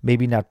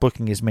maybe not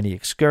booking as many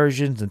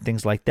excursions and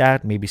things like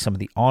that. Maybe some of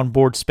the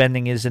onboard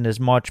spending isn't as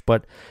much,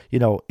 but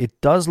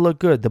it does look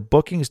good. The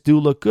bookings do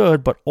look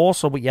good, but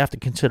also what you have to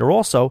consider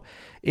also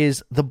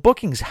is the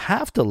bookings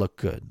have to look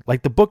good.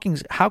 Like the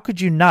bookings, how could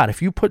you not?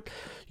 If you put,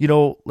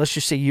 let's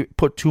just say you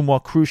put 2 more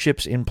cruise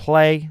ships in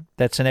play,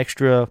 that's an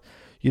extra,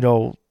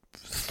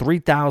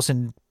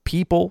 3,000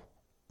 people,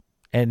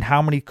 and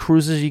how many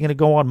cruises are you going to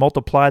go on?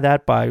 Multiply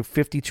that by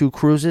 52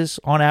 cruises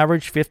on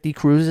average, 50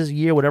 cruises a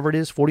year, whatever it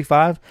is,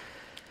 45.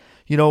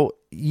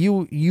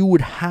 You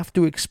would have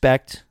to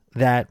expect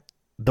that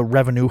the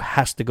revenue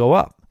has to go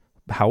up.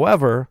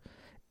 However,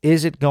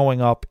 is it going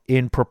up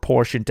in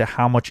proportion to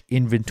how much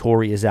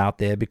inventory is out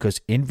there? Because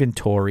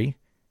inventory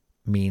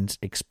means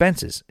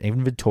expenses.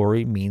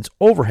 Inventory means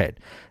overhead.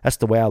 That's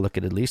the way I look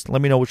at it, at least.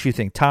 Let me know what you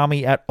think.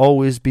 Tommy at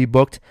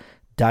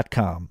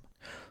alwaysbebooked.com.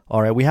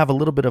 All right, we have a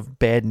little bit of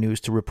bad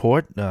news to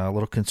report, a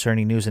little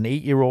concerning news. An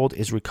 8-year-old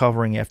is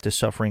recovering after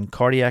suffering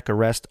cardiac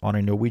arrest on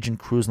a Norwegian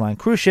Cruise Line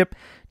cruise ship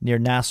near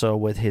Nassau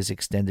with his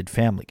extended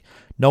family.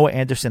 Noah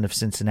Anderson of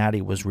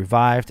Cincinnati was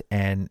revived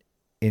and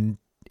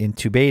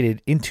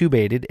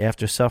intubated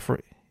after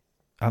suffering.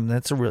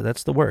 That's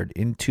the word,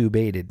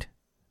 intubated.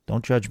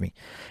 Don't judge me.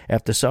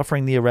 After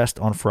suffering the arrest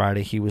on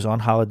Friday, he was on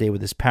holiday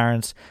with his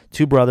parents,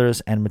 2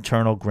 brothers, and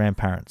maternal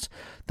grandparents.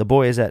 The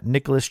boy is at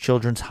Nicholas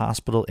Children's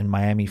Hospital in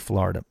Miami,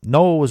 Florida.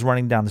 Noah was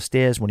running down the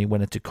stairs when he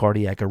went into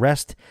cardiac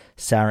arrest,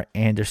 Sarah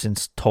Anderson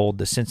told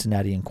the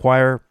Cincinnati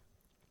Enquirer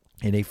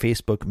in a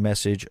Facebook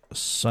message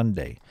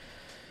Sunday.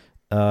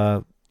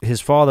 his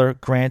father,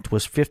 Grant,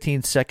 was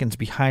 15 seconds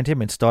behind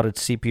him and started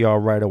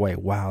CPR right away.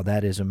 Wow,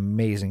 that is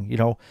amazing.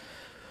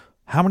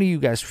 How many of you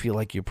guys feel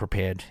like you're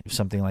prepared if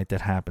something like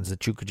that happens,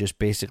 that you could just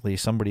basically,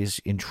 somebody's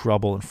in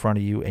trouble in front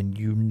of you and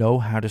you know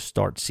how to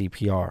start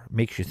CPR?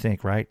 Makes you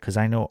think, right? Because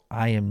I know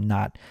I am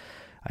not.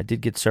 I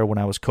did get certified when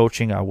I was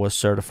coaching. I was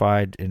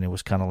certified, and it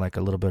was kind of like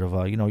a little bit of a,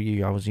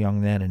 I was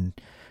young then, and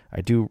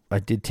I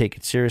did take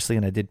it seriously,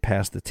 and I did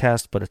pass the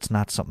test, but it's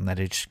not something that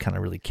it just kind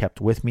of really kept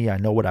with me. I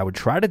know what I would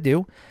try to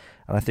do,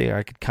 and I think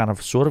I could kind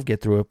of sort of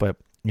get through it, but,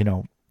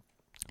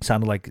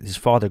 sounded like his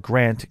father,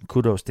 Grant,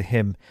 kudos to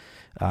him,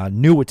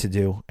 knew what to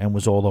do and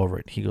was all over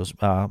it. He goes,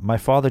 my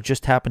father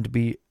just happened to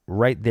be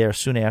right there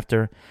soon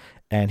after,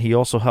 and he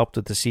also helped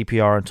with the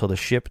CPR until the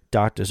ship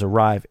doctors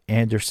arrived,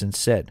 Anderson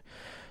said.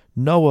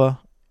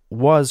 Noah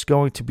was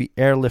going to be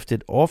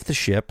airlifted off the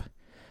ship,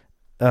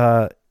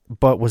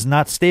 but was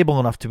not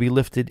stable enough to be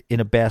lifted in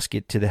a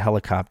basket to the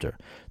helicopter.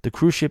 The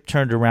cruise ship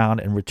turned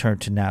around and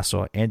returned to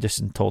Nassau.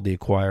 Anderson told the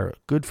Enquirer,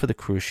 good for the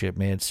cruise ship,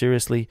 man.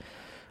 Seriously,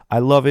 I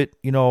love it.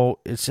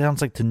 It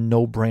sounds like the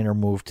no-brainer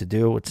move to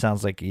do. It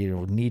sounds like,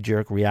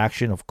 knee-jerk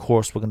reaction. Of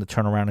course, we're going to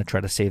turn around and try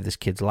to save this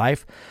kid's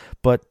life.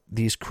 But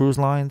these cruise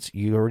lines,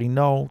 you already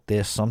know,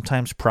 they're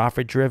sometimes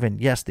profit-driven.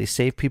 Yes, they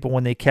save people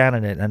when they can,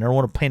 and I don't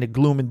want to paint a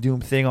gloom and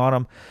doom thing on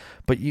them.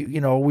 But,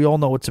 we all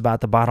know it's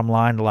about the bottom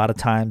line a lot of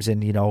times,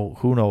 and,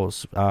 who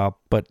knows.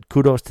 But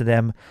kudos to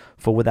them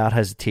for, without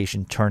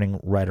hesitation, turning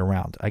right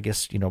around. I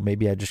guess,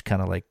 maybe I just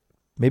kind of like,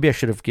 maybe I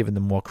should have given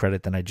them more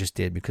credit than I just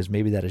did, because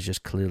maybe that is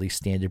just clearly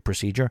standard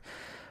procedure.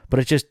 But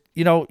it's just,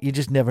 you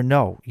just never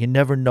know. You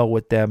never know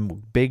with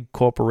them big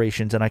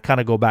corporations. And I kind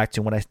of go back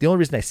to the only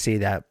reason I say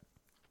that,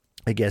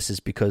 I guess,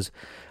 is because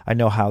I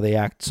know how they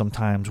act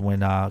sometimes when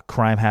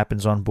crime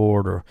happens on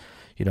board, or,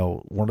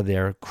 one of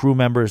their crew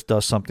members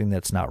does something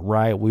that's not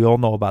right. We all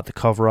know about the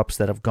cover-ups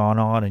that have gone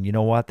on. And you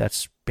know what?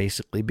 That's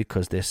basically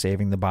because they're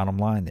saving the bottom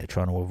line. They're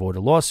trying to avoid a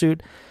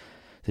lawsuit.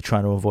 They're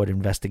trying to avoid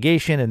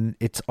investigation, and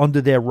it's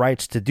under their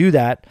rights to do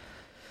that.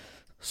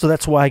 So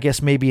that's why I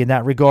guess maybe in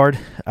that regard,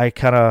 I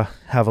kind of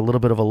have a little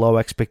bit of a low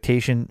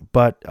expectation.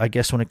 But I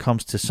guess when it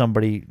comes to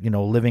somebody,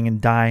 living and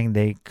dying,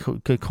 they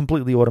could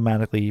completely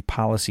automatically,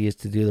 policy is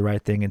to do the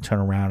right thing and turn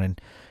around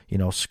and,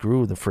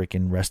 screw the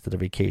freaking rest of the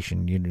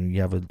vacation. You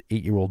have an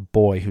 8-year-old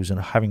boy who's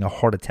having a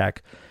heart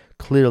attack.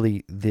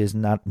 Clearly, there's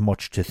not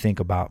much to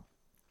think about.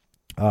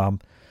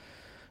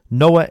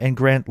 Noah and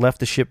Grant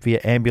left the ship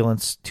via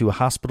ambulance to a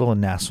hospital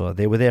in Nassau.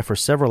 They were there for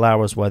several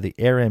hours while the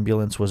air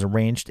ambulance was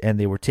arranged, and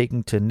they were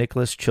taken to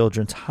Nicholas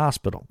Children's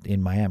Hospital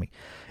in Miami.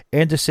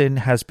 Anderson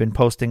has been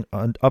posting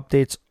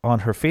updates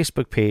on her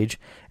Facebook page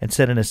and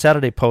said in a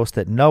Saturday post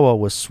that Noah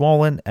was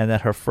swollen and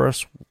that her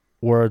first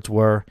words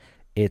were,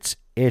 "It's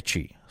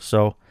itchy."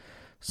 So,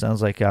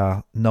 sounds like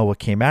Noah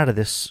came out of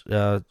this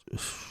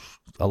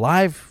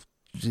alive.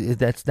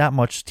 That's not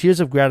much. Tears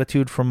of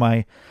gratitude from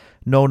my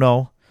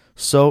no.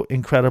 So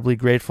incredibly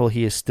grateful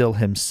he is still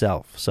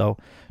himself. So,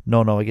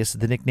 No, I guess is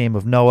the nickname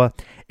of Noah.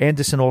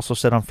 Anderson also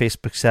said on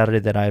Facebook Saturday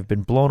that I have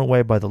been blown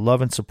away by the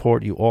love and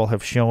support you all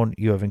have shown.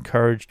 You have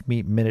encouraged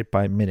me minute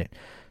by minute.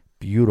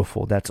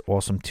 Beautiful. That's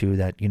awesome, too,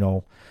 that,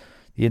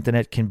 the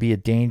internet can be a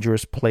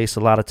dangerous place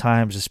a lot of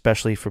times,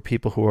 especially for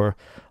people who are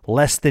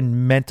less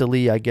than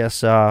mentally, I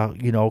guess,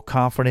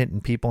 confident,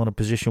 and people in a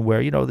position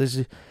where, this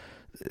is,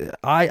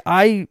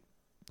 I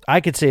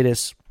could say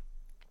this.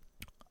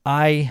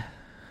 I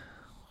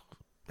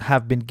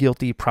have been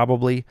guilty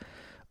probably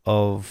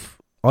of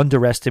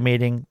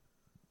underestimating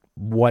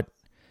what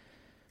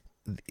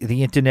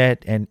the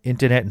internet and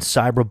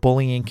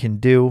cyberbullying can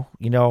do.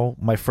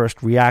 My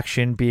first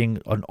reaction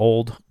being an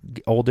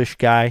oldish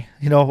guy,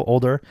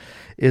 older,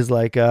 is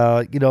like,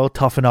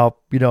 toughen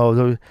up,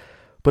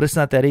 but it's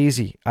not that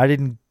easy. I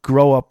didn't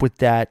grow up with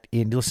that.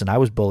 Listen, I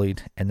was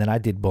bullied, and then I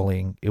did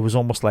bullying. It was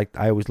almost like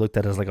I always looked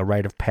at it as like a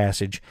rite of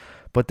passage.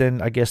 But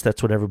then I guess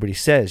that's what everybody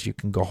says. You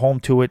can go home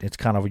to it. It's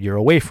kind of, you're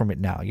away from it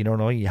now. You don't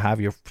know. You have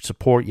your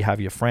support. You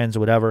have your friends or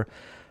whatever.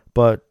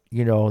 But,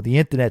 the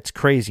internet's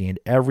crazy. And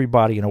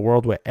everybody, in a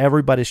world where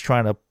everybody's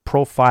trying to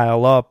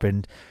profile up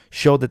and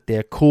show that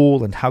they're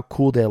cool and how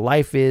cool their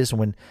life is,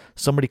 when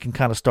somebody can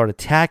kind of start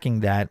attacking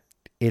that,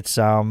 it's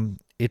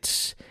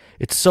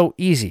so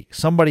easy.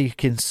 Somebody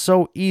can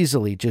so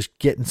easily just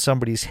get in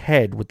somebody's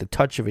head with the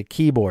touch of a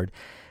keyboard.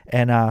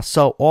 And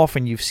so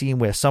often you've seen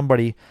where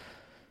somebody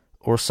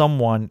or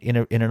someone in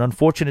an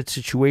unfortunate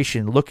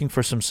situation looking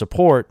for some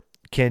support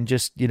can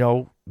just,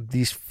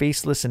 these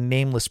faceless and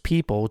nameless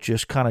people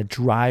just kind of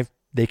drive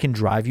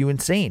you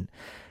insane.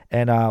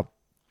 And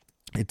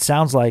it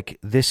sounds like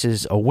this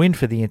is a win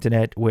for the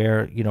internet,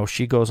 where,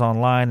 she goes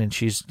online and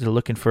she's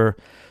looking for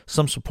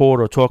some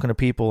support or talking to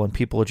people, and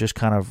people are just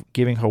kind of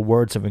giving her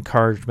words of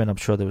encouragement. I'm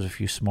sure there was a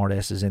few smart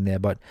asses in there,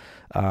 but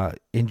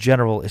in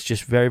general, it's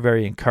just very,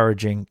 very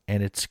encouraging,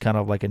 and it's kind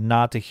of like a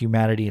nod to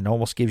humanity, and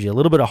almost gives you a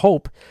little bit of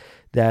hope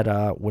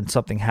that when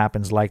something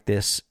happens like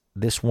this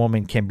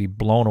woman can be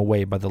blown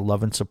away by the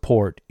love and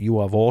support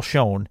you have all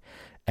shown,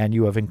 and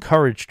you have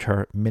encouraged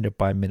her minute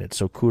by minute.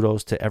 So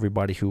kudos to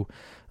everybody who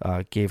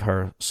gave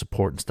her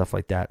support and stuff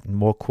like that. And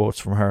more quotes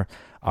from her.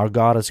 Our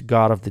God is a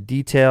God of the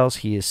details.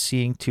 He is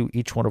seeing to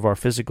each one of our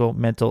physical,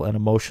 mental, and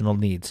emotional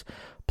needs.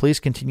 Please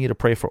continue to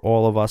pray for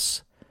all of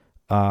us,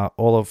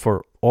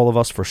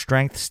 for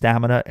strength,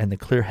 stamina, and the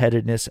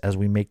clear-headedness as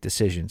we make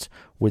decisions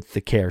with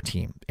the care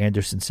team,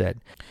 Anderson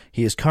said.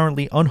 He is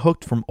currently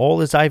unhooked from all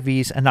his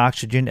IVs and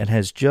oxygen and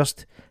has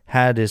just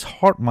had his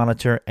heart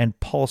monitor and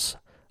pulse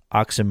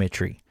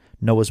oximetry,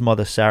 Noah's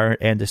mother, Sarah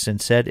Anderson,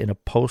 said in a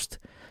post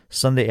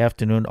Sunday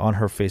afternoon on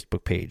her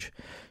Facebook page.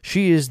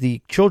 She is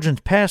the children's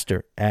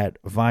pastor at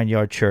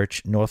Vineyard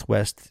Church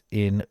Northwest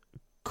in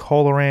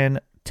Coleraine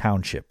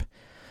Township.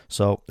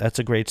 So that's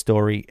a great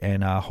story,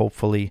 and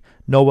hopefully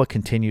Noah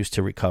continues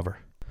to recover.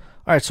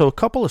 All right, so a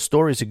couple of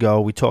stories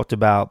ago, we talked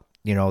about,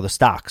 the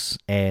stocks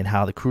and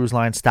how the cruise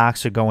line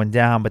stocks are going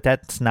down, but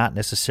that's not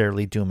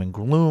necessarily doom and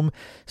gloom.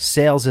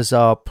 Sales is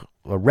up,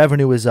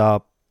 revenue is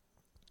up,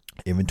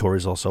 inventory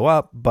is also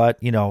up, but,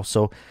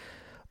 so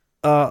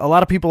a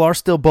lot of people are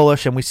still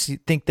bullish, and we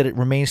think that it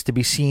remains to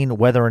be seen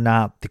whether or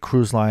not the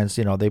cruise lines,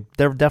 they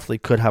definitely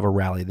could have a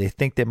rally. They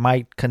think they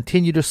might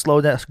continue to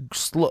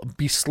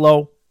be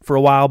slow for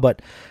a while,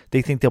 but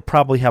they think they'll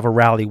probably have a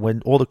rally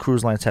when all the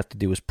cruise lines have to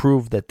do is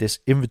prove that this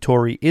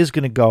inventory is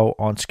going to go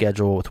on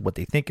schedule with what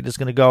they think it is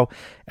going to go,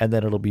 and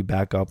then it'll be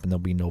back up and there'll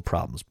be no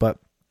problems. But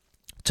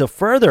to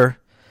further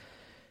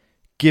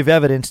give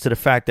evidence to the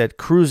fact that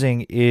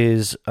cruising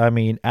is, at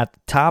the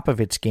top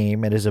of its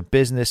game and is a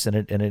business and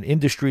an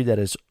industry that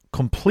is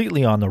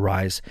completely on the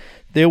rise,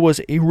 there was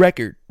there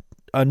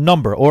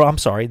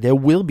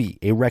will be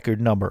a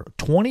record number,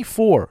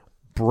 24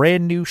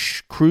 brand new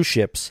cruise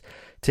ships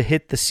to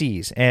hit the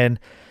seas. And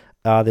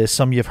there's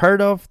some you've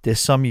heard of, there's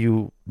some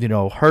you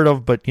heard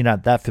of but you're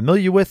not that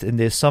familiar with, and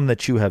there's some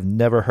that you have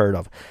never heard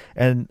of.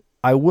 And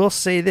I will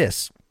say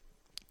this,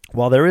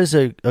 while there is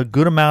a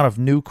good amount of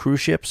new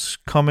cruise ships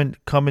coming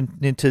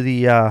into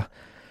the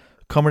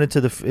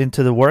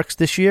works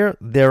this year,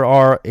 there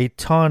are a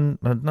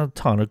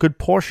good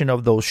portion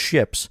of those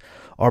ships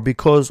are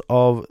because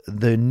of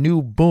the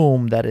new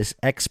boom that is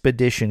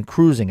expedition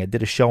cruising. I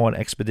did a show on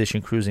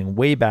expedition cruising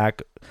way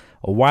back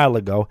a while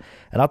ago,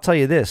 and I'll tell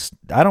you this,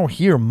 I don't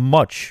hear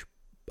much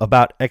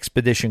about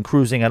expedition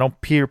cruising. I don't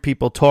hear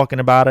people talking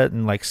about it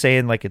and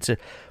saying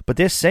but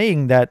they're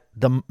saying that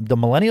the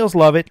millennials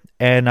love it,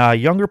 and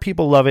younger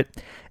people love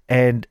it,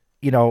 and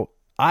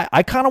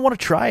I kind of want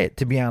to try it,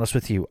 to be honest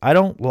with you. I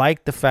don't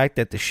like the fact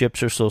that the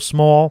ships are so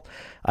small.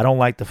 I don't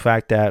like the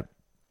fact that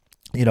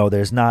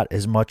there's not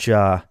as much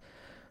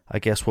I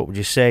guess what would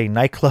you say,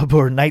 nightclub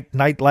or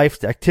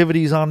nightlife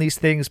activities on these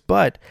things,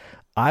 but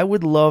I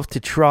would love to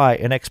try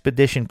an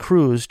expedition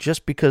cruise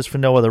just because, for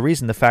no other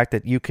reason, the fact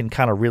that you can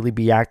kind of really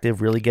be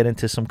active, really get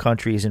into some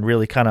countries and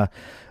really kind of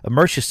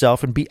immerse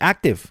yourself and be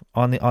active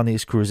on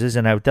these cruises,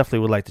 and I definitely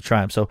would like to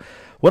try them. So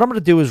what I'm going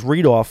to do is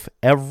read off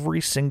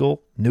every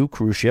single new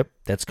cruise ship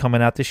that's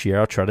coming out this year.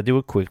 I'll try to do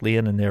it quickly,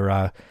 and then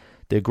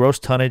their gross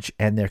tonnage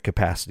and their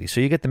capacity. So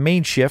you get the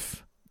main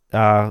shift.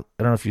 I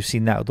don't know if you've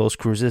seen those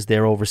cruises.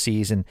 They're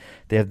overseas, and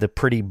they have the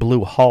pretty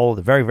blue hull,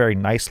 the very, very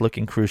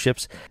nice-looking cruise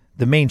ships.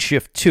 The main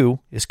shift 2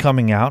 is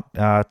coming out.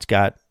 It's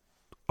got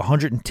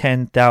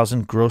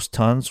 110,000 gross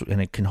tons,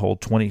 and it can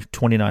hold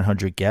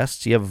 2,900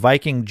 guests. You have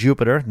Viking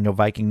Jupiter,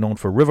 Viking known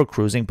for river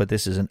cruising, but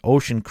this is an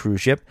ocean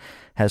cruise ship,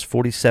 has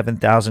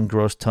 47,000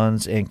 gross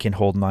tons and can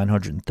hold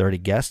 930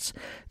 guests.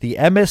 The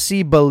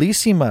MSC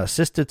Bellissima,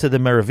 sister to the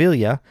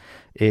Meraviglia,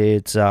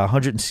 it's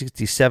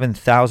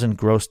 167,000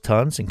 gross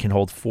tons and can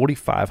hold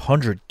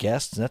 4,500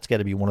 guests. That's got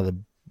to be one of the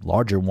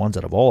larger ones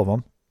out of all of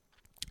them.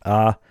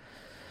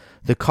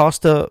 The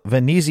Costa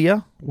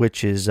Venezia,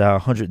 which is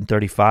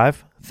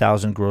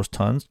 135,000 gross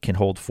tons, can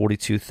hold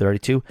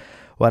 4,232.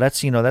 Well,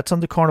 that's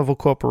under Carnival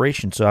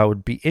Corporation, so I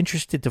would be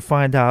interested to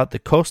find out the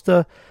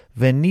Costa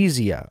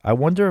Venezia. I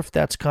wonder if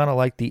that's kind of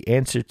like the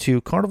answer to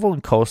Carnival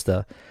and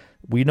Costa.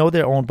 We know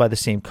they're owned by the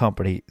same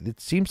company. It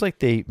seems like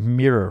they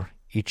mirror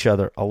each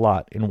other a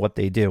lot in what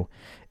they do,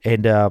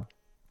 and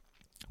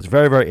it's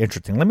very, very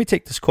interesting. Let me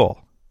take this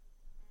call.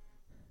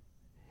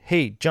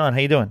 Hey, John,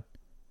 how you doing?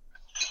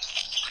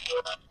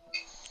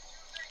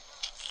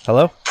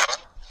 Hello?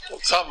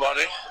 What's up,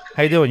 buddy?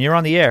 How you doing? You're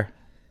on the air.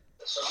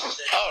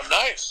 Oh,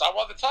 nice. I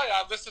wanted to tell you,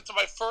 I listened to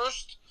my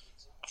first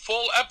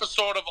full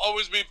episode of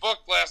Always Be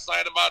Booked last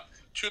night about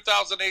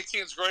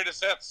 2018's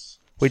greatest hits.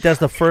 Wait,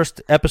 that's the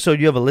first episode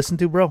you ever listened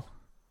to, bro?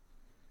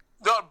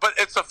 No, but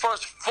it's the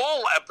first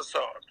full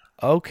episode.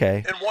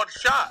 Okay. In one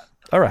shot.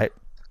 All right.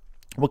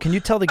 Well, can you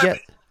tell the guest?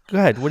 Go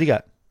ahead. What do you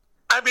got?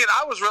 I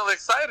was really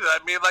excited.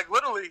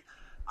 Literally,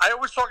 I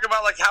always talk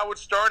about Howard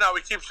Stern, how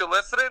he keeps you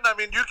listening. I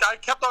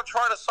kept on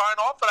trying to sign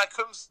off, but I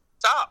couldn't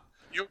stop.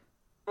 You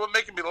were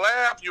making me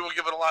laugh. You were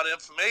giving a lot of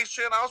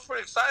information. I was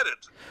pretty excited.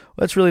 Well,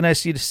 that's really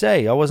nice of you to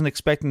say. I wasn't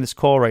expecting this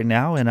call right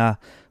now. And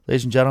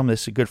ladies and gentlemen,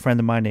 this is a good friend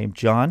of mine named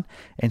John,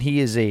 and he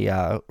is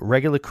a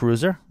regular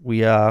cruiser.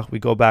 We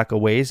go back a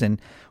ways, and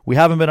we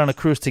haven't been on a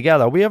cruise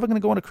together. Are we ever going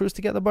to go on a cruise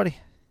together, buddy?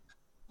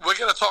 we're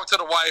going to talk to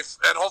the wife,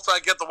 and hopefully I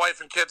get the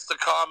wife and kids to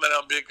come, and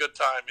it'll be a good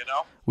time, you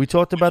know? We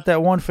talked about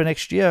that one for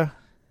next year.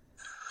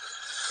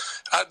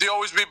 Do you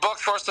always be booked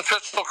first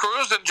official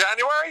cruise in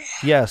January?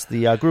 Yes,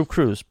 the group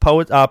cruise.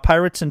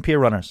 Pirates and Pier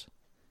Runners.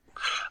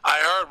 I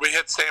heard we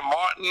hit St.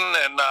 Martin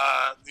and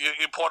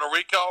Puerto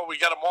Rico. We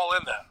got them all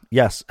in there.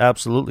 Yes,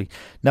 absolutely.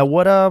 Now,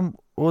 what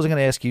was I going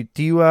to ask you?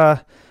 Do you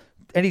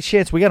any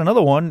chance we got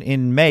another one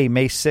in May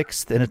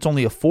 6th, and it's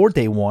only a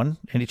 4-day one?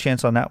 Any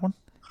chance on that one?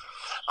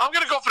 I'm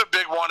going to go for the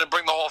big one and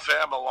bring the whole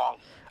family along.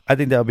 I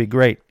think that would be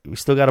great. We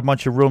still got a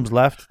bunch of rooms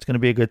left. It's going to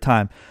be a good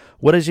time.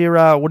 What is your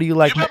what do you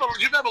like? You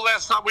remember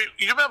last time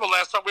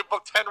we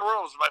booked 10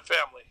 rooms, my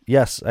family.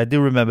 Yes, I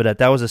do remember that.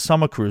 That was a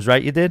summer cruise,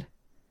 right? You did?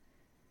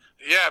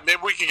 Yeah, maybe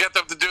we can get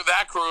them to do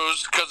that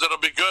cruise because it'll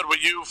be good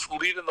with you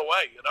leading the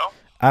way, you know?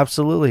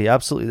 Absolutely.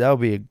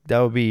 That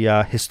would be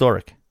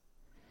historic.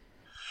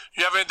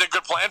 You have anything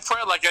good planned for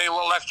it? Like any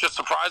little extra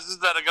surprises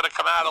that are going to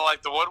come out of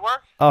like the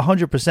woodwork?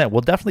 100%.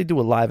 We'll definitely do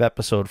a live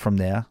episode from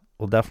there.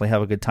 We'll definitely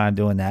have a good time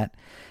doing that.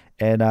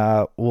 And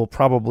we'll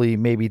probably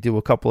maybe do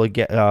a couple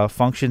of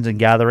functions and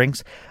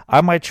gatherings. I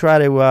might try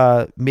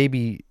to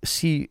maybe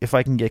see if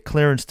I can get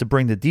clearance to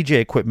bring the DJ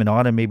equipment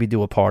on and maybe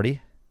do a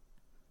party.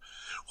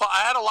 Well,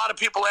 I had a lot of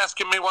people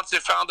asking me once they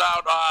found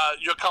out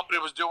your company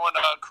was doing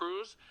a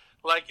cruise,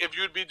 like if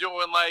you'd be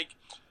doing like,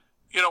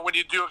 you know, when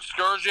you do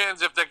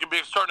excursions, if there could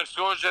be certain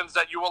excursions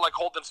that you were like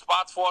holding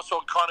spots for, so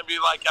it kind of be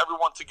like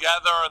everyone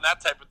together and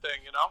that type of thing,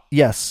 you know?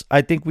 Yes,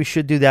 I think we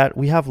should do that.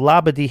 We have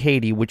Labadee,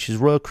 Haiti, which is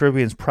Royal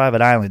Caribbean's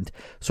private island.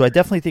 So I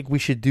definitely think we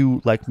should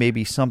do like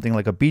maybe something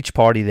like a beach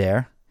party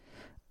there.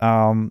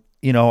 You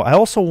know, I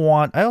also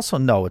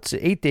know it's an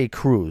 8-day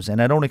cruise,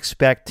 and I don't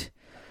expect,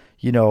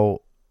 you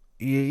know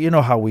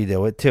how we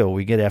do it too.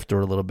 We get after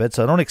it a little bit.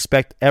 So I don't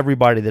expect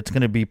everybody that's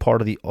going to be part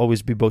of the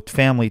Always Be Booked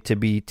family to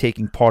be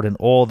taking part in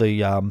all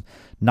the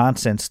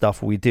nonsense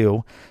stuff we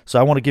do. So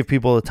I want to give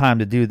people the time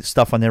to do the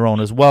stuff on their own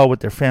as well with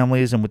their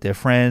families and with their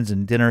friends,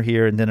 and dinner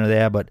here and dinner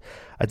there. But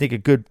I think a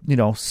good,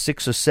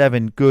 6 or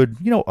 7 good,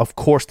 of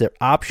course, they're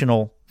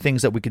optional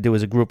things that we could do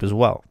as a group as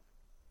well.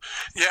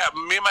 Yeah,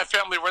 me and my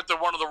family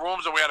rented one of the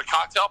rooms and we had a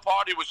cocktail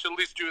party. We should at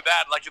least do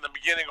that, like in the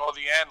beginning or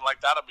the end.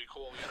 Like that'd be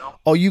cool, you know?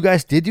 Oh, you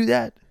guys did do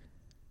that?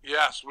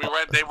 Yes,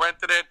 they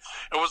rented it.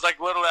 It was like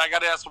literally, I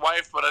got to ask the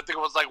wife, but I think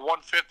it was like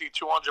 $150,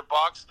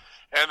 $200,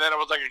 and then it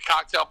was like a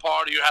cocktail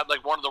party. You had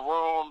like one of the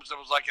rooms. It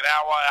was like an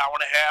hour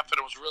and a half, and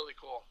it was really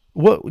cool.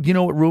 What,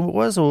 what room it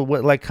was, or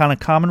what like kind of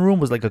common room?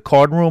 Was it like a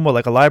card room or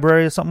like a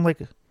library or something like?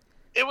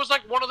 It was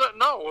like it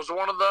was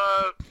one of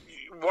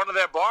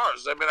their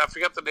bars. I mean, I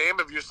forget the name.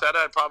 If you said it,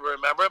 I'd probably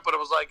remember it, but it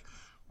was like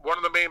one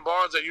of the main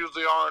bars that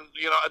usually aren't.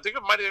 I think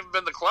it might have even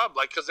been the club,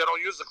 like because they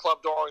don't use the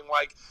club during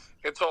like.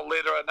 Until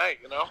later at night,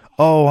 you know?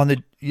 Oh,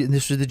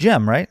 this was the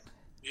Gem, right?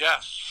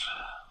 Yes.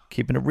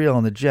 Keeping it real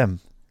on the Gem.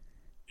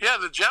 Yeah,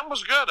 the Gem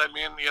was good. I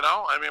mean,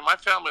 my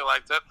family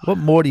liked it. What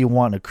more do you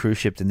want in a cruise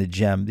ship than the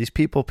Gem? These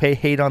people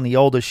hate on the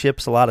older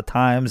ships a lot of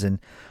times, and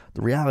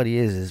the reality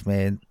is,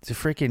 man, the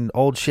freaking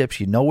old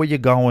ships, you know where you're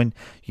going,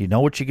 you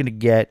know what you're going to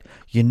get,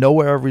 you know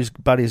where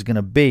everybody's going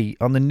to be.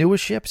 On the newer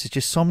ships, it's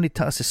just so many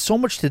times, there's so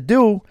much to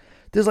do.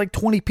 There's like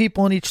 20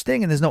 people in each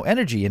thing, and there's no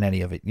energy in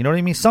any of it. You know what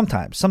I mean?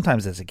 Sometimes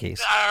that's the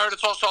case. I heard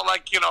it's also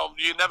like, you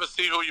never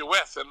see who you're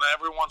with, and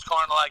everyone's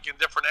kind of like in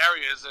different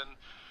areas, and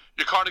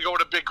you kind of go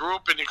with a big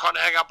group, and you kind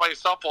of hang out by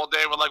yourself all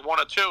day with like 1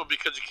 or 2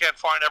 because you can't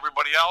find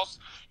everybody else.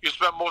 You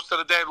spend most of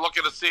the day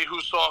looking to see who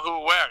saw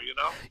who where, you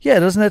know? Yeah,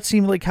 doesn't that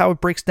seem like how it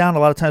breaks down a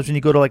lot of times when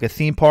you go to like a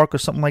theme park or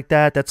something like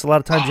that? That's a lot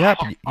of times you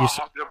happen. 100%.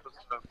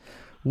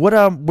 What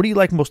do you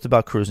like most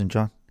about cruising,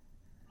 John?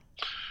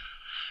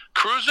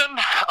 Cruising,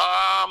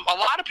 a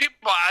lot of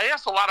people, I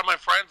asked a lot of my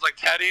friends, like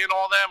Teddy and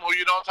all them, who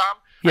you know, Tom,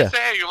 yeah. I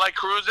say, hey, you like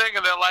cruising?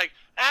 And they're like,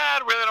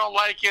 I really don't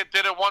like it.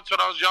 Did it once when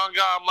I was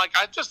younger. I'm like,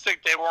 I just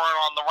think they weren't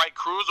on the right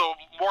cruise, or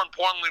more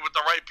importantly, with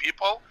the right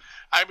people.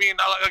 I mean,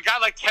 a guy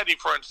like Teddy,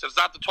 for instance,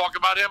 not to talk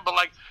about him, but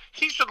like,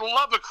 he should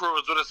love a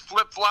cruise with his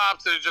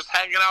flip-flops and just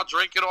hanging out,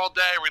 drinking all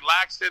day,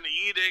 relaxing,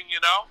 eating,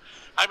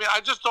 I mean,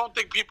 I just don't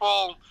think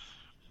people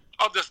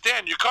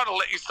understand. You kind of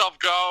let yourself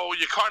go.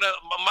 You kind of,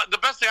 the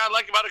best thing I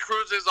like about a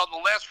cruise is on the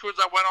last cruise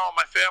I went on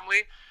with my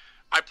family,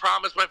 I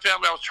promised my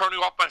family I was turning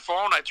off my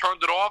phone. I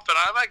turned it off, and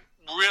I like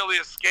really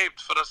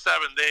escaped for the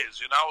 7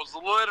 days. I was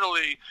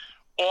literally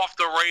off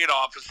the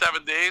radar for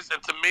 7 days,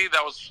 and to me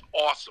that was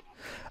awesome.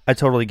 I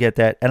totally get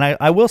that, and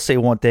I will say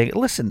one thing.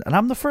 Listen, and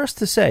I'm the first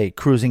to say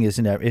cruising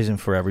isn't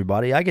for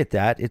everybody. I get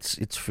that.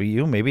 It's for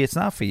you. Maybe it's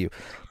not for you.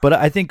 But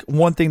I think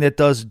one thing that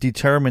does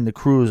determine the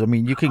cruise. I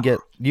mean,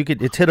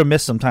 it's hit or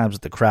miss sometimes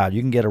with the crowd.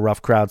 You can get a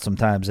rough crowd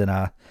sometimes,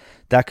 and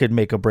that could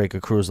make or break a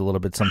cruise a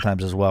little bit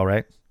sometimes as well,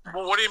 right?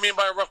 Well, what do you mean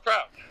by a rough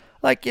crowd?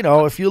 Like,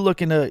 if you're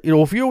looking to,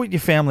 if you're with your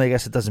family, I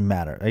guess it doesn't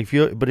matter.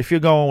 But if you're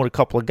going with a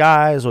couple of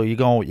guys, or you're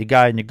going with your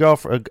guy and your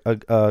girlfriend,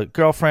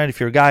 if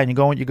you're a guy and you're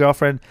going with your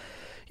girlfriend,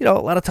 a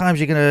lot of times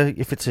you're gonna,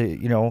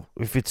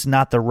 if it's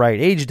not the right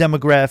age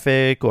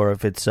demographic, or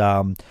if it's,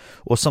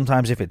 or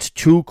sometimes if it's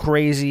too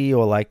crazy,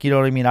 or like, you know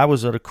what I mean. I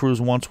was at a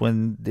cruise once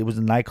when it was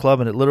a nightclub,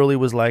 and it literally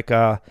was like,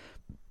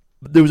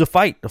 there was a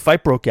fight. A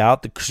fight broke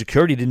out. The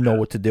security didn't know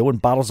what to do,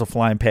 and bottles are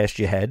flying past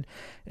your head.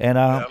 And,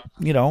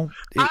 you know.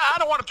 I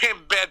don't want to paint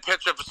a bad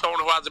picture for someone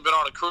who hasn't been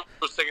on a cruise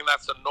thinking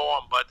that's the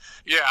norm. But,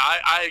 yeah,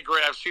 I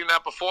agree. I've seen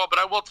that before. But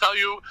I will tell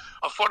you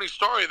a funny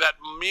story that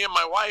me and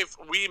my wife,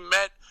 we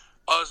met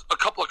a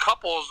couple of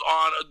couples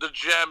on the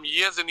gym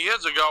years and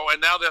years ago,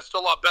 and now they're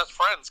still our best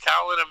friends,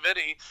 Carolyn and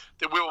Vinny.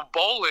 That we were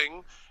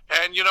bowling.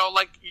 And, you know,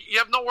 like, you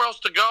have nowhere else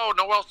to go,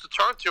 nowhere else to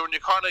turn to, and you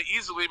kind of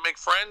easily make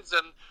friends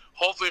and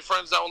hopefully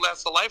friends that will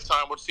last a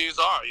lifetime, which these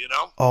are, you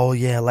know? Oh,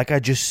 yeah, like I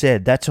just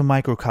said, that's a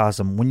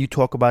microcosm. When you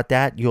talk about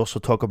that, you also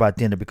talk about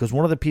dinner, because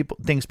one of the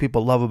things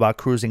people love about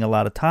cruising a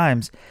lot of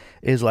times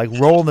is, like,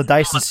 rolling the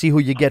dice and see who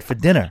you get for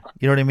dinner.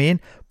 You know what I mean?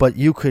 But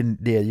you can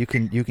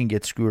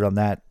get screwed on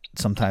that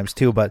sometimes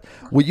too. But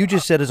what you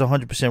just said is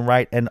 100%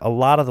 right, and a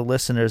lot of the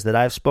listeners that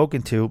I've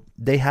spoken to,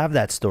 they have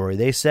that story.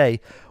 They say,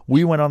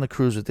 we went on the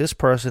cruise with this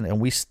person and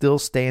we still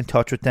stay in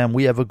touch with them.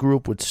 We have a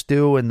group with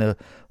Stu and the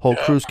whole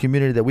cruise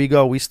community that we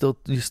go. We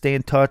stay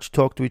in touch,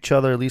 talk to each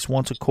other at least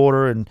once a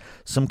quarter, and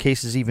some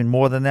cases even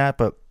more than that.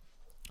 But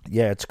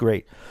yeah, it's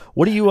great.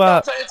 What do you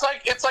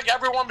it's like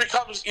everyone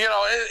becomes, you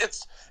know,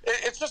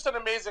 it's just an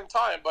amazing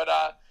time. But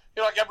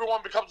you know, like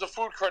everyone becomes a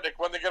food critic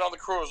when they get on the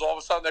cruise. All of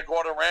a sudden, they're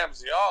Gordon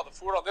Ramsay. Oh, the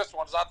food on this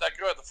one's not that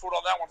good. The food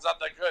on that one's not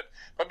that good.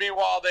 But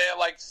meanwhile, they're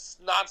like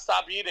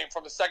nonstop eating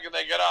from the second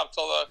they get up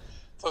till the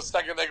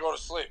second they go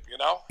to sleep, you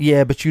know?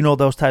 Yeah, but you know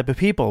those type of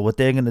people. What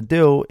they're going to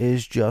do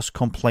is just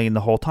complain the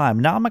whole time.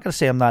 Now, I'm not going to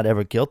say I'm not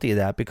ever guilty of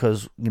that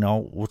because, you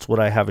know, it's what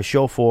I have a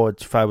show for.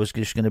 If I was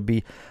just going to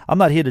be, I'm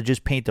not here to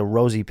just paint a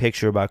rosy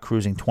picture about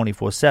cruising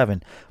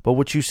 24/7. But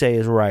what you say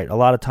is right. A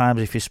lot of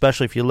times,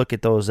 especially if you look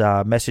at those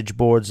message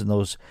boards and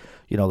those,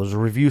 you know, those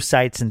review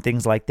sites and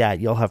things like that,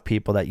 you'll have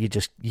people that you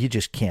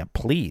just can't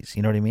please.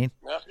 You know what I mean?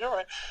 Yeah, you're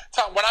right.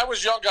 Tom, when I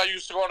was younger, I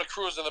used to go on a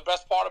cruise, and the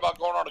best part about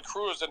going on a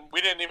cruise, and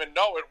we didn't even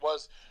know it,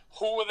 was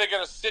who were they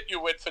going to sit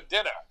you with for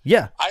dinner?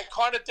 Yeah. I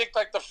kind of think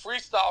like the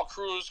freestyle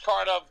cruise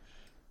kind of,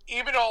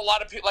 even though a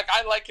lot of people, like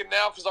I like it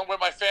now because I'm with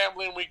my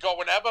family and we go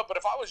whenever, but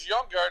if I was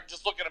younger and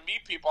just looking to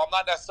meet people, I'm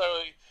not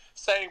necessarily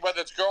saying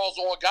whether it's girls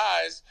or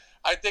guys.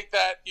 I think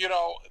that, you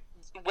know,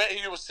 when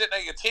you were sitting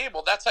at your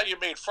table, that's how you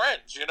made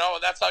friends, you know,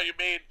 and that's how you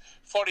made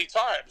funny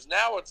times.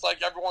 Now it's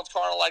like everyone's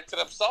kind of like to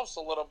themselves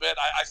a little bit.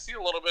 I see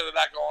a little bit of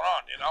that going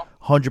on, you know?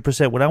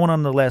 100%. When I went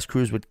on the last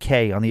cruise with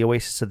Kay on the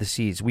Oasis of the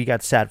Seas, we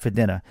got sat for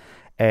dinner,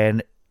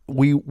 and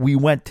we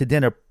went to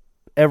dinner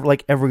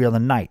every other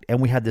night, and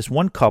we had this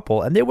one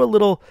couple, and they were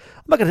little,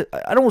 I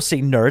don't want to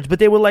say nerds, but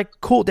they were like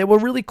cool. They were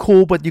really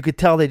cool, but you could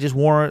tell they just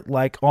weren't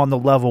like on the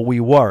level we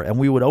were. And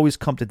we would always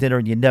come to dinner,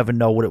 and you never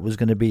know what it was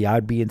going to be.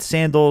 I'd be in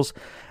sandals,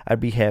 I'd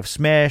be half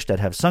smashed, I'd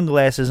have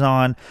sunglasses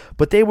on,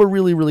 but they were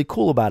really, really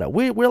cool about it.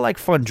 We're like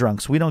fun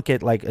drunks. We don't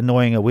get like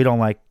annoying, or we don't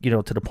like, you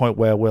know, to the point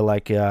where we're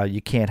like,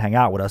 you can't hang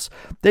out with us.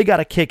 They got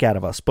a kick out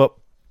of us. But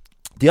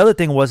the other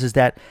thing is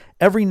that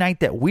every night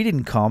that we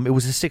didn't come, it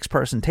was a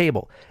 6-person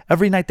table.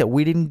 Every night that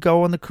we didn't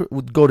go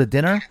go to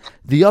dinner,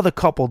 the other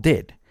couple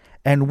did,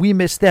 and we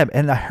missed them.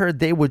 And I heard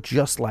they were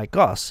just like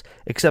us,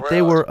 except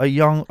they were a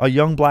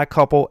young black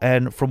couple.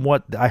 And from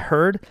what I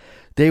heard,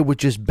 they would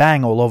just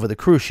bang all over the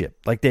cruise ship.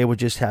 Like they would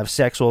just have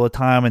sex all the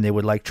time, and they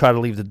would like try to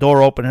leave the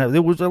door open. And it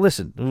was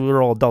listen, we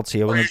were all adults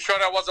here. Are you sure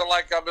that wasn't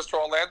like Mr.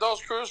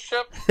 Orlando's cruise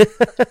ship?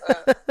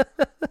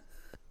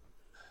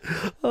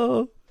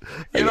 Oh.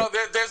 You know,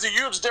 there's a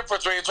huge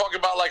difference when you're talking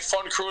about like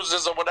fun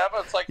cruises or whatever.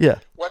 It's like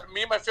when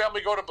me and my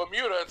family go to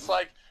Bermuda, it's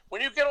like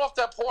when you get off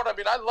that port. I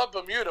mean, I love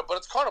Bermuda, but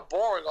it's kind of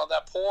boring on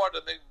that port,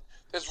 and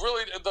there's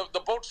really the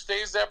boat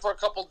stays there for a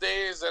couple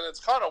days, and it's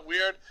kind of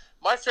weird.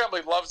 My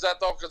family loves that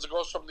though because it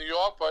goes from New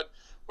York. But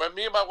when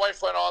me and my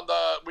wife went on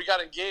we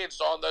got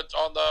engaged on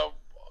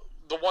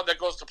the one that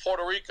goes to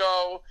Puerto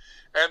Rico,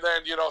 and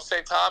then, you know,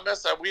 St.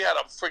 Thomas, and we had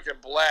a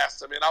freaking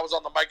blast. I mean, I was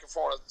on the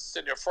microphone at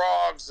Senior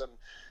Frogs, and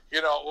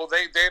you know, well,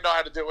 they know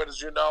how to do it,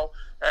 as you know.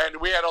 And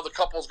we had other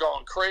couples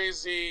going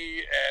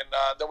crazy,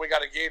 and then we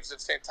got engaged in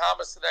St.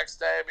 Thomas the next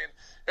day. I mean,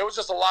 it was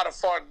just a lot of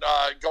fun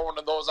going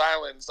to those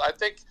islands. I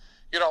think,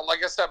 you know,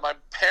 like I said, my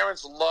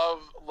parents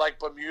love, like,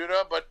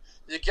 Bermuda, but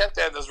you get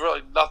there, there's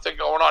really nothing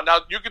going on.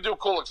 Now, you can do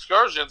cool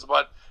excursions,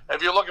 but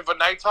if you're looking for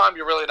nighttime,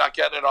 you're really not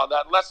getting it on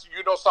that, unless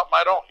you know something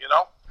I don't, you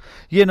know?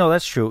 Yeah, no,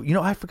 that's true. You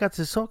know, I forgot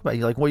to talk about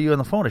you. Like, while you were on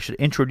the phone, I should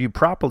intro you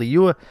properly.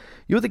 You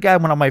were the guy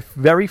when on my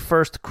very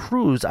first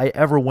cruise I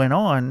ever went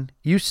on.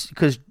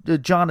 Because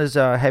John is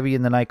heavy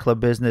in the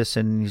nightclub business,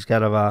 and he's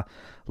got a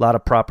lot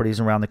of properties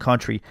around the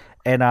country.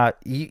 And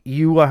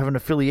you have an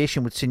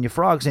affiliation with Senior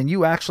Frogs, and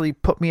you actually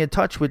put me in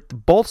touch with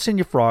both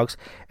Senior Frogs,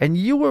 and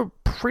you were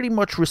pretty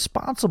much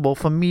responsible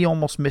for me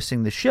almost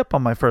missing the ship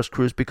on my first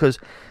cruise, because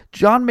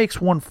John makes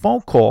one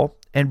phone call,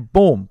 and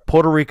boom,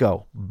 Puerto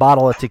Rico,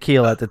 bottle of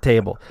tequila at the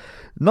table.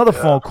 Another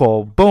phone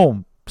call,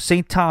 boom,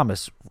 St.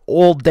 Thomas,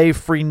 all day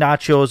free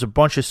nachos, a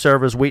bunch of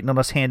servers waiting on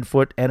us hand,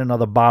 foot, and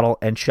another bottle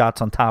and shots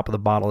on top of the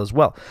bottle as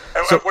well.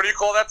 And so, what do you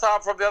call that,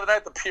 Tom, from the other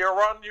night? The pier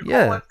run, you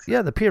call it?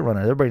 Yeah, the pier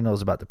runner. Everybody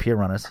knows about the pier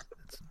runners.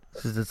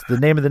 It's the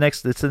name of the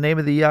next. It's the name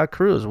of the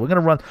cruise. We're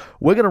gonna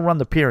run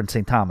the pier in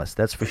St. Thomas.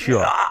 That's for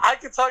sure. I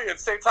can tell you in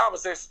St.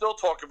 Thomas, they still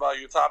talk about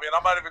you, Tommy, and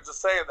I'm not even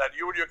just saying that.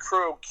 You and your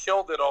crew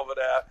killed it over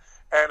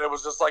there, and it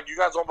was just like you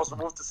guys almost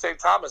moved to St.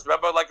 Thomas.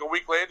 Remember, like a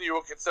week later, you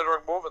were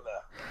considering moving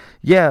there.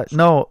 Yeah,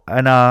 no,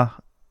 and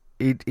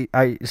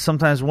I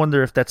sometimes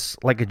wonder if that's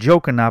like a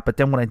joke or not. But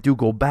then when I do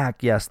go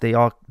back, yes, they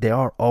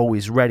are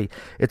always ready.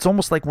 It's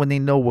almost like when they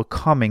know we're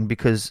coming,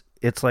 because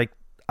it's like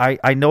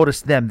I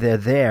notice them. They're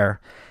there.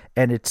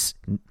 And it's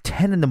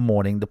 10 in the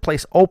morning. The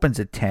place opens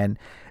at 10.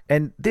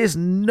 And there's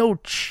no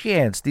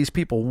chance these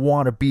people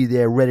want to be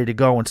there ready to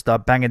go and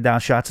start banging down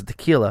shots of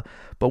tequila.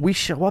 But we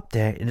show up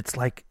there, and it's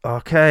like,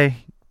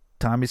 okay,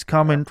 Tommy's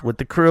coming with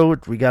the crew.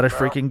 We got to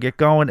freaking get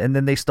going. And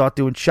then they start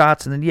doing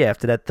shots. And then, yeah,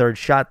 after that third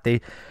shot, they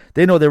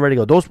know they're ready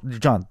to go.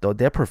 John,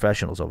 they're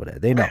professionals over there.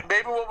 They know.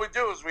 Maybe what we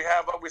do is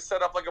we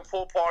set up like a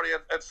pool party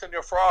at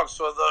Senior Frogs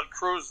for the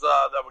cruise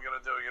that we're going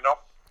to do, you know?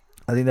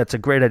 I think that's a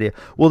great idea.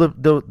 Well,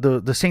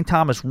 the St.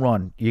 Thomas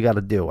run you got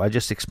to do. I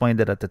just explained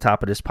it at the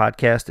top of this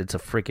podcast. It's a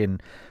freaking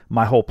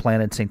my whole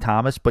plan in St.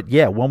 Thomas. But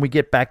yeah, when we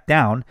get back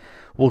down,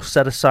 we'll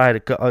set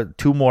aside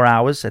 2 more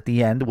hours at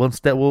the end.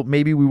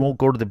 Maybe we won't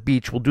go to the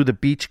beach. We'll do the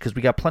beach because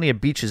we got plenty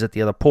of beaches at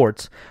the other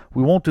ports.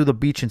 We won't do the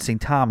beach in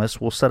St. Thomas.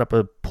 We'll set up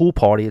a pool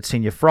party at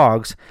Senior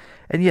Frogs.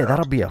 And yeah,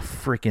 that'll be a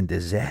freaking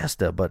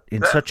disaster. But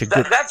such a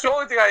good. That's the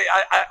only thing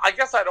I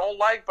guess I don't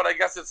like, but I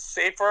guess it's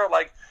safer.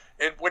 Like.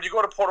 And when you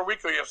go to Puerto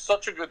Rico, you have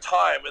such a good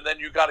time, and then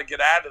you got to get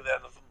out of there.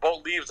 The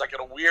boat leaves like at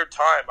a weird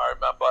time. I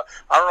remember.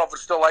 I don't know if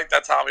it's still like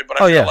that, Tommy,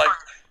 but I feel like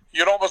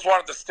you'd almost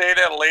wanted to stay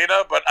there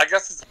later. But I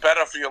guess it's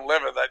better for your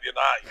liver that you're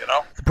not. You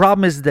know. The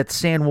problem is that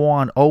San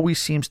Juan always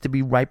seems to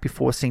be right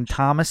before St.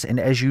 Thomas, and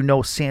as you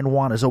know, San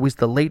Juan is always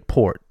the late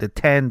port, the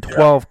 10,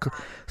 12. Yeah.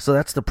 So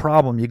that's the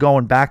problem. You're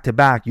going back to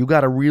back. You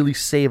got to really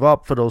save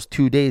up for those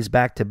 2 days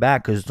back to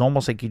back because it's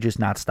almost like you're just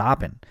not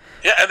stopping.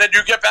 Yeah, and then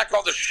you get back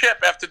on the ship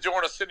after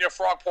doing a Senior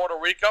Frog Puerto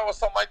Rico or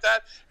something like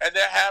that, and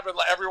they're having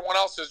everyone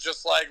else is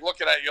just like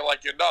looking at you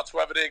like you're nuts.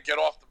 Whoever didn't get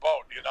off the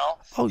boat, you know?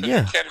 Oh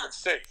yeah, you can't even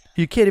see.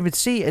 You can't even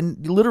see,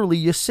 and literally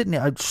you're sitting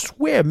there. I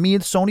swear, me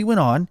and Sony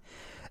went on,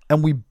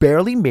 and we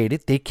barely made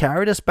it. They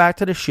carried us back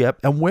to the ship,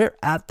 and we're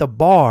at the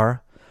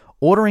bar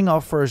ordering our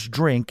first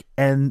drink,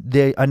 and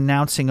they're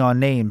announcing our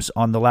names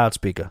on the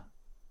loudspeaker.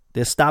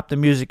 They stop the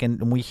music,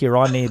 and we hear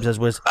our names as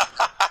was.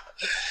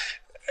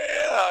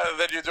 Yeah,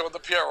 then you're doing the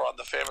pier run,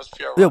 the famous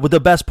pier run. Yeah, but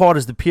the best part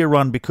is the pier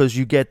run because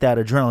you get that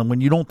adrenaline.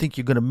 When you don't think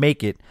you're going to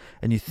make it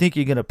and you think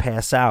you're going to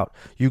pass out,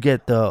 you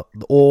get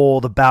all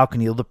the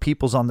balcony, the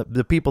people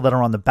that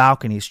are on the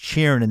balconies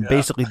cheering and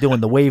basically doing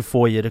the wave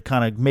for you to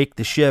kind of make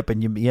the ship,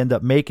 and you end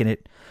up making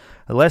it.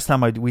 The last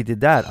time we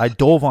did that, I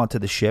dove onto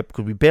the ship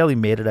because we barely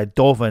made it. I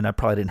dove in. I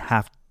probably didn't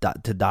have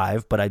to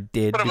dive, but I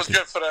did. But it was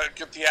good for the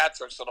good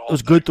theatrics of the whole thing. It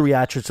was good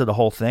theatrics of the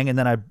whole thing. And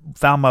then I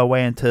found my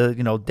way into,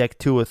 deck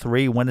 2 or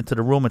 3, went into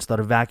the room and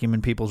started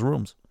vacuuming people's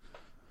rooms.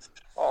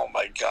 Oh,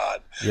 my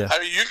God. Yeah. I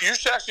mean, you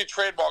should actually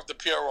trademark the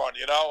pier run,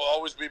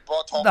 always be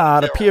brought home.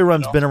 Nah, the pier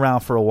run's been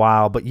around for a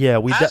while, but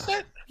yeah. Has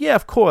it? Yeah,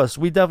 of course.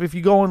 If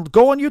you go on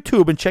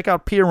YouTube and check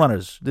out Pier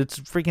Runners, it's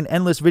freaking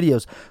endless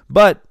videos.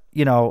 But,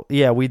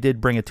 we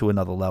did bring it to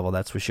another level,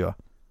 that's for sure.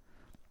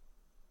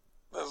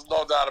 There's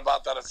no doubt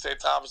about that at St.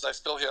 Thomas. I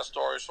still hear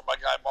stories from my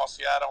guy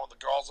Marciano and the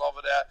girls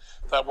over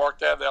there that work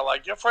there. They're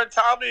like, your friend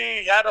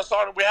Tommy had us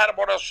on. We had him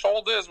on our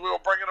shoulders. We were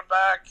bringing him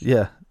back.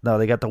 Yeah. No,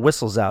 they got the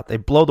whistles out. They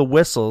blow the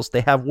whistles.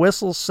 They have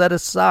whistles set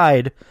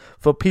aside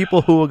for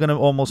people who are going to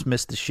almost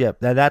miss the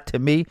ship. Now, that to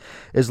me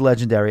is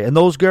legendary. And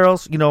those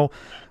girls,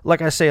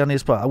 like I say on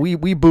this part, we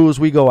booze,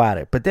 we go at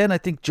it. But then I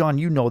think, John,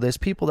 there's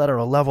people that are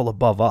a level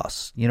above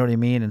us. You know what I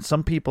mean? And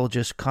some people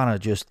just kind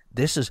of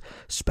this is,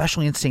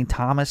 especially in St.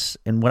 Thomas.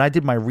 And when I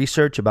did my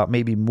research about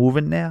maybe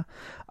moving there,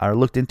 I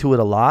looked into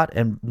it a lot.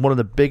 And one of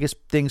the biggest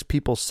things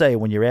people say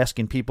when you're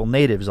asking people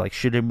natives, like,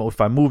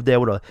 if I moved there,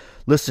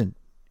 listen,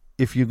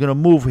 if you're going to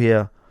move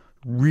here,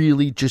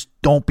 really just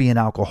don't be an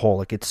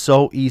alcoholic. It's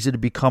so easy to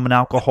become an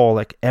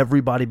alcoholic.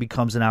 Everybody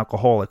becomes an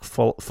alcoholic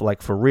for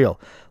real.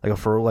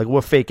 Like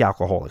we're fake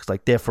alcoholics.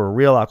 Like they're for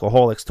real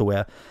alcoholics to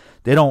where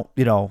they don't,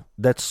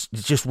 that's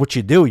just what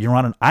you do. You're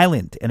on an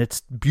island and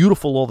it's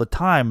beautiful all the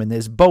time and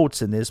there's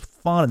boats and there's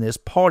fun and there's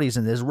parties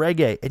and there's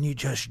reggae and you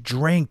just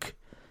drink.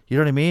 You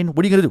know what I mean?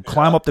 What are you going to do?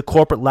 Climb up the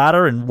corporate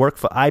ladder and work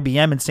for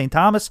IBM in St.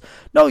 Thomas?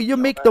 No, you're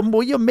making.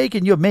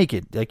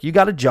 Like you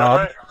got a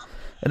job. Right.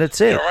 And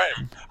that's it. You're right.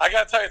 I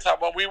got to tell you, Tom,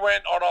 when we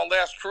went on our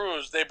last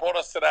cruise, they brought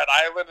us to that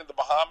island in the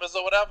Bahamas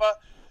or whatever.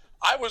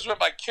 I was with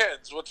my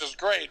kids, which is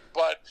great,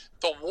 but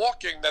the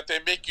walking that they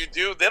make you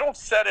do, they don't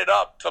set it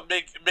up to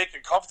make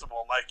it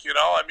comfortable. Like,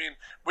 I mean,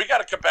 we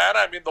got a cabana.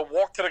 I mean, the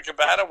walk to the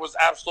cabana was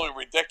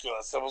absolutely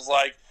ridiculous. It was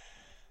like...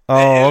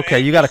 Oh, okay.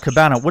 You got a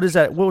cabana. What is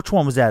that? Which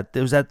one was that?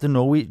 Was that the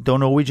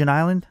Norwegian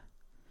island?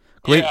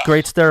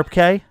 Great Stirrup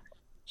Cay?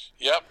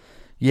 Yep.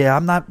 Yeah,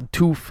 I'm not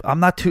too,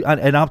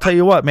 and I'll tell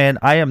you what, man,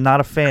 I am not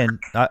a fan.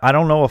 I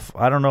don't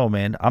know,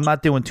 man. I'm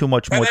not doing too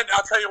much more. And then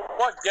I'll tell you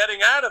what,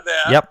 getting out of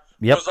there. Yep.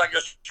 Yep. It was like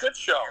a shit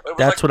show.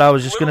 That's what I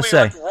was just going to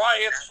say. Like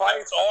riots,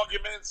 fights,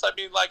 arguments. I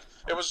mean, like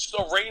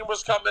rain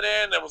was coming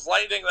in. There was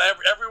lightning.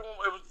 Everyone.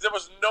 There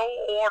was no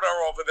order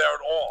over there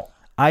at all.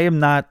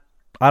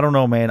 I don't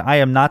know, man. I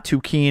am not too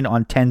keen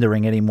on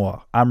tendering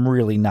anymore. I'm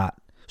really not.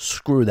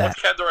 Screw that.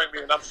 What's tendering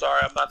mean? I'm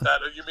sorry, I'm not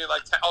that. You mean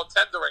like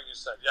tendering? You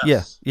said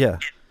yes. Yeah.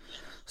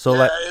 So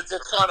it's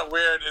kind of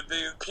weird.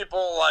 The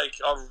people like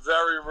are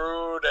very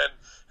rude, and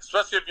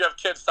especially if you have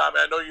kids, Tommy.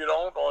 I know you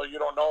don't, or you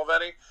don't know of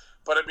any.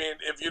 But I mean,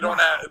 if you don't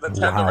have the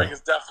tendering, is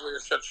definitely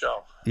a shit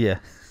show. Yeah.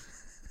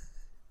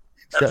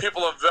 And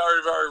people are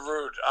very, very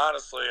rude.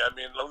 Honestly, I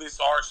mean, at least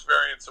our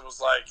experience, it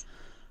was like.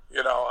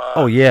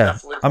 Oh yeah,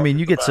 I mean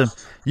you get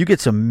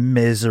some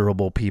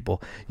miserable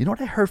people. You know what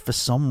I heard for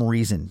some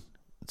reason?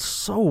 It's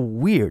so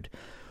weird.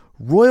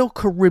 Royal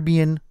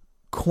Caribbean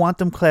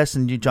Quantum Class,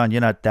 and you, John,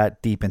 you're not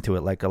that deep into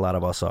it like a lot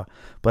of us are.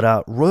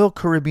 But Royal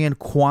Caribbean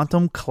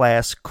Quantum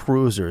Class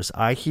cruisers,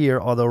 I hear,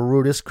 are the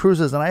rudest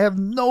cruisers, and I have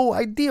no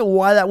idea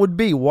why that would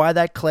be. Why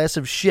that class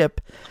of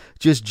ship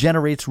just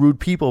generates rude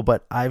people,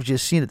 but I've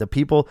just seen it. The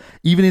people,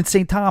 even in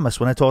St. Thomas,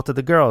 when I talk to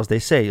the girls, they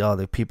say, oh,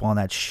 the people on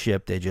that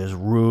ship, they're just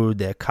rude,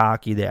 they're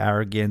cocky, they're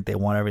arrogant, they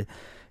want everything.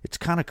 It's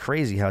kind of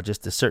crazy how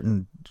just a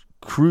certain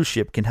cruise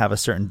ship can have a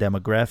certain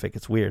demographic.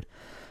 It's weird.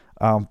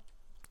 I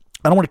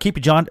don't want to keep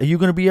you, John. Are you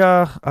going to be,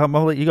 I'll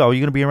let you go. Are you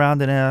going to be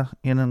around in a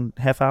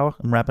half hour?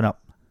 I'm wrapping up.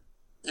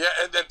 Yeah,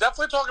 and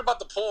definitely talking about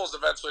the pools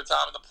eventually, Tom,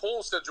 and the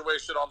pool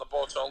situation on the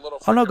boats are a little.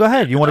 Oh, no, go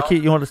ahead. You want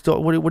to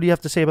start, what do you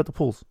have to say about the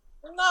pools?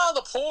 No,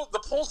 the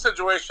pool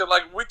situation,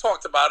 like we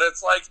talked about it,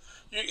 it's like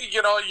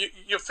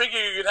you figure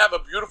you'd have a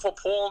beautiful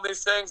pool in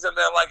these things, and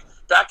they're like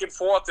back and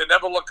forth. They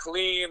never look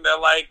clean. They're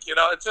like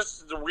it's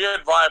just a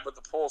weird vibe with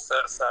the pool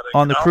setting.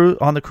 On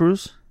the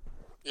cruise.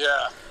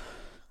 Yeah.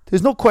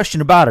 There's no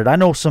question about it. I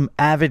know some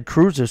avid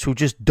cruisers who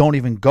just don't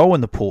even go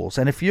in the pools.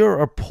 And if you're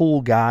a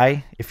pool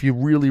guy, if you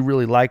really,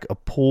 really like a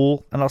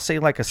pool, and I'll say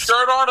like a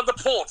shirt on in the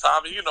pool,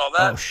 Tommy, you know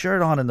that. Oh,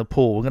 shirt on in the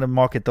pool. We're gonna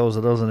market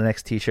those. Those are the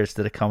next T-shirts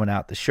that are coming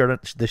out. The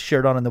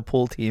shirt on in the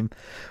pool team.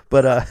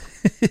 But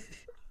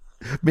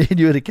me and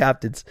you are the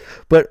captains.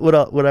 But what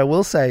I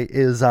will say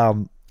is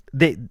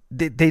they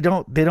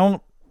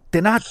don't.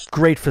 They're not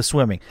great for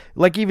swimming.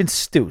 Like even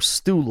Stu.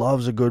 Stu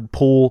loves a good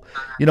pool,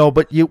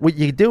 but what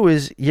you do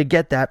is you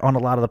get that on a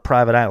lot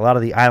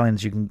of the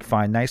islands you can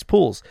find nice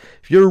pools.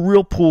 If you're a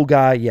real pool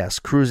guy, yes,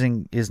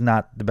 cruising is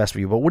not the best for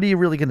you. But what are you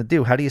really going to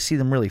do? How do you see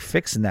them really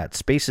fixing that?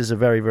 Space is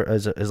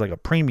is like a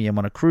premium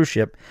on a cruise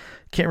ship.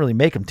 Can't really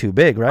make them too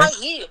big, right? I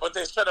hear, but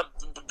they spend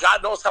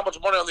God knows how much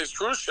money on these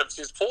cruise ships.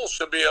 These pools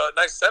should be a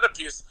nice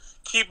centerpiece.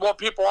 Keep more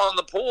people on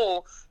the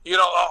pool,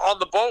 on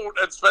the boat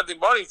and spending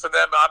money for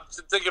them. I'm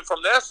thinking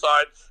from their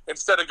side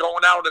instead of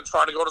going out and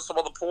trying to go to some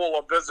other pool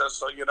or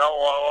business,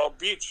 or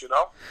beach,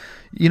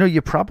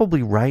 You're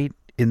probably right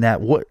in that.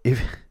 What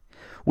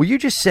you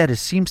just said, it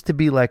seems to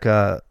be like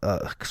a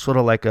sort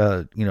of like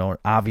a an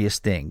obvious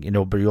thing,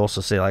 but you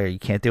also say like you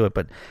can't do it.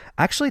 But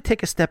actually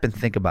take a step and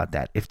think about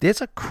that. If there's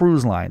a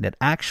cruise line that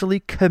actually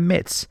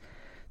commits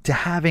to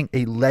having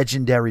a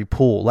legendary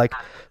pool, like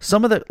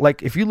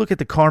if you look at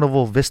the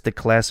Carnival Vista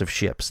class of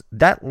ships,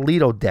 that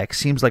Lido deck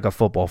seems like a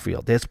football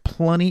field. There's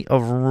plenty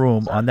of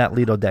room on that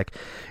Lido deck.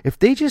 If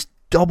they just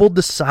doubled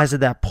the size of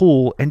that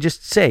pool and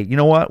just say, you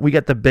know what, we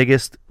got the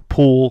biggest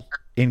pool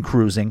in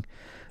cruising,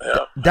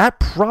 that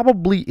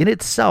probably in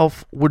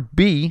itself would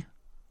be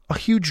a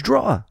huge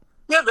draw.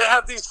 Yeah, they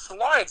have these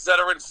slides that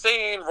are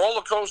insane,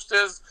 roller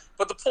coasters,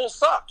 but the pool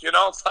suck.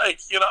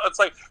 It's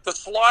like the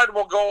slide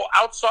will go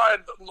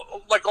outside,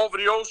 like over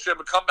the ocean,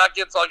 and come back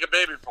into like a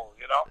baby pool.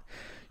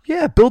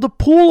 Yeah, build a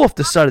pool off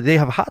the side. They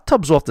have hot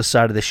tubs off the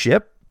side of the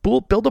ship.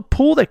 Build a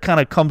pool that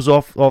kind of comes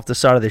off the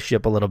side of the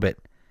ship a little bit.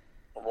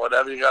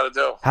 Whatever you got to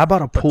do. How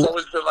about a pool? It's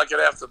always been like an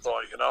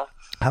afterthought,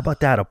 How about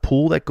that? A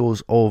pool that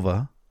goes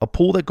over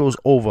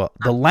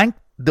the length.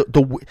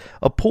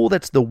 A pool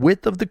that's the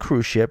width of the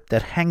cruise ship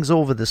that hangs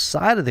over the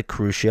side of the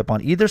cruise ship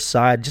on either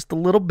side just a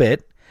little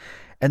bit,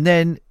 and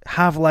then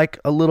have like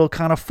a little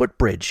kind of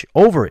footbridge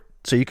over it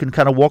so you can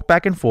kind of walk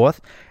back and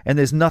forth, and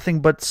there's nothing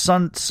but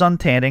sun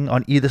tanning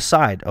on either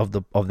side of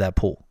that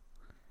pool.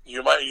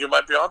 You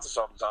might be onto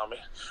something, Tommy.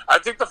 I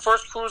think the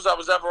first cruise I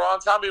was ever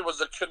on, Tommy, was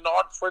the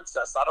Cunard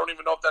Princess. I don't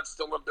even know if that's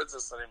still in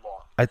business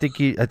anymore. I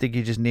think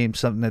you just named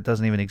something that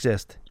doesn't even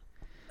exist.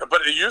 But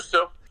it used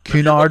to.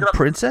 Cunard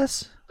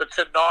Princess? The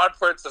Cunard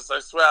Princess, I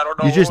swear. I don't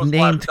know. You just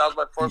named. That was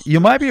my first. You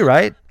might be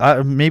right.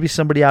 Maybe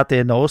somebody out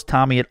there knows.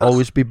 Tommy at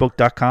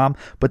alwaysbebooked.com.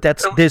 But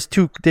there's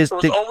two. It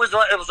was always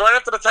right. It was right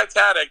after the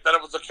Titanic that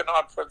it was the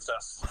Cunard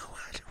Princess.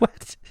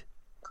 What?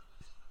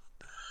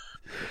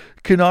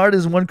 Cunard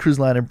is one cruise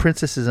line and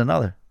Princess is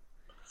another.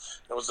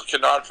 It was the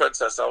Cunard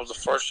Princess. That was the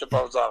first ship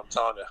I was on. I'm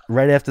telling you.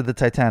 Right after the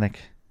Titanic.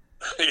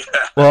 Yeah.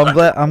 Well,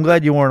 I'm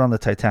glad you weren't on the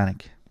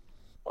Titanic.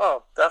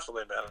 Well,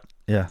 definitely, man.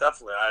 Yeah.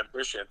 Definitely, I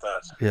appreciate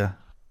that. Yeah.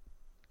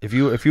 If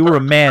you were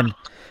a man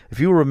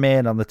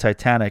on the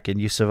Titanic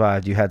and you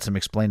survived, you had some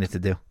explaining to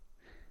do.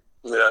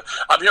 Yeah,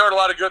 I'm hearing a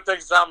lot of good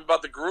things, Tom,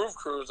 about the Groove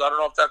Cruise. I don't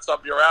know if that's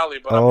up your alley,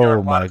 but I'm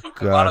hearing a lot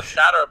of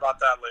chatter about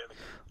that lately.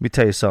 me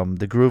tell you something.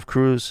 The Groove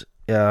Cruise,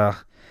 I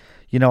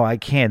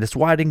can't. That's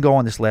why I didn't go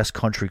on this last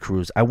country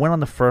cruise. I went on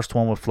the first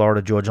one with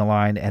Florida Georgia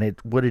Line, and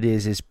what it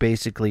is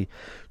basically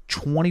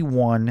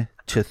 21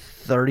 to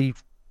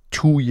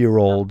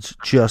 32-year-olds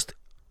just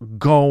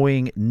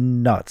going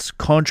nuts.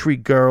 Country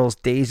girls,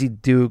 Daisy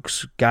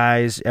Dukes,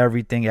 guys,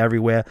 everything,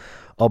 everywhere.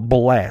 A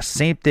blast.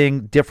 Same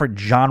thing, different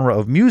genre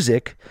of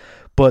music,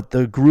 but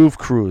the Groove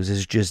Cruise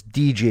is just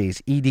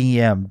DJs,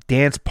 EDM,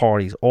 dance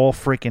parties, all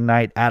freaking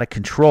night, out of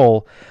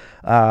control.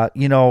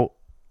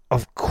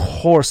 Of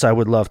course I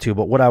would love to,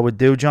 but what I would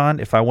do, John,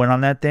 if I went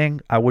on that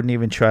thing, I wouldn't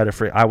even try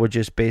to I would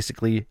just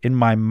basically, in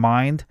my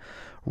mind,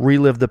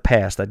 relive the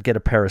past. I'd get a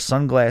pair of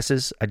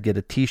sunglasses, I'd get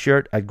a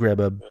T-shirt, I'd grab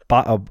a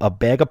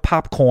bag of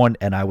popcorn,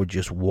 and I would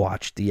just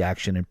watch the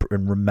action and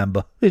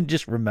remember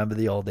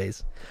the old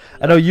days.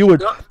 I know you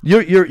would.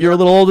 You're a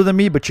little older than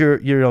me, but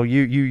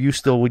you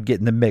still would get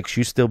in the mix.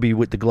 You still be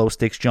with the glow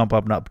sticks,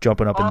 jumping up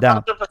and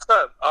down.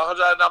 100%.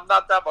 I'm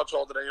not that much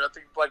older than you. I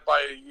think like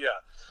by a year.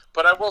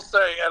 But I will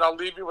say, and I'll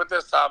leave you with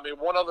this, Tommy,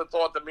 one other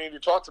thought that me and you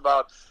talked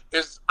about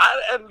is,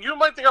 and you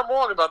might think I'm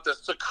wrong about this,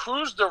 the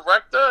cruise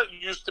director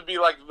used to be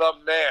like the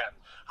man.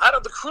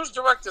 The cruise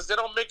directors, they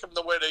don't make them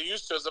the way they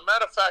used to. As a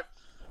matter of fact,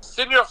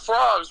 Senior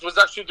Frogs was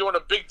actually doing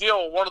a big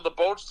deal with one of the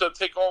boats to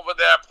take over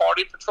their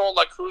party patrol,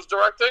 like cruise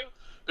directing,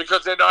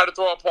 because they know how to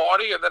throw a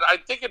party. And then I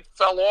think it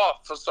fell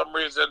off for some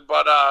reason,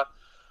 but I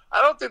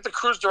don't think the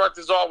cruise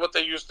directors are what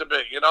they used to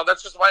be.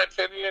 That's just my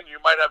opinion. You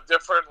might have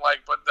different,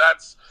 but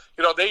that's,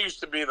 they used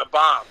to be the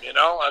bomb.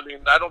 I mean,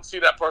 I don't see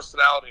that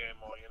personality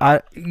anymore.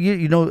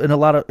 In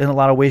a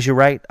lot of ways, you're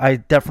right. I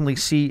definitely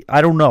see.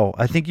 I don't know.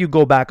 I think you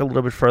go back a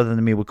little bit further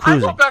than me with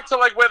cruising. I go back to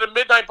where the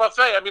midnight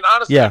buffet. I mean,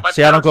 honestly, yeah.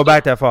 See, I don't go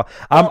back that far.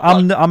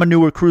 I'm a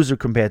newer cruiser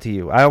compared to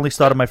you. I only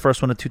started my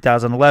first one in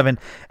 2011,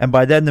 and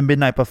by then the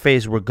midnight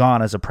buffets were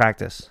gone as a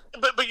practice.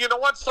 But you know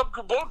what? Some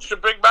boats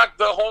should bring back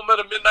the home of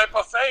the midnight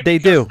buffet. They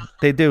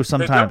do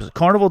sometimes.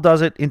 Carnival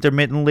does it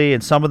intermittently,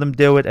 and some of them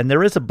do it. And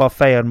there is a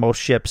buffet on most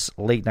ships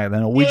late night. The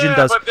Norwegian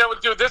does. But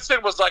this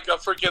thing was like a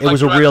freaking. It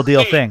was a real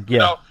deal thing.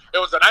 Yeah. It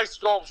was an ice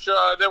sculpture.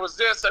 There was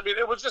this. I mean,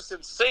 it was just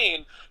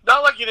insane.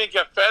 Not like you didn't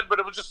get fed, but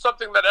it was just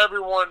something that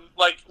everyone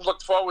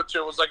looked forward to.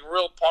 It was a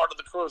real part of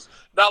the cruise.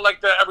 Not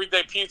like the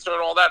everyday pizza and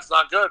all that's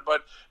not good,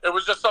 but it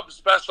was just something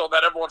special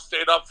that everyone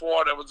stayed up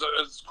for, and it was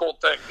a cool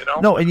thing,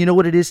 No, and you know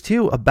what it is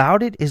too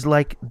about it is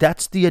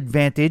that's the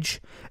advantage,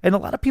 and a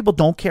lot of people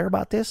don't care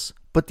about this.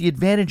 But the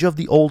advantage of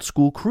the old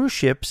school cruise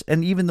ships,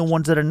 and even the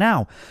ones that are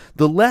now,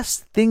 the less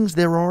things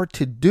there are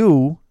to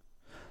do,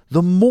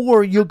 the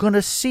more you're going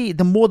to see,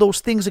 the more those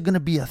things are going to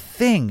be a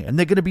thing, and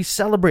they're going to be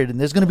celebrated, and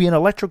there's going to be an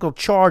electrical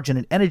charge and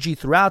an energy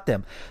throughout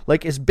them.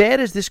 As bad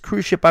as this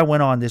cruise ship I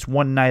went on, this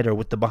one-nighter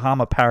with the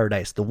Bahama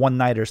Paradise, the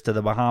one-nighters to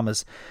the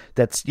Bahamas,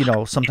 that's,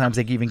 sometimes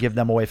they even give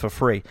them away for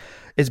free.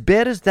 As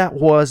bad as that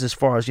was, as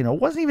far as, it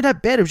wasn't even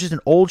that bad. It was just an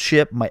old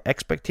ship. My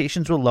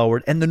expectations were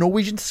lowered, and the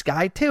Norwegian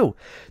Sky, too.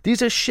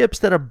 These are ships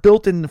that are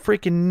built in the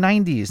freaking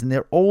 90s, and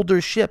they're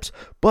older ships.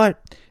 But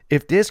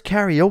if there's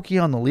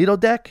karaoke on the Lido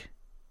deck,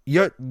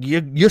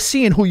 you're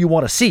seeing who you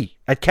want to see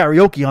at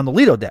karaoke on the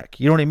Lido deck.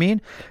 You know what I mean?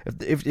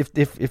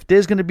 If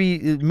there's going to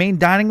be main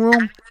dining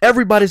room,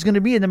 everybody's going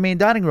to be in the main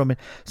dining room. And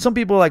some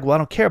people are like, well, I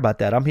don't care about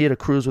that. I'm here to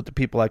cruise with the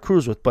people I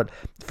cruise with. But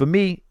for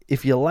me,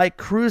 if you like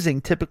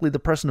cruising, typically the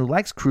person who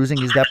likes cruising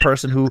is that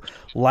person who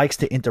likes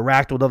to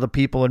interact with other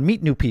people and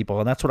meet new people.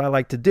 And that's what I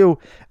like to do.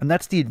 And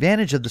that's the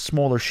advantage of the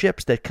smaller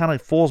ships that kind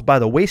of falls by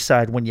the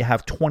wayside when you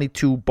have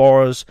 22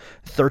 bars,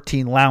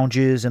 13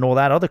 lounges, and all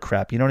that other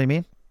crap. You know what I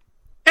mean?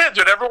 Yeah,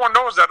 dude, everyone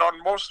knows that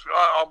on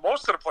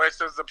most of the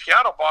places, the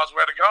piano bar's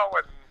where to go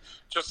and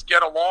just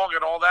get along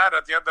and all that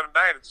at the end of the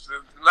night. It's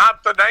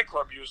not the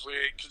nightclub usually,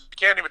 because you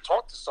can't even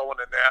talk to someone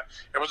in there.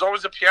 It was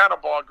always a piano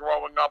bar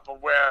growing up,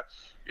 where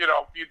you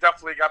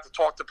definitely got to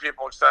talk to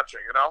people, etc.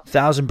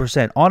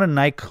 1,000%.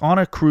 On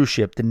a cruise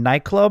ship, the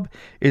nightclub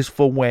is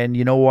for when,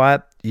 you know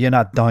what, you're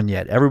not done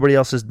yet. Everybody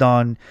else is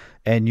done,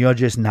 and you're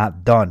just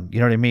not done. You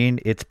know what I mean?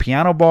 It's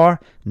piano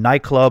bar,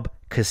 nightclub,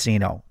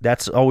 casino.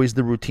 That's always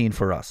the routine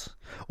for us.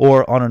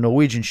 Or on a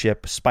Norwegian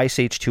ship, Spice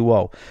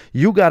H2O.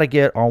 You got to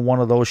get on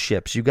one of those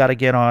ships. You got to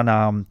get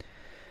on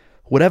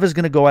whatever's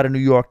going to go out of New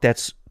York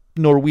that's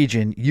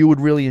Norwegian. You would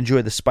really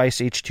enjoy the Spice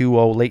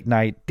H2O late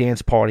night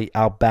dance party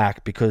out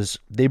back, because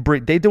they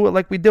do it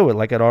like we do it,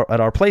 like at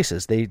our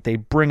places. They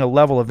bring a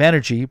level of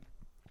energy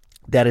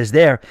that is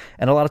there,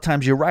 and a lot of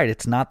times you're right,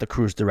 it's not the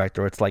cruise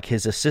director, it's like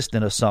his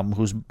assistant or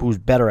something who's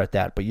better at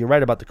that. But you're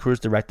right about the cruise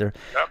director.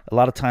 Yep. A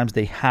lot of times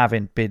they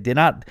haven't been,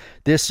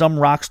 there's some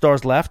rock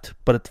stars left,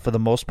 but for the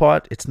most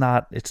part it's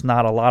not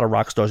a lot of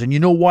rock stars. And you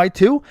know why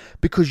too?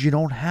 Because you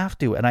don't have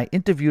to. And I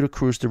interviewed a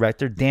cruise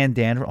director, Dan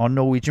on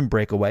Norwegian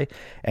Breakaway,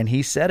 and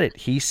he said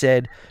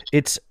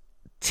it's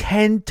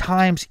 10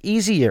 times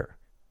easier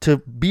to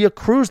be a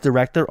cruise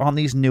director on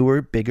these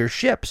newer, bigger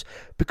ships,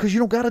 because you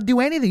don't got to do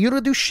anything. You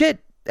don't do shit.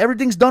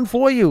 Everything's done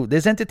for you.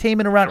 There's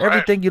entertainment around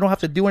everything. You don't have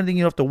to do anything.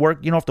 You don't have to work.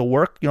 You don't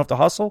have to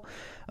hustle.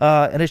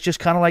 And it's just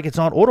kind of like it's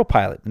on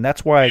autopilot. And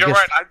that's why You're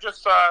right.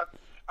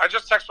 I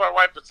just texted my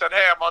wife and said,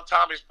 hey, I'm on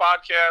Tommy's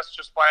podcast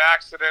just by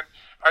accident.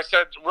 I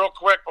said, real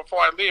quick before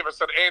I leave, I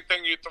said,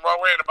 anything you throw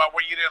in about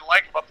what you didn't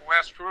like about the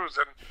last cruise?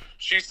 And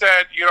she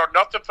said,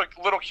 nothing for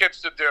little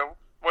kids to do,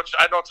 which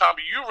I know,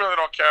 Tommy, you really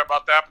don't care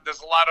about that, but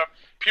there's a lot of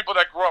people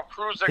that grew up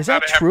cruising. Is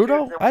that true,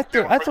 though? I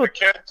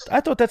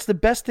thought that's the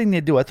best thing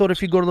they do. I thought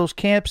if you go to those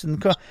camps,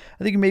 and I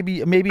think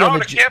maybe no, on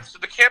the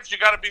camps you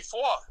got to be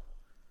 4.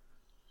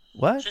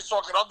 What? She's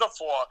talking under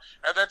 4.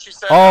 And then she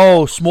said...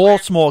 Oh,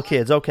 small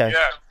kids. Okay.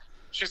 Yeah.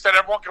 She said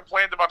everyone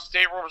complained about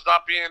staterooms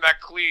not being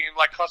that clean,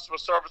 like customer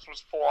service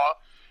was poor.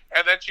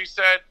 And then she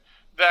said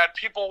that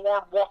people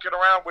weren't walking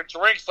around with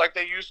drinks like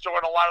they used to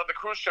on a lot of the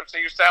cruise ships.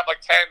 They used to have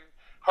like 10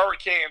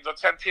 hurricanes or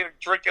 10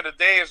 drinking a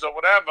days or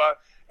whatever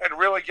and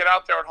really get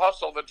out there and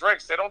hustle the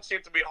drinks. They don't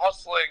seem to be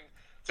hustling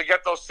to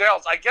get those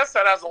sales. I guess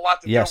that has a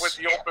lot to do with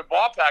the open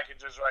bar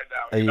packages right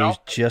now. I was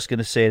just going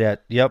to say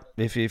that. Yep.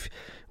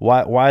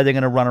 Why are they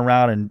going to run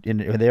around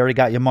and they already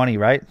got your money,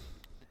 right?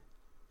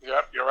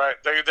 Yep, you're right.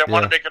 They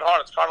want to make it hard.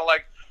 It's kind of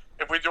like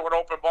if we do an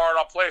open bar in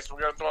our place, we're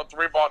going to throw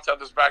 3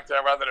 bartenders back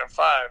there rather than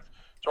 5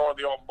 during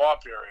the open bar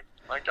period.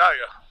 I got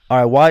you. All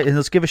right, why? And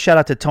let's give a shout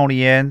out to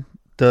Tony Ann,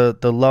 the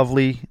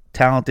lovely,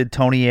 talented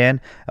Tony Ann.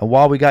 And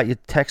while we got you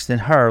texting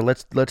her,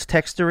 let's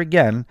text her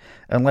again,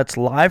 and let's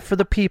live for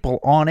the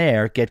people on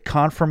air get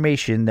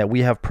confirmation that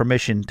we have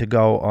permission to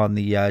go on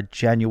the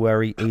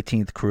January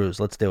 18th cruise.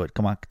 Let's do it.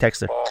 Come on,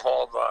 text her. Oh,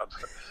 hold on.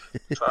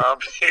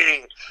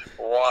 Tommy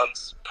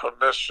wants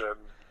permission.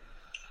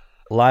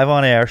 Live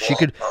on air. She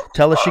could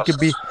tell us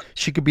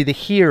she could be the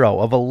hero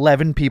of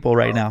 11 people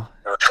right now.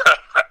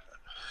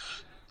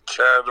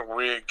 Can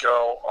we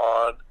go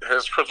on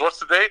his cruise? What's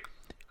the date?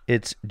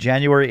 It's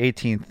January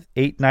 18th,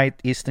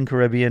 8-night Eastern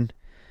Caribbean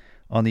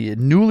on the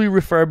newly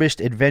refurbished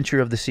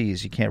Adventure of the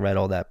Seas. You can't write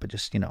all that, but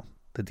just,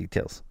 the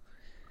details.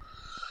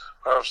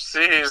 Of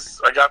Seas,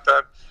 I got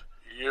that.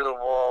 You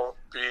will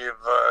be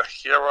the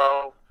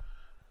hero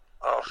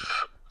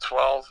of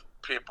 12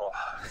 people.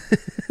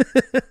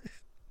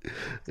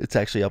 It's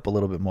actually up a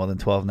little bit more than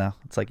 12 now.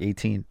 It's like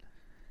 18.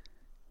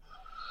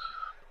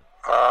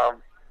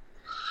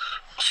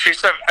 She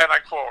said, and I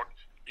quote,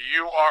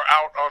 "You are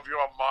out of your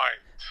mind."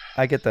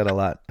 I get that a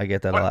lot.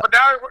 But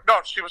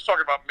now, she was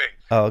talking about me.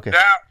 Oh, okay. But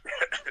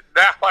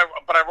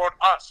I wrote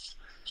us.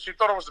 She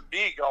thought it was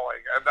me going,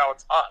 and now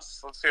it's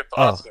us. Let's see if the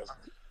us is.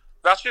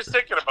 Now she's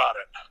thinking about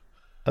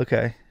it.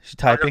 Okay. She's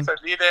typing. I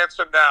need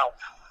answer now.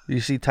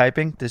 You see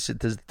typing? Does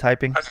the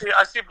typing?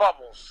 I see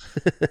bubbles.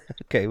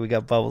 Okay, we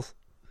got bubbles.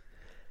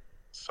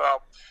 So,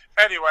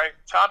 anyway,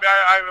 Tommy,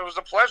 it was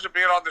a pleasure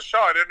being on the show.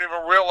 I didn't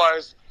even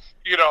realize,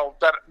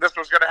 that this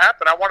was going to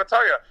happen. I want to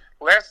tell you,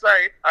 last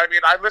night,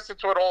 I listen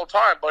to it all the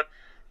time, but,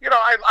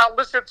 I'll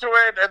listen to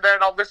it, and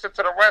then I'll listen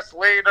to the rest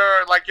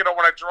later, like, when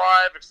I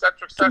drive, et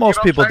cetera, et cetera.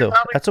 Most people do.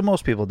 That's what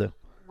most people do.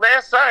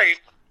 Last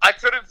night, I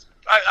couldn't,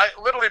 I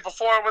literally,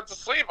 before I went to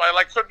sleep,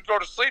 I couldn't go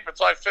to sleep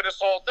until I finished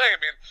the whole thing.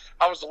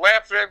 I was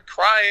laughing,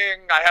 crying.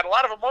 I had a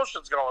lot of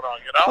emotions going on,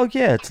 Oh,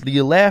 yeah.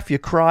 You laugh, you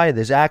cry,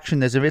 there's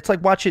action. It's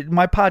like watching,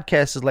 my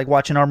podcast is like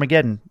watching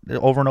Armageddon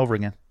over and over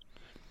again.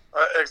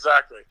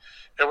 Exactly.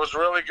 It was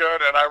really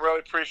good, and I really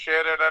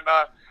appreciate it. And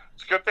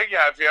it's a good thing you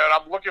have here.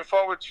 And I'm looking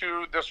forward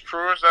to this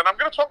cruise, and I'm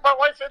going to talk my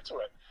wife into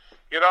it.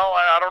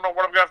 I don't know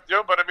what I'm going to have to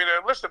do, but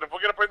listen, if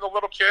we're going to bring the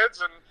little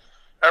kids and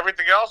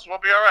everything else, we'll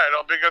be all right.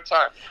 It'll be a good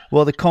time.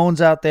 Well, the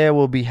Cones out there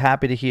will be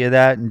happy to hear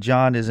that. And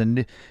John is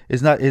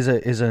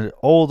an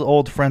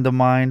old friend of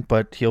mine,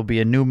 but he'll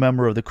be a new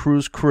member of the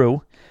cruise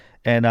crew.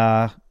 And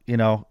all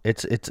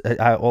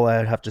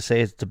I have to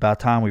say is it's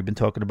about time. We've been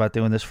talking about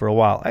doing this for a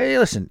while. Hey,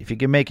 listen, if you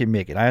can make it,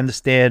 make it. I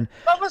understand.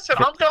 No, listen,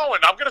 I'm going.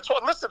 I'm going to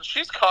talk. Listen,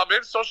 she's coming,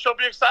 so she'll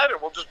be excited.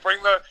 We'll just bring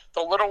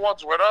the little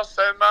ones with us,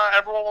 and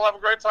everyone will have a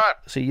great time.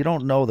 See, you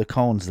don't know the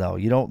Cones, though.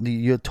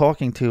 You're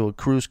talking to a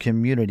cruise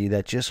community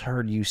that just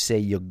heard you say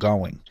you're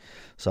going.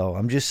 So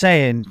I'm just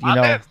saying,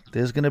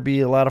 there's going to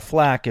be a lot of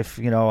flack if,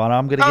 and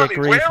I'm going to get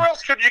grief. Where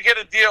else could you get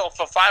a deal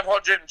for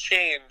 $500 and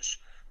change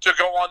to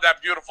go on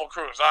that beautiful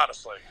cruise,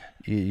 honestly?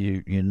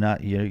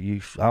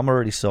 I'm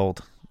already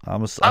sold.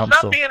 I'm not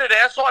sold. Being an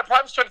asshole. I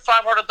probably spent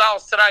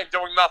 $500 tonight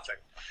doing nothing.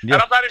 Yeah.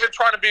 And I'm not even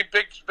trying to be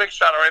big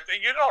shot or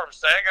anything. You know what I'm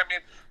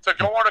saying? To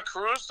go on a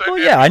cruise. Well,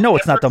 yeah, I know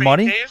it's not the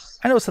money. Days,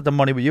 I know it's not the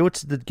money with you.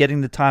 It's getting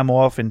the time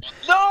off and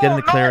getting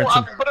the clearance.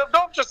 I'm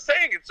just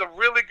saying it's a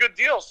really good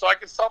deal. So I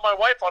can sell my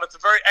wife on it. It's a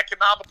very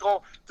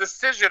economical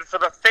decision for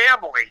the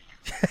family.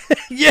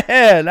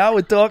 Yeah, now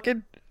we're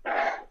talking.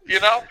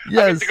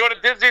 Yes. To go to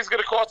Disney is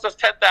going to cost us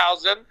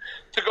 $10,000.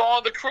 To go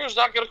on the cruise is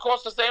not going to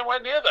cost us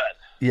anywhere near that.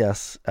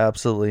 Yes,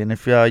 absolutely. And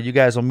if you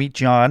guys will meet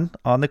John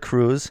on the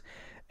cruise,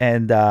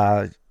 and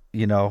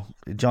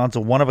John's a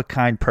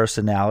one-of-a-kind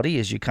personality,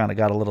 as you kind of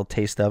got a little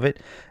taste of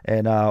it.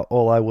 And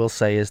all I will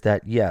say is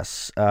that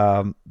yes,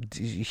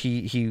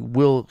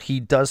 he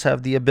does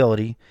have the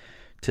ability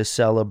to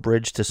sell a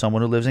bridge to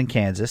someone who lives in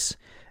Kansas,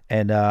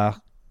 and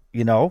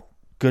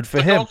good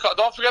for him.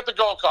 Don't forget the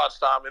go-karts,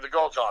 Tommy. The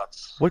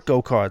go-karts. What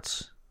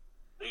go-karts?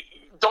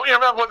 don't you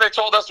remember what they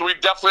told us? We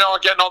definitely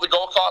aren't getting on the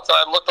go-karts. And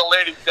I looked the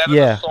lady dead in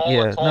the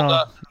soul and told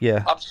her,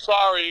 I'm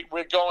sorry,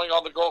 we're going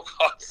on the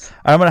go-karts.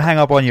 I'm gonna hang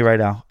up on you right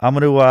now. I'm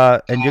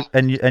gonna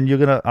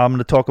I'm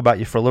gonna talk about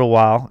you for a little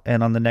while,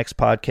 and on the next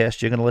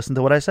podcast, you're gonna listen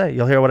to what I say.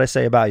 You'll hear what I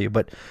say about you.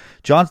 But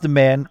John's the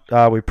man.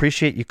 We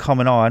appreciate you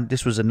coming on.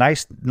 This was a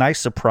nice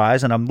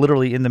surprise, and I'm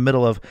literally in the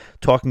middle of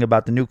talking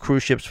about the new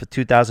cruise ships for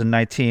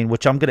 2019,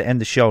 which I'm gonna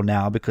end the show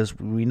now because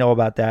we know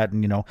about that,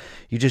 and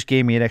you just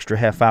gave me an extra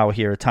half hour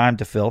here of time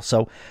to fill.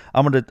 So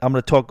I'm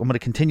gonna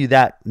continue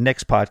that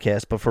next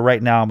podcast. But for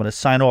right now, I'm gonna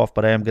sign off.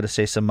 But I am gonna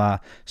say some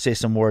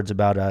words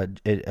about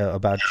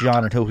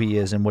John and who he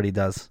is and what he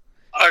does.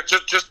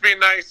 Just be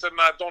nice and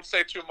don't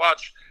say too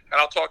much. And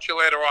I'll talk to you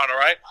later on. All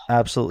right?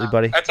 Absolutely,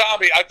 buddy. And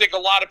Tommy, I think a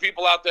lot of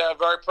people out there are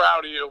very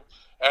proud of you,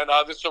 and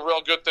this is a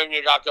real good thing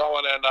you got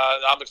going. And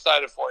I'm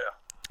excited for you.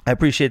 I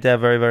appreciate that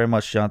very, very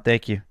much, John.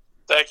 Thank you.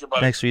 Thank you,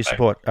 buddy. Thanks for your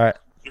support. All right.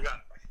 You got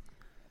it.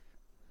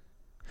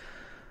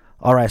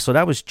 All right, so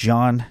that was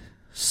John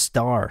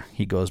Starr.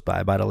 He goes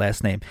by the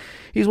last name.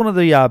 He's one of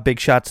the big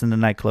shots in the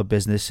nightclub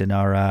business in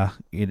our,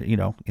 in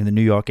the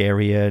New York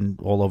area and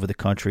all over the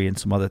country and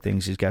some other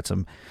things. He's got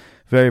some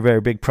very,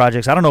 very big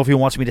projects. I don't know if he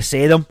wants me to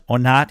say them or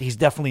not. He's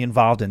definitely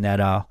involved in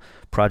that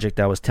project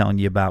I was telling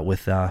you about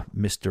with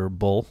Mr.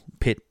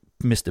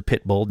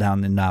 Pitbull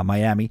down in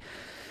Miami.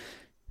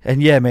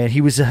 And yeah, man,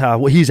 he was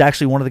he's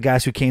actually one of the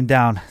guys who came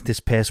down this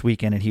past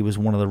weekend, and he was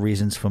one of the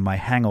reasons for my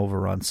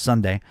hangover on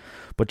Sunday.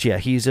 But yeah,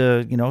 he's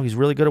he's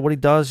really good at what he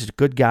does. He's a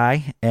good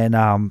guy,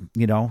 and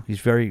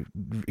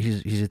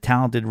he's a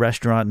talented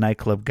restaurant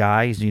nightclub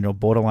guy. He's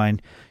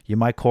borderline. You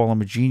might call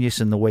him a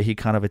genius in the way he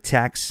kind of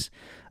attacks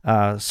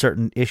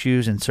certain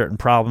issues and certain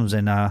problems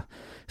and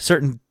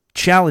certain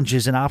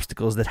challenges and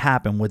obstacles that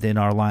happen within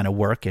our line of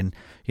work. And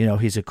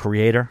he's a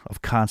creator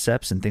of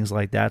concepts and things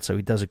like that, so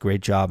he does a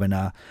great job.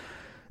 And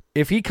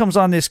if he comes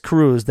on this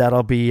cruise,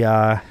 that'll be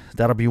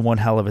one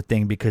hell of a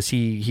thing because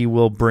he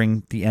will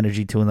bring the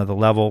energy to another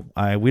level.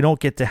 We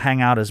don't get to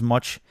hang out as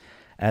much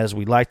as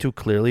we like to,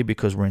 clearly,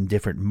 because we're in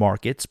different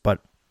markets.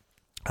 But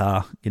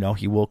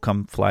he will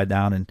come fly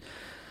down and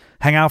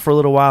hang out for a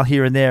little while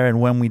here and there.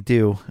 And when we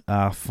do,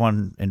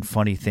 fun and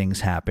funny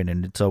things happen,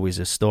 and it's always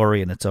a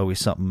story, and it's always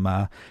something.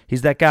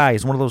 He's that guy.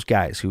 He's one of those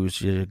guys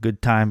who's a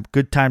good time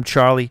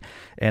Charlie,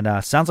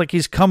 and sounds like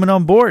he's coming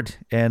on board.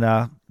 And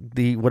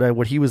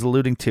what he was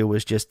alluding to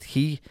was just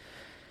he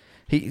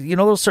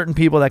those certain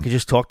people that can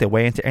just talk their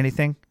way into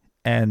anything,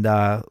 and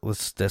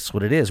that's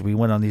what it is. We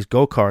went on these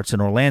go-karts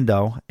in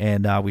Orlando,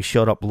 and we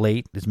showed up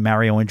late. It's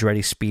Mario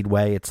Andretti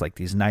Speedway. It's like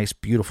these nice,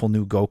 beautiful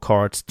new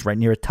go-karts. It's right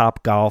near a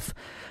Top Golf.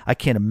 I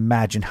can't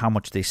imagine how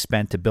much they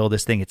spent to build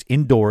this thing. It's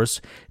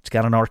indoors. It's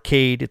got an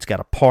arcade. It's got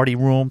a party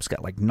room. It's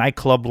got like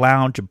nightclub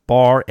lounge, a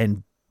bar,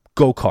 and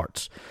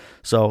go-karts.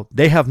 So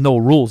they have no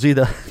rules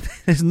either.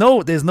 There's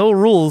no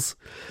rules.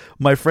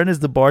 My friend is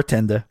the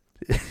bartender.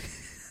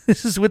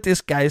 This is what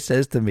this guy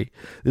says to me.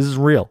 This is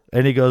real.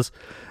 And he goes,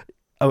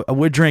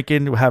 we're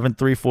drinking, we're having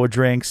 3-4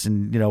 drinks,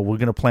 and, we're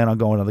going to plan on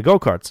going on the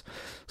go-karts.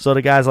 So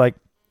the guy's like,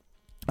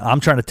 I'm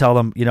trying to tell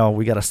them,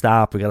 we got to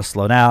stop, we got to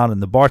slow down.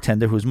 And the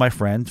bartender, who's my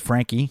friend,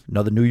 Frankie,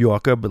 another New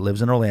Yorker, but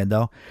lives in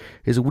Orlando,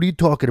 he's like, what are you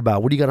talking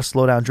about? What do you got to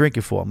slow down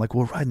drinking for? I'm like,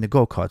 we're riding the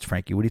go-karts,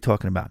 Frankie. What are you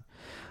talking about?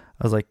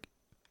 He's like,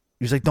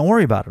 don't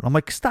worry about it. I'm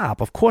like, stop.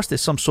 Of course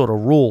there's some sort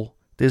of rule.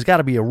 There's got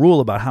to be a rule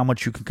about how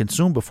much you can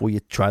consume before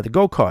you try the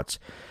go-karts.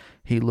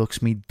 He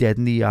looks me dead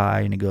in the eye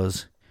and he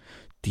goes,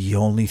 the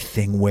only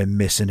thing we're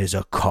missing is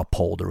a cup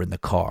holder in the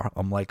car.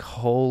 I'm like,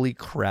 holy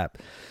crap.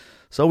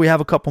 So we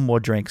have a couple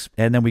more drinks,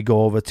 and then we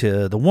go over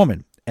to the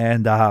woman.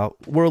 And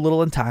we're a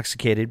little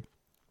intoxicated,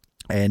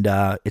 and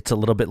it's a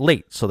little bit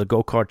late. So the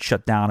go-kart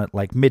shut down at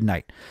like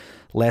midnight.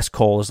 Last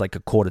call is like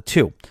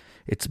 1:45.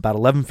 It's about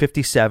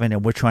 11:57,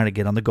 and we're trying to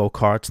get on the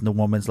go-karts, and the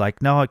woman's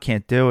like, no, I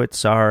can't do it.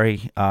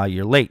 Sorry,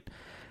 you're late.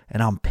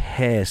 And I'm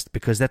pissed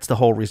because that's the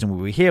whole reason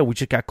we were here. We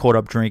just got caught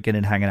up drinking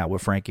and hanging out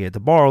with Frankie at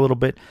the bar a little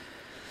bit.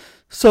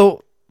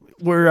 So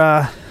we're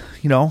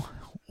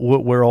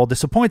all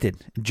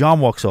disappointed. John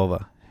walks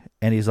over,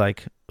 and he's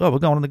like, oh, we're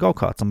going on the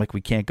go-karts. I'm like,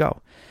 we can't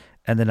go.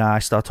 And then I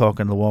start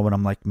talking to the woman.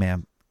 I'm like,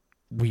 ma'am,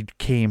 we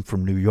came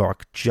from New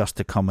York just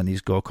to come on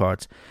these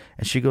go-karts.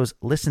 And she goes,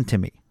 listen to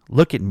me.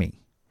 Look at me.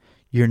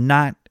 You're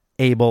not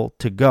able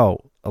to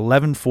go.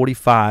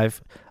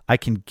 11:45, I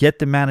can get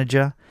the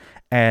manager,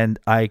 and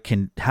I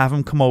can have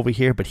him come over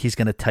here, but he's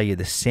going to tell you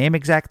the same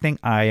exact thing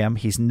I am.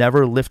 He's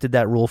never lifted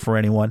that rule for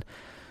anyone.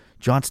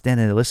 John's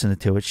standing there listening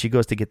to it. She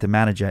goes to get the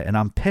manager, and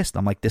I'm pissed.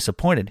 I'm like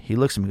disappointed. He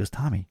looks at me and goes,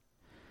 Tommy,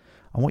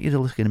 I want you to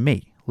look at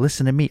me.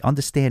 Listen to me.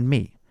 Understand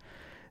me.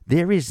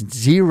 There is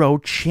zero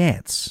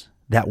chance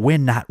that we're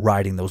not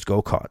riding those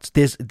go-karts.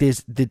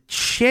 There's the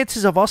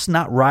chances of us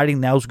not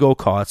riding those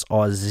go-karts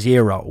are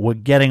zero. We're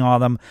getting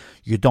on them.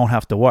 You don't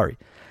have to worry.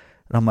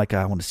 And I'm like,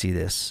 I want to see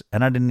this.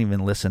 And I didn't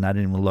even listen. I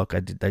didn't even look.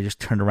 I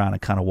just turned around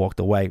and kind of walked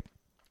away.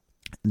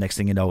 Next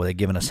thing you know, they're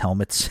giving us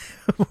helmets.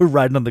 We're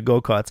riding on the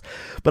go-karts.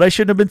 But I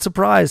shouldn't have been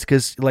surprised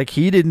because, like,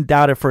 he didn't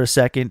doubt it for a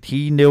second.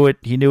 He knew it.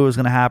 He knew it was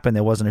going to happen.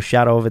 There wasn't a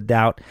shadow of a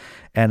doubt.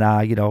 And,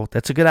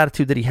 that's a good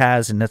attitude that he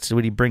has, and that's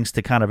what he brings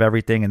to kind of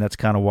everything, and that's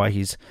kind of why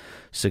he's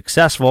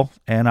successful,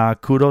 and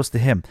kudos to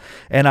him.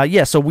 And,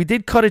 so we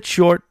did cut it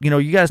short.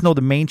 You guys know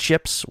the main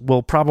ships.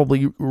 We'll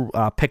probably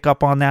pick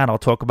up on that. I'll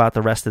talk about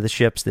the rest of the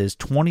ships. There's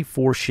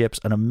 24 ships,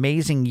 an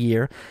amazing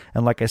year,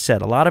 and like I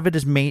said, a lot of it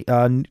is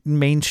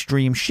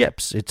mainstream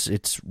ships.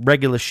 It's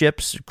regular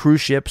ships,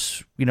 cruise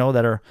ships,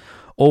 that are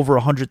over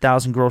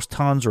 100,000 gross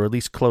tons, or at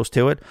least close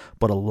to it,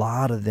 but a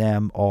lot of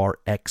them are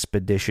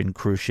expedition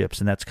cruise ships,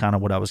 and that's kind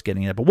of what I was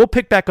getting at. But we'll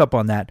pick back up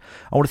on that.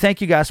 I want to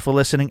thank you guys for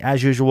listening.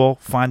 As usual,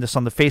 find us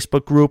on the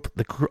Facebook group,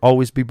 the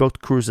Always Be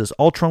Booked Cruises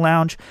Ultra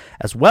Lounge,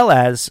 as well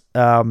as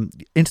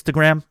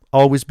Instagram,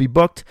 Always Be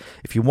Booked.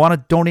 If you want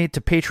to donate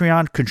to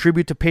Patreon,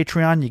 contribute to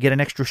Patreon, you get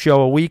an extra show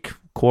a week,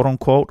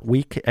 quote-unquote,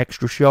 week,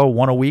 extra show,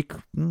 one a week,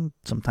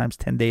 sometimes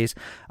 10 days.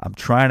 I'm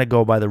trying to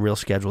go by the real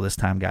schedule this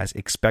time, guys.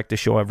 Expect a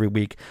show every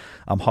week.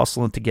 I'm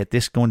hustling to get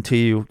this going to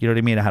you. You know what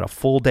I mean? I had a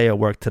full day of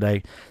work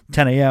today,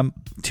 10 a.m.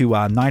 to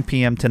 9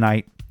 p.m.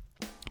 tonight.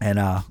 And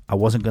I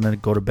wasn't going to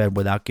go to bed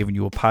without giving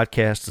you a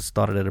podcast. It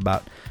started at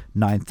about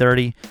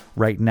 9:30.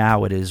 Right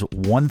now it is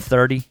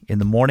 1:30 in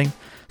the morning.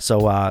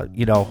 So, I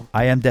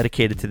am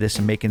dedicated to this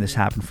and making this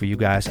happen for you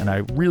guys. And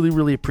I really,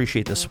 really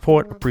appreciate the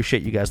support.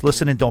 Appreciate you guys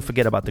listening. Don't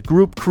forget about the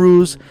group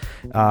cruise.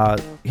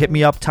 Hit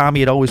me up,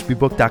 Tommy at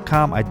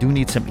alwaysbebooked.com. I do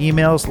need some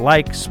emails.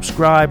 Like,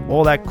 subscribe,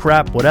 all that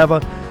crap,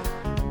 whatever.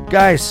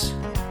 Guys,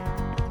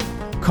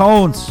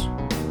 Cones,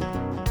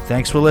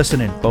 thanks for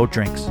listening. Boat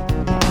Drinks.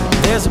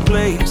 There's a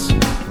place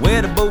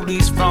where the boat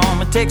leaves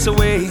from. It takes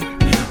away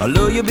all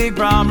of your big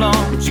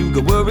problems. You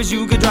got worries,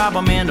 you could drop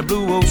them in the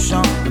blue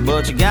ocean,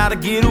 but you gotta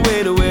get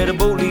away to where the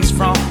boat leaves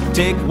from.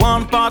 Take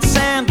 1 part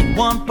sand,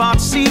 1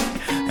 part sea,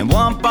 and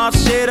 1 part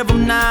shade of a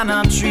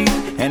banana tree.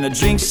 And the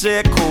drinks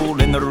set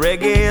cold and the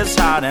reggae is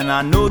hot, and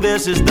I know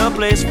this is the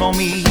place for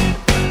me.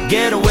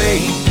 Get away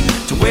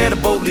to where the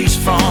boat leaves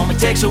from. It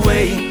takes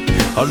away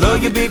all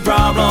of your big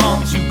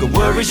problems. You got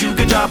worries, you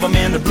could drop them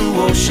in the blue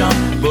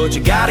ocean, but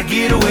you gotta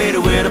get away to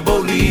where the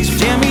boat leaves.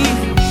 Jimmy.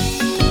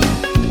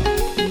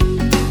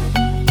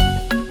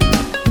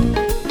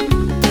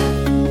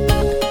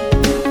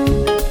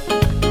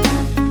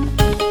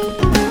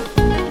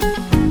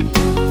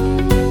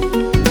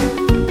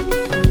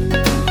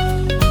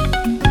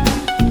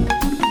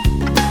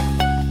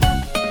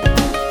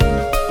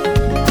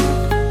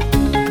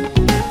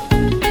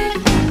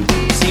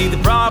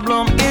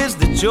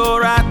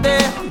 You're right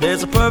there.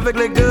 There's a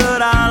perfectly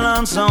good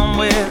island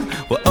somewhere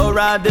where a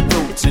ride that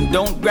floats, and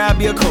don't grab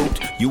your coat.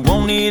 You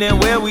won't need it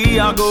where we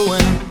are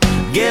going.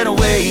 Get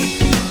away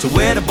to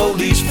where the boat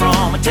leaves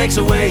from. It takes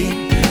away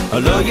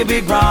all of your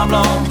big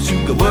problems.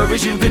 You got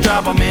worries, you could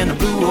drop them in the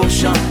blue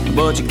ocean,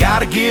 but you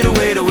gotta get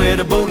away to where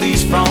the boat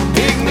leaves from.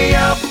 Pick me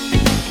up,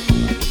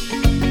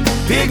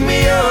 pick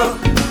me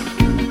up,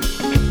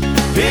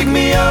 pick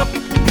me up.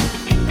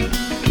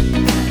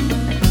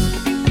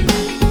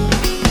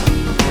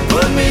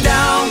 Put me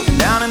down,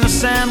 down in the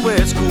sand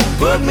where it's cool.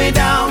 Put me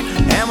down,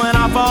 and when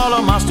I fall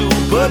on my stool,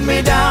 put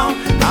me down.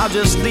 I'll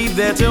just leave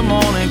there till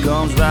morning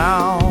comes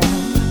round.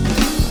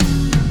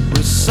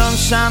 With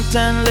sunshine,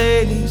 10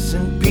 ladies,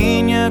 and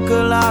pina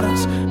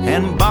coladas,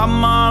 and Bob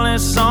Marley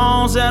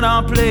songs that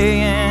are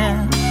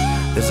playing.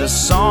 There's a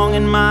song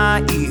in my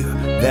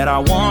ear that I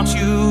want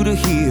you to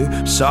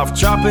hear. Soft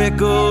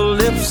tropical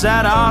lips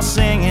that are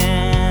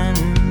singing.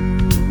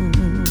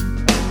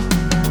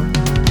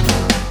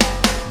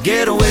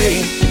 Get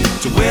away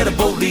to where the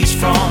boat leaves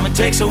from. It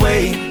takes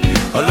away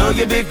all of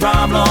your big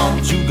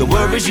problems. You got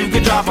worries, you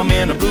could drop them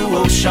in the blue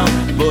ocean,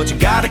 but you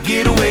gotta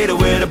get away to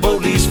where the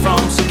boat leaves from.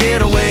 So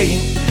get away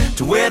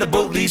to where the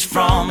boat leaves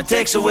from. It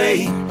takes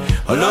away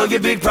all of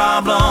your big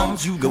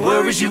problems. You got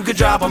worries, you could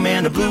drop them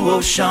in the blue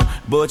ocean,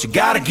 but you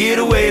gotta get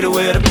away to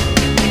where the...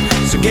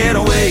 So get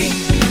away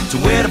to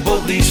where the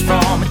boat leaves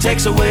from. It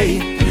takes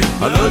away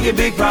all of your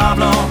big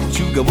problems.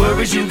 You got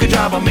worries, you could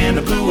drop them in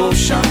the blue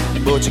ocean,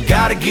 but you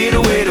gotta get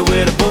away to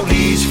where the boat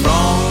leaves